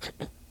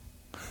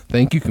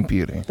 Thank you,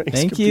 Computer.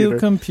 Thank you,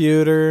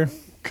 Computer.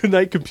 Good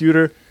night,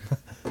 Computer.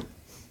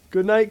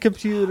 Good night,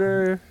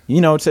 Computer.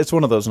 You know, it's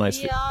one of those nice.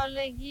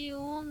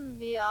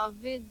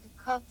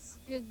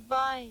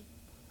 Goodbye.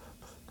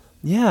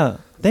 Yeah.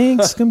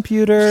 Thanks,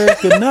 Computer.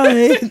 Good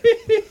night.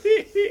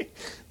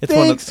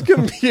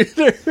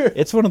 Computer.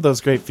 It's one of those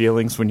great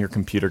feelings when your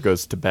computer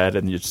goes to bed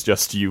and it's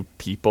just you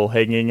people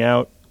hanging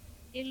out.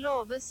 I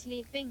love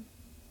sleeping.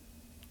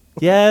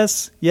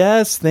 Yes,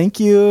 thank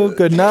you.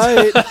 Good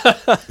night.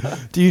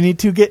 Do you need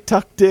to get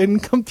tucked in,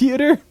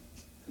 Computer?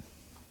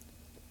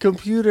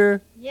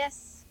 Computer.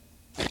 Yes.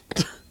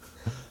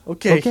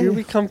 Okay, here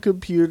we come,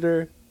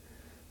 Computer.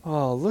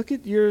 Oh, look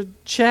at your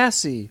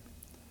chassis.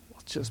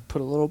 I'll just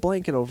put a little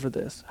blanket over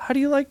this. How do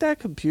you like that,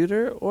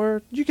 Computer?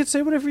 Or you can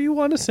say whatever you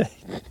want to say.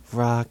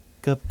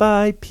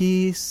 Rock-a-bye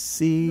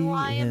PC No,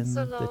 I am in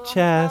so the low.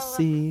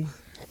 chassis.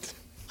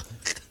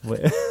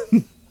 When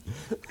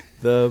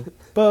the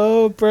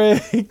bow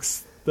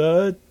breaks,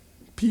 the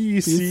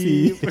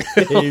PC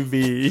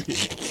baby.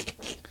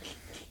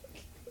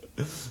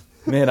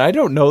 Man, I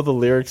don't know the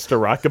lyrics to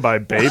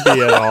Rockabye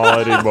Baby at all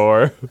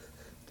anymore.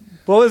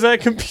 What was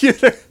that,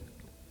 Computer?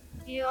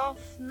 You off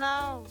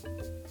now.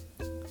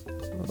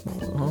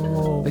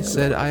 They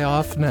said I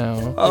off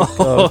now.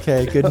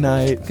 Okay, good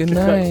night. Good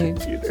night.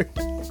 Computer.